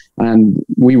 and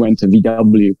we went to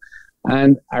VW.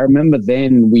 And I remember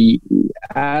then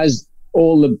as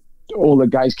all the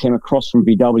guys came across from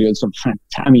VW and some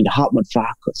Hartmut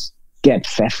Farkas, Gerd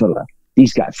Pfefferler,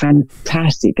 these guys,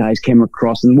 fantastic guys came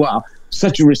across, and wow,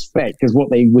 such a respect, because what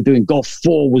they were doing, Golf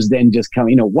 4 was then just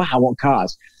coming, wow, what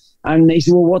cars? And they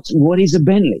said, well, what is a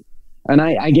Bentley? And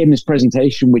I gave them this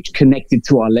presentation which connected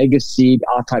to our legacy,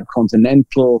 R-Type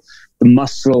Continental, the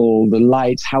muscle, the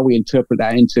lights, how we interpret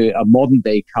that into a modern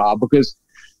day car, because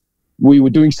we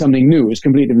were doing something new. It was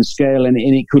completely different scale, and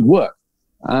it could work.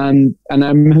 And I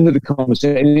remember the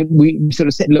conversation. We sort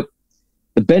of said, "Look,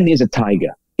 the Bentley is a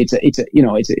tiger. It's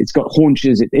got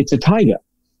haunches. It's a tiger."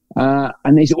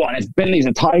 And they said, "Well, if Bentley's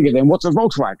a tiger, then what's a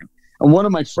Volkswagen?" And one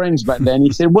of my friends back then,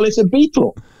 he said, "Well, it's a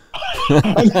Beetle."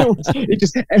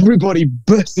 And everybody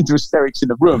burst into hysterics in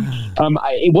the room.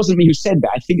 It wasn't me who said that.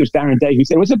 I think it was Darren Day who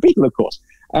said it was a Beetle, of course.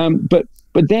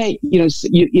 But there,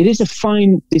 it is a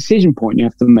fine decision point you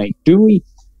have to make. Do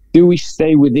we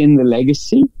stay within the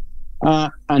legacy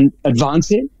and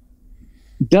advance it?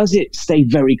 Does it stay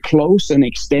very close and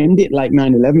extend it like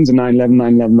 911s and 911,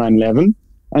 911, 911?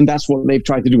 And that's what they've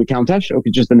tried to do with Countach.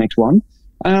 Okay, just the next one.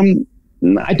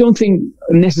 I don't think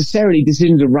necessarily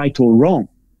decisions are right or wrong.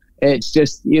 It's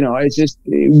just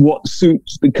what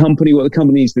suits the company, what the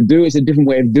company needs to do. It's a different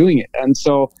way of doing it. And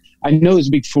so I know there's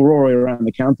a big furore around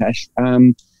the Countach.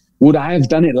 Would I have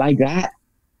done it like that?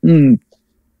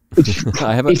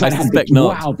 I suspect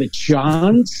not. Wow, the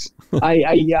chance.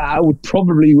 I would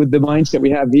probably, with the mindset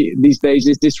we have these days,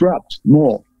 is disrupt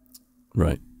more.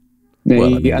 Right.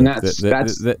 Well, and that's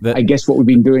I guess what we've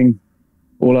been doing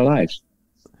all our lives.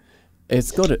 It's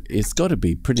got to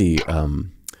be pretty.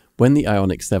 when the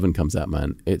Ioniq 7 comes out,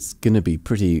 man, it's going to be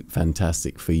pretty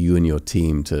fantastic for you and your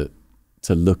team to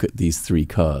look at these three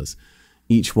cars,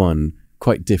 each one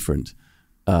quite different,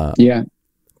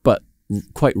 but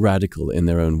quite radical in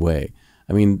their own way.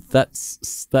 I mean, that's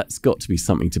got to be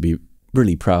something to be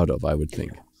really proud of, I would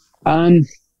think.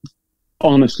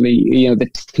 Honestly, you know, the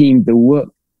team, the work,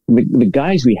 the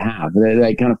guys we have,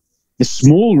 they're kind of the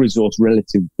small resource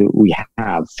relative that we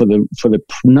have for the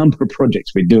number of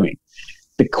projects we're doing,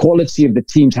 the quality of the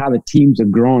teams, how the teams are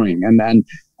growing,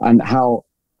 and how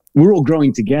we're all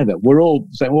growing together. We're all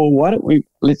saying, well, why don't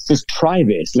let's just try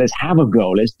this. Let's have a go.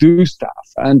 Let's do stuff.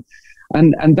 And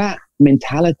that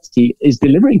mentality is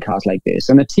delivering cars like this.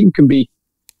 And a team can be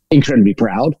incredibly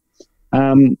proud.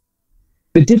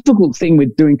 The difficult thing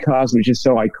with doing cars which are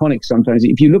so iconic sometimes,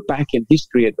 if you look back in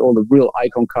history at all the real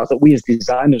icon cars that we as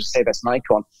designers say that's an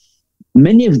icon,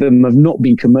 many of them have not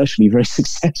been commercially very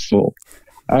successful.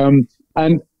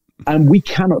 And we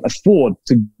cannot afford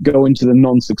to go into the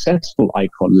non-successful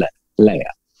icon layer.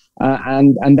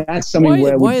 And that's something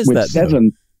where with that, 7...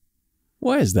 Though?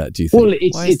 Why is that, do you think? Well,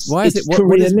 it's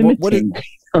career limiting.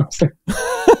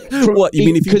 What you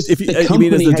mean? Because the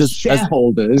company has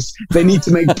shareholders, they need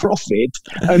to make profit,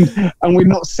 and we're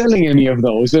not selling any of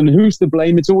those. And who's to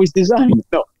blame? It's always design.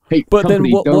 No, hey, but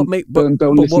company, then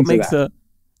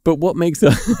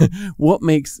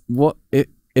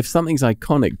if something's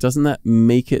iconic, doesn't that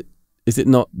make it? Is it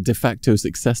not de facto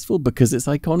successful because it's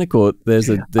iconic, or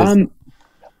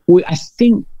well, I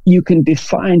think you can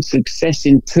define success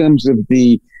in terms of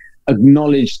the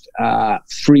acknowledged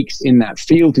freaks in that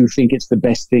field who think it's the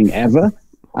best thing ever.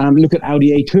 Look at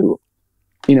Audi A2.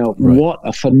 You know, what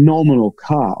a phenomenal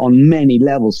car on many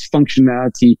levels,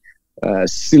 functionality,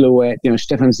 silhouette. You know,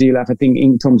 Stefan Zielaf, I think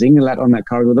Thomas Ingelat on that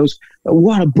car. Those,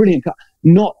 what a brilliant car!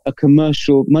 Not a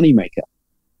commercial moneymaker,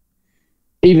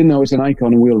 even though it's an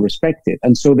icon and we'll respect it.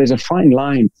 And so there's a fine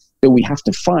line that we have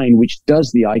to find which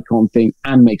does the icon thing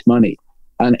and makes money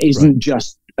and isn't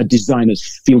just a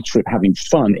designer's field trip having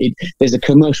fun. There's a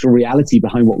commercial reality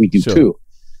behind what we do too.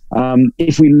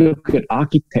 If we look at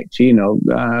architecture, you know,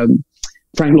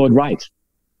 Frank Lloyd Wright,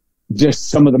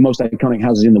 just some of the most iconic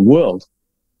houses in the world.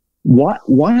 Why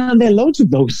aren't there loads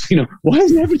of those? You know, why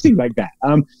isn't everything like that?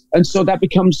 And so that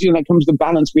becomes, you know, that comes the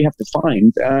balance we have to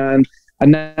find.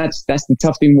 And that's the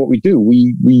tough thing. What we do,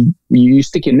 you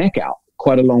stick your neck out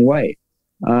quite a long way.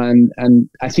 And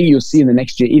I think you'll see in the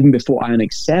next year, even before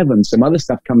Ioniq 7, some other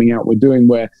stuff coming out we're doing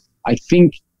where I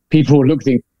think people will look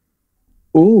think,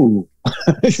 ooh,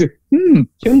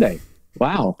 Hyundai.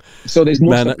 Wow. So there's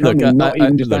more stuff coming, not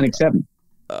even just Ioniq 7.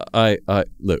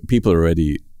 Look, people are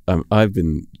already, I've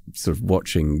been sort of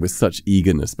watching with such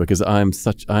eagerness because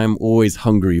I'm always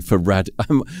hungry for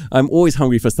I'm always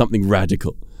hungry for something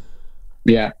radical.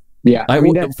 Yeah.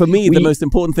 For me, the most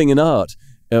important thing in art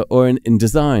or in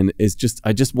design is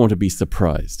I just want to be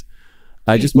surprised.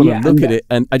 I just want to look at it,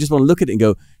 and I just want to look at it and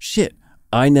go, shit,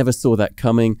 I never saw that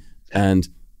coming, and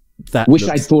that. Wish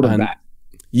I thought of that.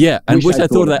 Yeah, and wish I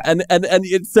thought of that, and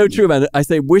it's so true, man. I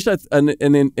say wish and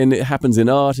it happens in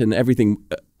art and everything.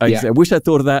 I say I wish I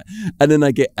thought of that, and then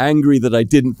I get angry that I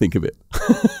didn't think of it.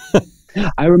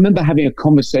 I remember having a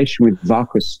conversation with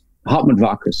Hartmut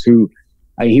Varkas, who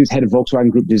he was head of Volkswagen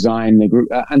Group Design, the group,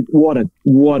 and what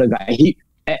a guy.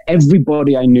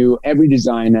 Everybody I knew, every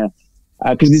designer,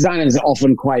 because designers are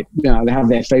often quite, you know, they have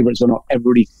their favorites or not.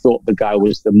 Everybody thought the guy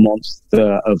was the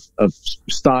monster of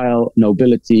style,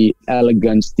 nobility,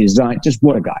 elegance, design. Just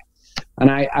what a guy. And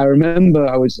I remember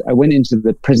I went into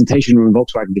the presentation room in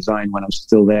Volkswagen Design when I was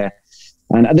still there.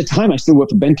 And at the time I still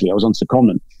worked for Bentley. I was on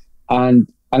secondment.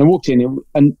 And I walked in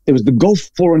and there was the Golf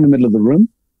 4 in the middle of the room.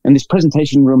 And this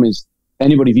presentation room is,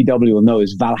 anybody VW will know,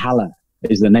 is Valhalla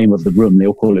is the name of the room. They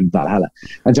all call it Valhalla.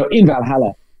 And so in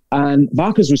Valhalla, and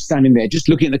Varkas was standing there just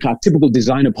looking at the car, typical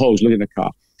designer pose, looking at the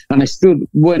car. And I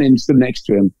went in, stood next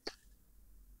to him.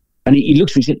 And he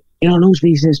looked at me, he said, you know, Loasby,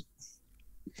 he says,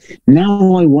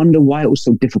 now I wonder why it was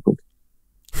so difficult.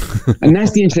 And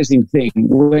that's the interesting thing.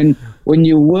 When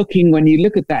you're working, when you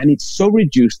look at that and it's so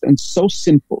reduced and so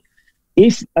simple,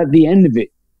 if at the end of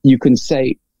it, you can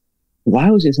say, why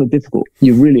was it so difficult?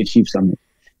 You've really achieved something.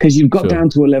 Because you've got down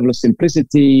to a level of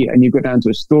simplicity and you got down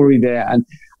to a story there.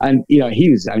 And you know,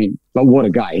 what a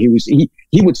guy.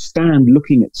 He would stand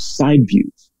looking at side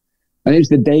views. And it was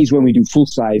the days when we do full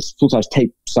size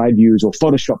tape side views or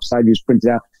Photoshop side views printed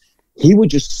out. He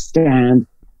would just stand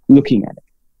looking at it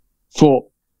for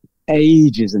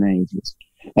ages and ages.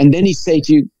 And then he'd say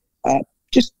to you,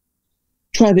 just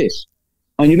try this.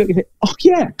 And you look at it, oh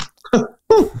yeah,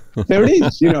 there it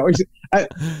is. You know, it's,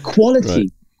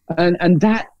 quality. Right. And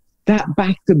that that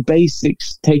back to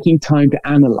basics, taking time to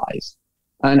analyze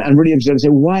and really observe, say,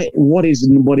 what is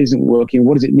and what isn't working,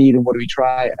 what does it need and what do we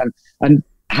try, and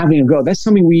having a go. That's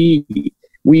something we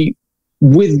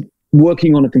with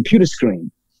working on a computer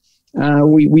screen,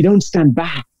 we don't stand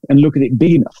back and look at it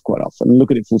big enough quite often and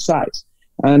look at it full size.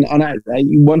 And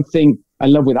one thing I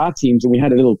love with our teams, and we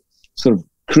had a little sort of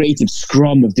creative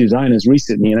scrum of designers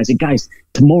recently, and I said, guys,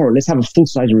 tomorrow let's have a full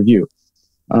size review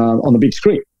on the big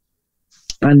screen.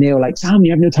 And they were like, Sam,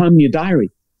 you have no time in your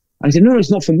diary. And I said, no, it's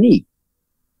not for me.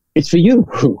 It's for you.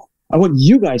 I want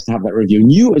you guys to have that review.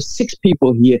 And you, as 6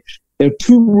 people here, there are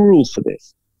 2 rules for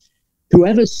this.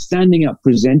 Whoever's standing up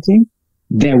presenting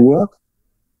their work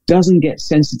doesn't get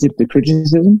sensitive to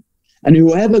criticism. And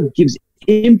whoever gives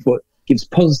input, gives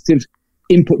positive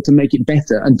input to make it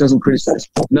better and doesn't criticize.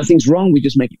 Nothing's wrong. We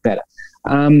just make it better.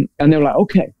 And they were like,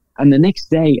 okay. And the next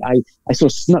day, I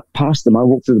sort of snuck past them. I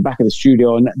walked through the back of the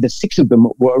studio, and the 6 of them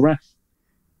were around.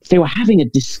 They were having a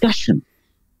discussion.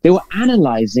 They were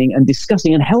analyzing and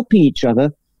discussing and helping each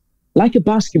other like a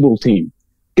basketball team,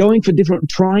 trying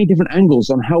different angles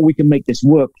on how we can make this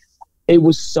work. It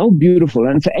was so beautiful.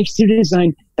 And for exterior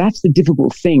design, that's the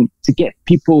difficult thing, to get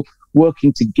people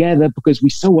working together, because we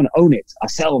so want to own it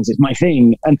ourselves. It's my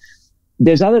thing. And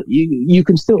there's you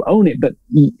can still own it, but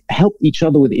help each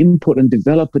other with input and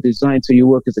develop a design so you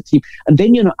work as a team. And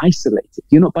then you're not isolated.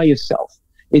 You're not by yourself.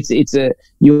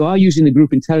 You are using the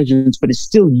group intelligence, but it's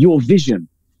still your vision,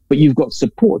 but you've got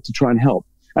support to try and help.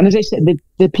 And as I said,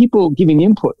 the people giving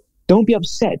input, don't be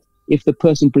upset if the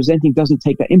person presenting doesn't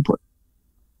take that input.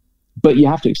 But you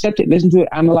have to accept it, listen to it,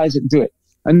 analyze it, do it.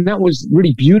 And that was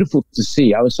really beautiful to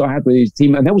see. I was so happy with his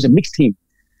team. And that was a mixed team.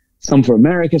 Some from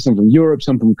America, some from Europe,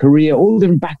 some from Korea, all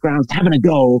different backgrounds, having a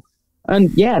go. And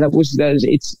yeah,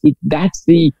 that's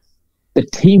the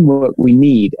teamwork we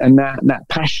need, and that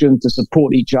passion to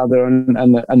support each other, and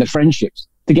the friendships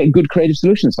to get good creative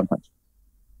solutions sometimes.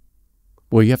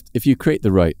 Well, if you create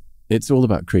it's all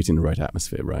about creating the right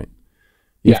atmosphere, right?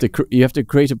 You have to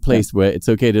create a place where it's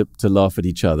okay to laugh at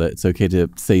each other. It's okay to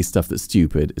say stuff that's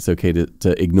stupid. It's okay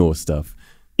to ignore stuff.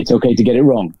 It's okay to get it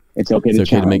wrong. It's okay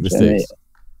to make mistakes.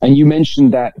 And you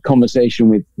mentioned that conversation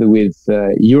with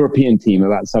European team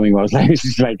about something where I was like, this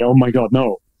is like, oh my God,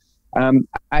 no. I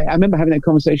remember having that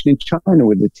conversation in China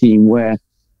with the team, where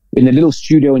in a little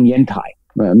studio in Yantai,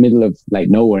 middle of like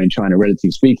nowhere in China,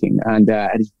 relatively speaking, and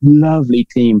had this lovely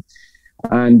team.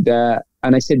 And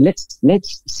I said,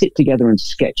 let's sit together and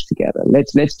sketch together.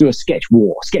 Let's do a sketch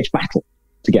battle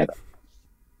together.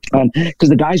 Because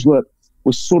the guys were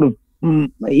sort of,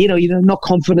 not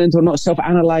confident or not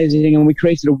self-analyzing, and we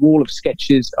created a wall of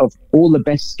sketches of all the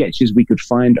best sketches we could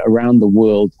find around the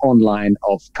world online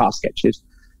of car sketches.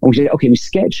 And we said, okay, we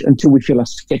sketch until we feel our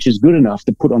sketch is good enough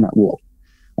to put on that wall.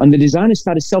 And the designers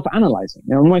started self-analyzing.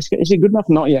 My sketch, is it good enough?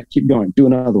 Not yet. Keep going. Do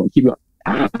another one. Keep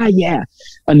going. Yeah.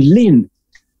 And Lin,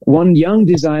 one young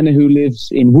designer who lives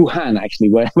in Wuhan, actually,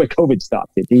 where COVID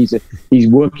started. He's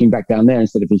working back down there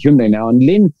instead of in Hyundai now. And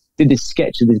Lin did this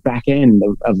sketch of this back end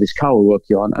of this car we're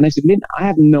working on. And I said, Lin, I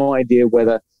have no idea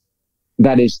whether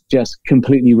that is just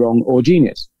completely wrong or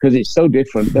genius, because it's so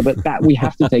different, but that we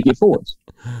have to take it forward.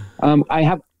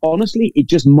 Honestly, it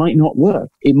just might not work.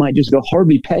 It might just go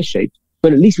horribly pear-shaped,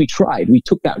 but at least we tried. We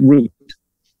took that route.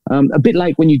 A bit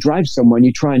like when you drive somewhere and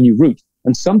you try a new route,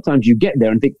 and sometimes you get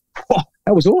there and think, oh,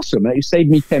 that was awesome. You saved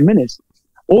me 10 minutes.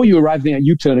 Or you arrive there,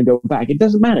 you turn and go back. It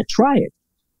doesn't matter. Try it.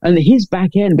 And his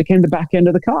back end became the back end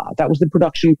of the car. That was the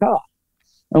production car.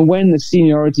 And when the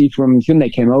seniority from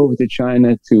Hyundai came over to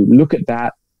China to look at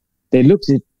that, they looked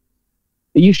at,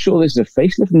 are you sure this is a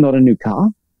facelift and not a new car?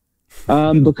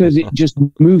 Because it just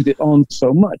moved it on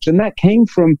so much. And that came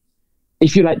from,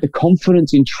 if you like, the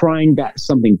confidence in trying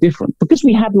something different. Because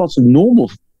we had lots of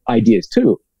normal ideas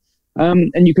too.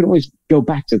 And you can always go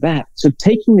back to that. So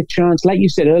taking the chance, like you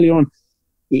said earlier on,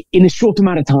 in a short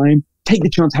amount of time, take the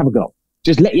chance, have a go.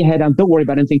 Just let your head down. Don't worry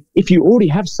about anything. If you already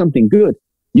have something good,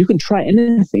 you can try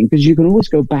anything, because you can always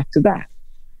go back to that.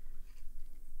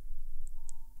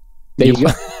 There you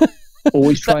go.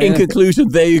 Always try anything. In conclusion,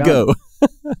 there you go.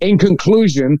 In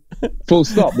conclusion, full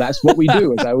stop. That's what we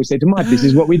do. As I always say to Mike, this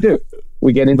is what we do.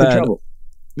 We get into trouble.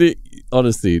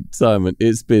 Honestly, Simon,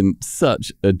 it's been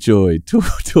such a joy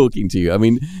talking to you. I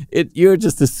mean, you're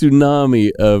just a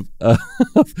tsunami of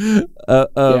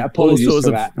apologies all sorts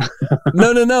for that.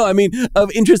 No. I mean,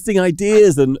 of interesting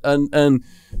ideas and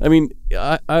I mean,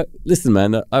 I listen,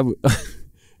 man.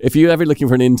 If you're ever looking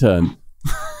for an intern.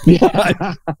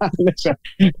 Yeah.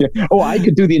 Oh, I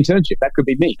could do the internship. That could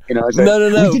be me. No. We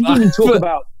didn't even talk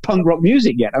about punk rock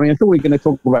music yet. I mean, I thought we were going to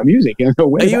talk about music. Are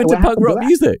you into punk rock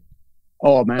music?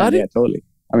 Oh man, yeah, totally.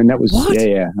 I mean, that was, What?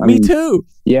 yeah. Me too.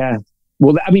 Yeah.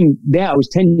 Well, I mean, I was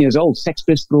 10 years old. Sex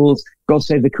Pistols, God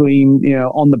Save the Queen,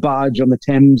 on the barge on the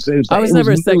Thames. It was, I was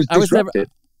never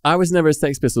a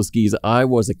Sex Pistols geezer. I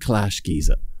was a Clash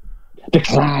geezer. The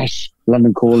Clash,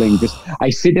 London Calling.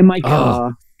 I sit in my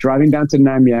car driving down to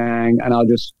Nanyang, and I'll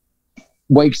just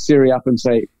wake Siri up and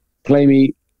say, play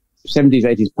me 70s,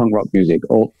 80s punk rock music,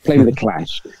 or play me The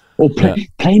Clash, or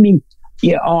play me,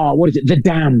 what is it? The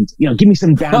Damned. Give me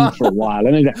some Damned for a while.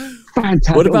 And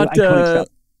fantastic. What about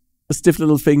Stiff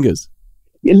Little Fingers?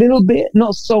 A little bit,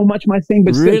 not so much my thing,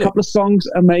 but still a couple of songs,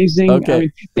 amazing. Okay. I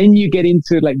mean, then you get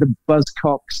into like the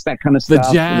Buzzcocks, that kind of stuff.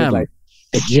 The Jam. Like,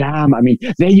 the Jam. I mean,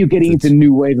 then you're getting into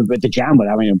new wave, but the Jam,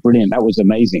 brilliant. That was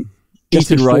amazing.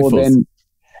 Eaton Rifles.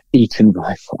 Eaton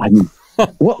Rifle. I mean,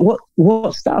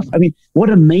 what stuff? I mean, what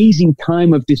amazing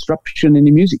time of disruption in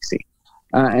the music scene.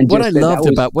 And what I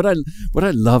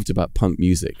loved about punk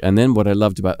music, and then what I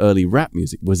loved about early rap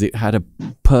music, was it had a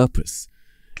purpose.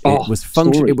 It was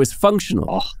functional.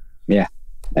 Oh, yeah.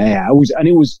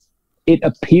 It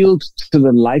appealed to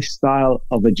the lifestyle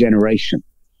of a generation,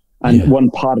 and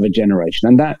one part of a generation.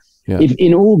 And that, if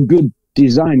in all good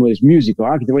design, whether it's music or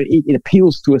architecture, it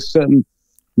appeals to a certain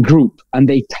group, and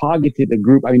they targeted a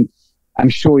group. I mean, I'm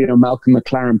sure, Malcolm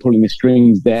McLaren pulling the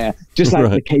strings there, just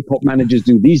like the K-pop managers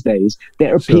do these days.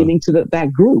 They're appealing to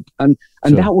that group. And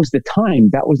that was the time.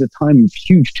 That was the time of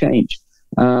huge change.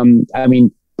 I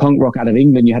mean, punk rock out of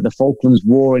England, you had the Falklands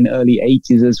War in the early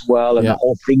 80s as well, and the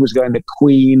whole thing was going to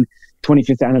Queen,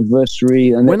 25th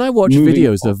anniversary. And when I watch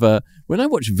videos,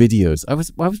 I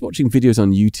was watching videos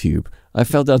on YouTube. I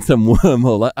fell down some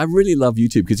wormhole. I really love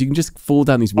YouTube because you can just fall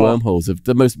down these wormholes of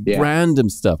the most random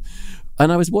stuff.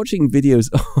 And I was watching videos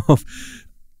of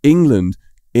England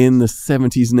in the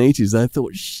 70s and 80s. I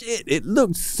thought, shit, it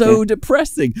looked so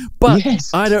depressing. But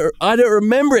I don't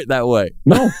remember it that way.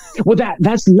 No. Well,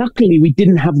 that's luckily we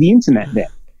didn't have the internet then.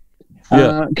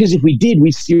 Because if we did,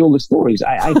 we'd see all the stories.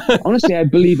 I honestly, I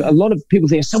believe a lot of people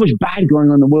say there's so much bad going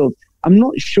on in the world. I'm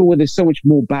not sure there's so much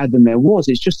more bad than there was.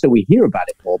 It's just that we hear about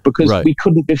it more because we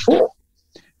couldn't before.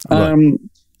 And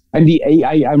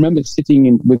I remember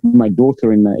sitting with my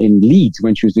daughter in Leeds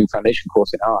when she was doing foundation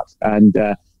course in art, and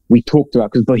we talked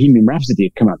about, because Bohemian Rhapsody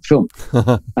had come out, the film.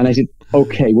 And I said,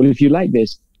 okay, well, if you like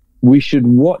this, we should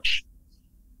watch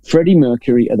Freddie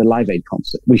Mercury at the Live Aid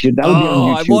concert. That would be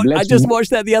on YouTube. I just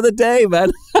watched that the other day,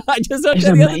 man. I just watched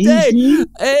that the other day.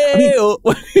 Hey,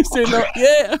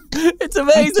 it's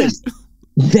amazing.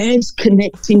 There's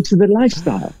connecting to the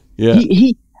lifestyle. Yeah.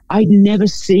 I'd never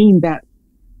seen that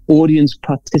audience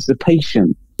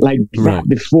participation like that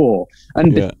before.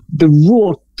 And the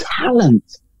raw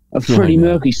talent of Freddie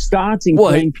Mercury starting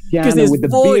playing piano with the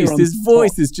beer on his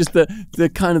voice is just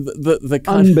the kind of the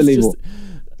kind unbelievable.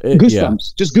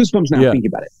 Goosebumps. Just goosebumps now thinking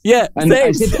about it. Yeah, and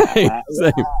same.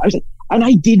 And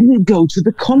I didn't go to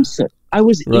the concert. I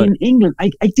was in England. I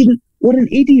didn't. What an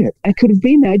idiot! I could have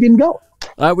been there. I didn't go.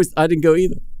 I didn't go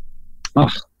either.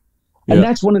 And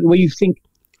that's one of the way you think.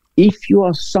 If you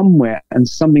are somewhere and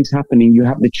something's happening, you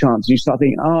have the chance. You start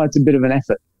thinking, it's a bit of an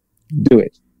effort. Do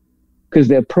it. Because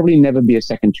there'll probably never be a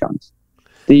second chance.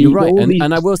 You're right.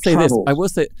 And I will say this. I will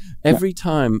say every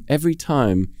time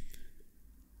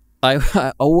I'm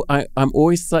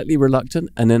always slightly reluctant,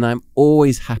 and then I'm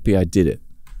always happy I did it.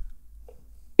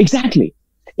 Exactly.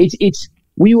 I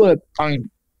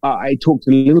talked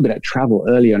a little bit about travel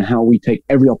earlier and how we take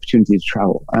every opportunity to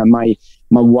travel. My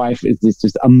wife is this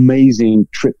just amazing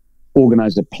trip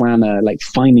organizer, planner, like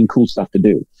finding cool stuff to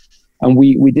do. And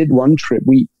we did one trip.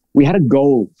 We had a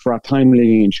goal for our time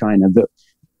living in China that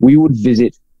we would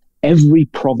visit every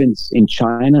province in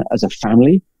China as a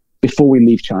family before we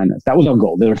leave China. That was our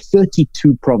goal. There are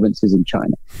 32 provinces in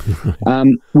China.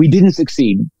 We didn't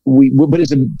succeed, but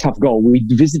it's a tough goal. We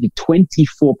visited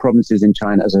 24 provinces in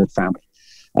China as a family.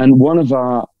 And one of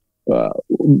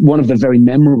the very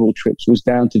memorable trips was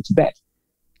down to Tibet,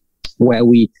 where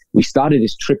we started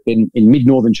this trip in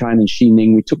mid-northern China in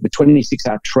Xining. We took the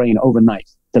 26-hour train overnight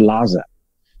to Lhasa.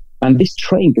 And this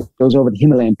train goes over the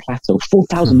Himalayan plateau,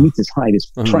 4,000 meters high,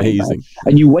 this train. Right?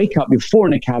 And you wake up, you're four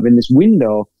in a cabin, this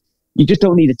window. You just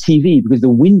don't need a TV because the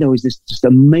window is this just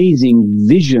amazing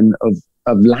vision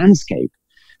of landscape,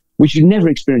 which you never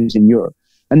experience in Europe.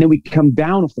 And then we come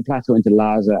down off the plateau into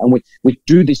Lhasa, and we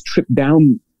do this trip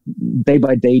down day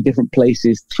by day, different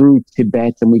places through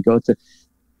Tibet, and we go to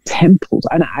temples.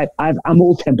 And I'm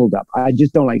all templed up. I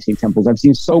just don't like seeing temples. I've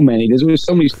seen so many. There's always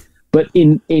so many. But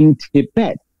in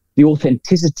Tibet, the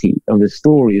authenticity of the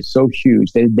story is so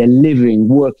huge. They're living,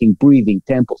 working, breathing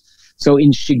temples. So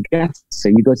in Shigatse,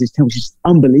 you go to this temple, which is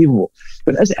unbelievable.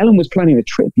 But as Ellen was planning the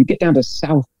trip, you get down to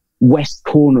southwest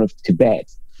corner of Tibet,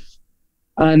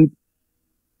 And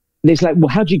it's like, well,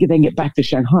 how do you then get back to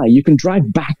Shanghai? You can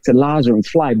drive back to Lhasa and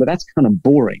fly, but that's kind of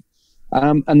boring.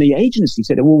 And the agency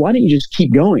said, well, why don't you just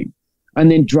keep going and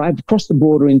then drive across the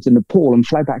border into Nepal and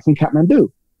fly back from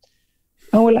Kathmandu?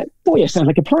 And we're like, boy, yeah, sounds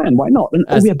like a plan. Why not? And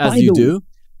as you do,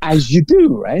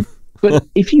 right? But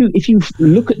if you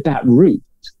look at that route,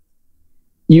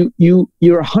 you're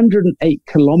 108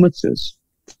 kilometers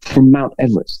from Mount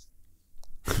Everest.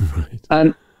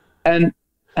 Right. And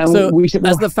so we said,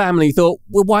 well, as the family thought,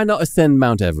 well, why not ascend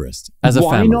Mount Everest as a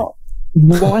family?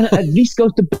 Why not at least go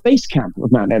to base camp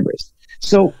of Mount Everest?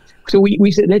 So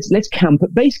we said, let's camp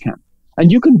at base camp. And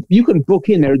you can book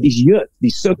in. There are these yurts,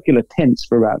 these circular tents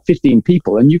for about 15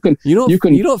 people, and you can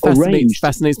what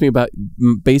fascinates me about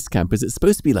base camp is it's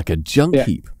supposed to be like a junk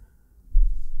heap.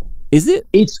 Is it?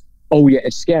 It's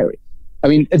scary. I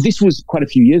mean, this was quite a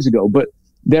few years ago, but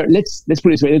let's put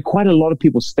it this way: there are quite a lot of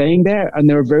people staying there, and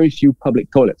there are very few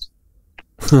public toilets.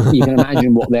 You can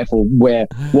imagine what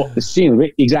the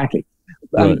scene exactly.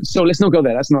 Right. So let's not go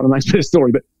there. That's not a nice bit of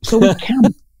story. But so we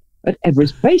camp at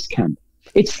Everest Base Camp.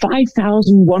 It's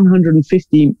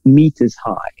 5,150 meters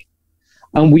high.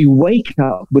 And we wake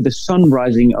up with the sun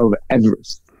rising over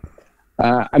Everest.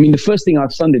 I mean, the first thing our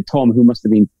son did, Tom, who must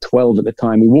have been 12 at the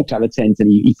time, he walked out of the tent and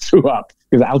he threw up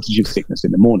because of altitude sickness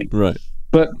in the morning. Right.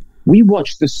 But we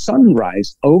watched the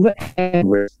sunrise over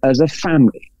Everest as a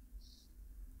family.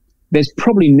 There's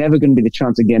probably never going to be the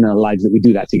chance again in our lives that we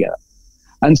do that together.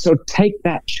 And so take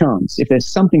that chance. If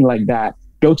there's something like that,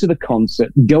 go to the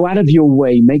concert, go out of your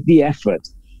way, make the effort,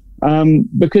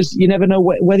 because you never know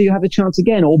whether you have a chance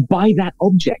again, or buy that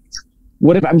object.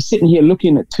 Whatever. I'm sitting here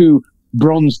looking at two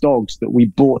bronze dogs that we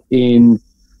bought in,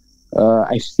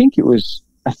 I think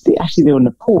actually they were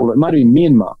Nepal. It might have been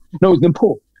Myanmar. No, it was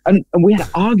Nepal. And we had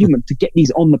an argument to get these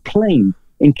on the plane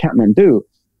in Kathmandu.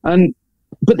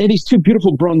 But they're these two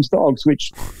beautiful bronze dogs,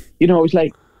 which, it's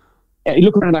like, you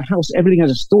look around our house, everything has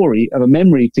a story of a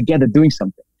memory together doing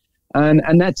something.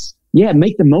 And that's,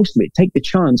 make the most of it. Take the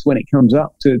chance when it comes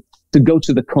up to go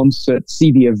to the concert,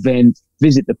 see the event,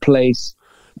 visit the place.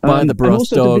 Buy the brass and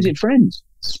also dog. to visit friends.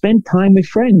 Spend time with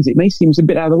friends. It may seem a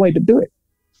bit out of the way, but do it.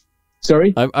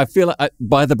 Sorry? I feel like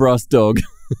buy the brass dog.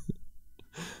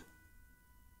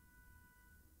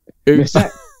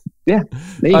 Yeah,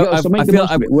 there you go. So make the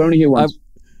most of it. We're only here once.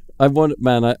 I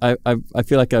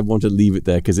feel like I want to leave it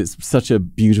there because it's such a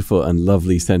beautiful and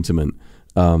lovely sentiment.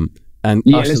 And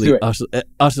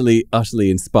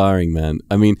utterly inspiring, man.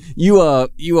 I mean, you are,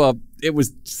 it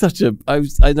was such a,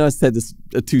 I know I said this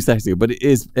 2 seconds ago, but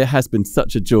it has been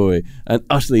such a joy and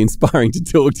utterly inspiring to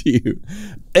talk to you.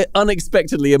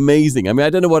 Unexpectedly amazing. I mean, I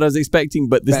don't know what I was expecting,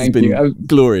 but this has been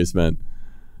glorious, man.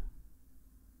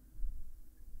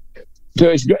 So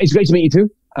it's great to meet you too.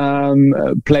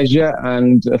 Pleasure,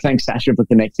 and thanks, Sasha, for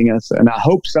connecting us. And I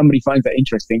hope somebody finds that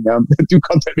interesting. Do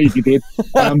contact me if you did.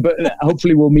 But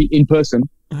hopefully we'll meet in person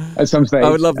at some stage. I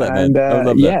would love that, man.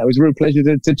 And it was a real pleasure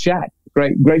to chat.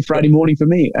 Great Friday morning for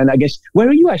me. And I guess, where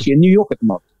are you actually? In New York at the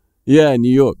moment? Yeah, in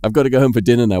New York. I've got to go home for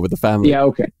dinner now with the family. Yeah,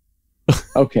 okay.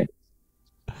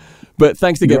 But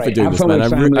thanks again for doing this, man.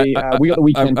 We got the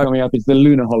weekend coming up. It's the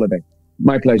lunar holiday.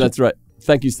 My pleasure. That's right.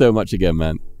 Thank you so much again,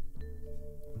 man.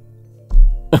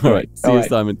 All right. See you,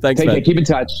 Simon. Thanks, man. Take care. Keep in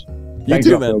touch. You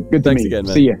too, man. Good to Thanks meet again,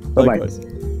 man. See you. Bye-bye. Likewise.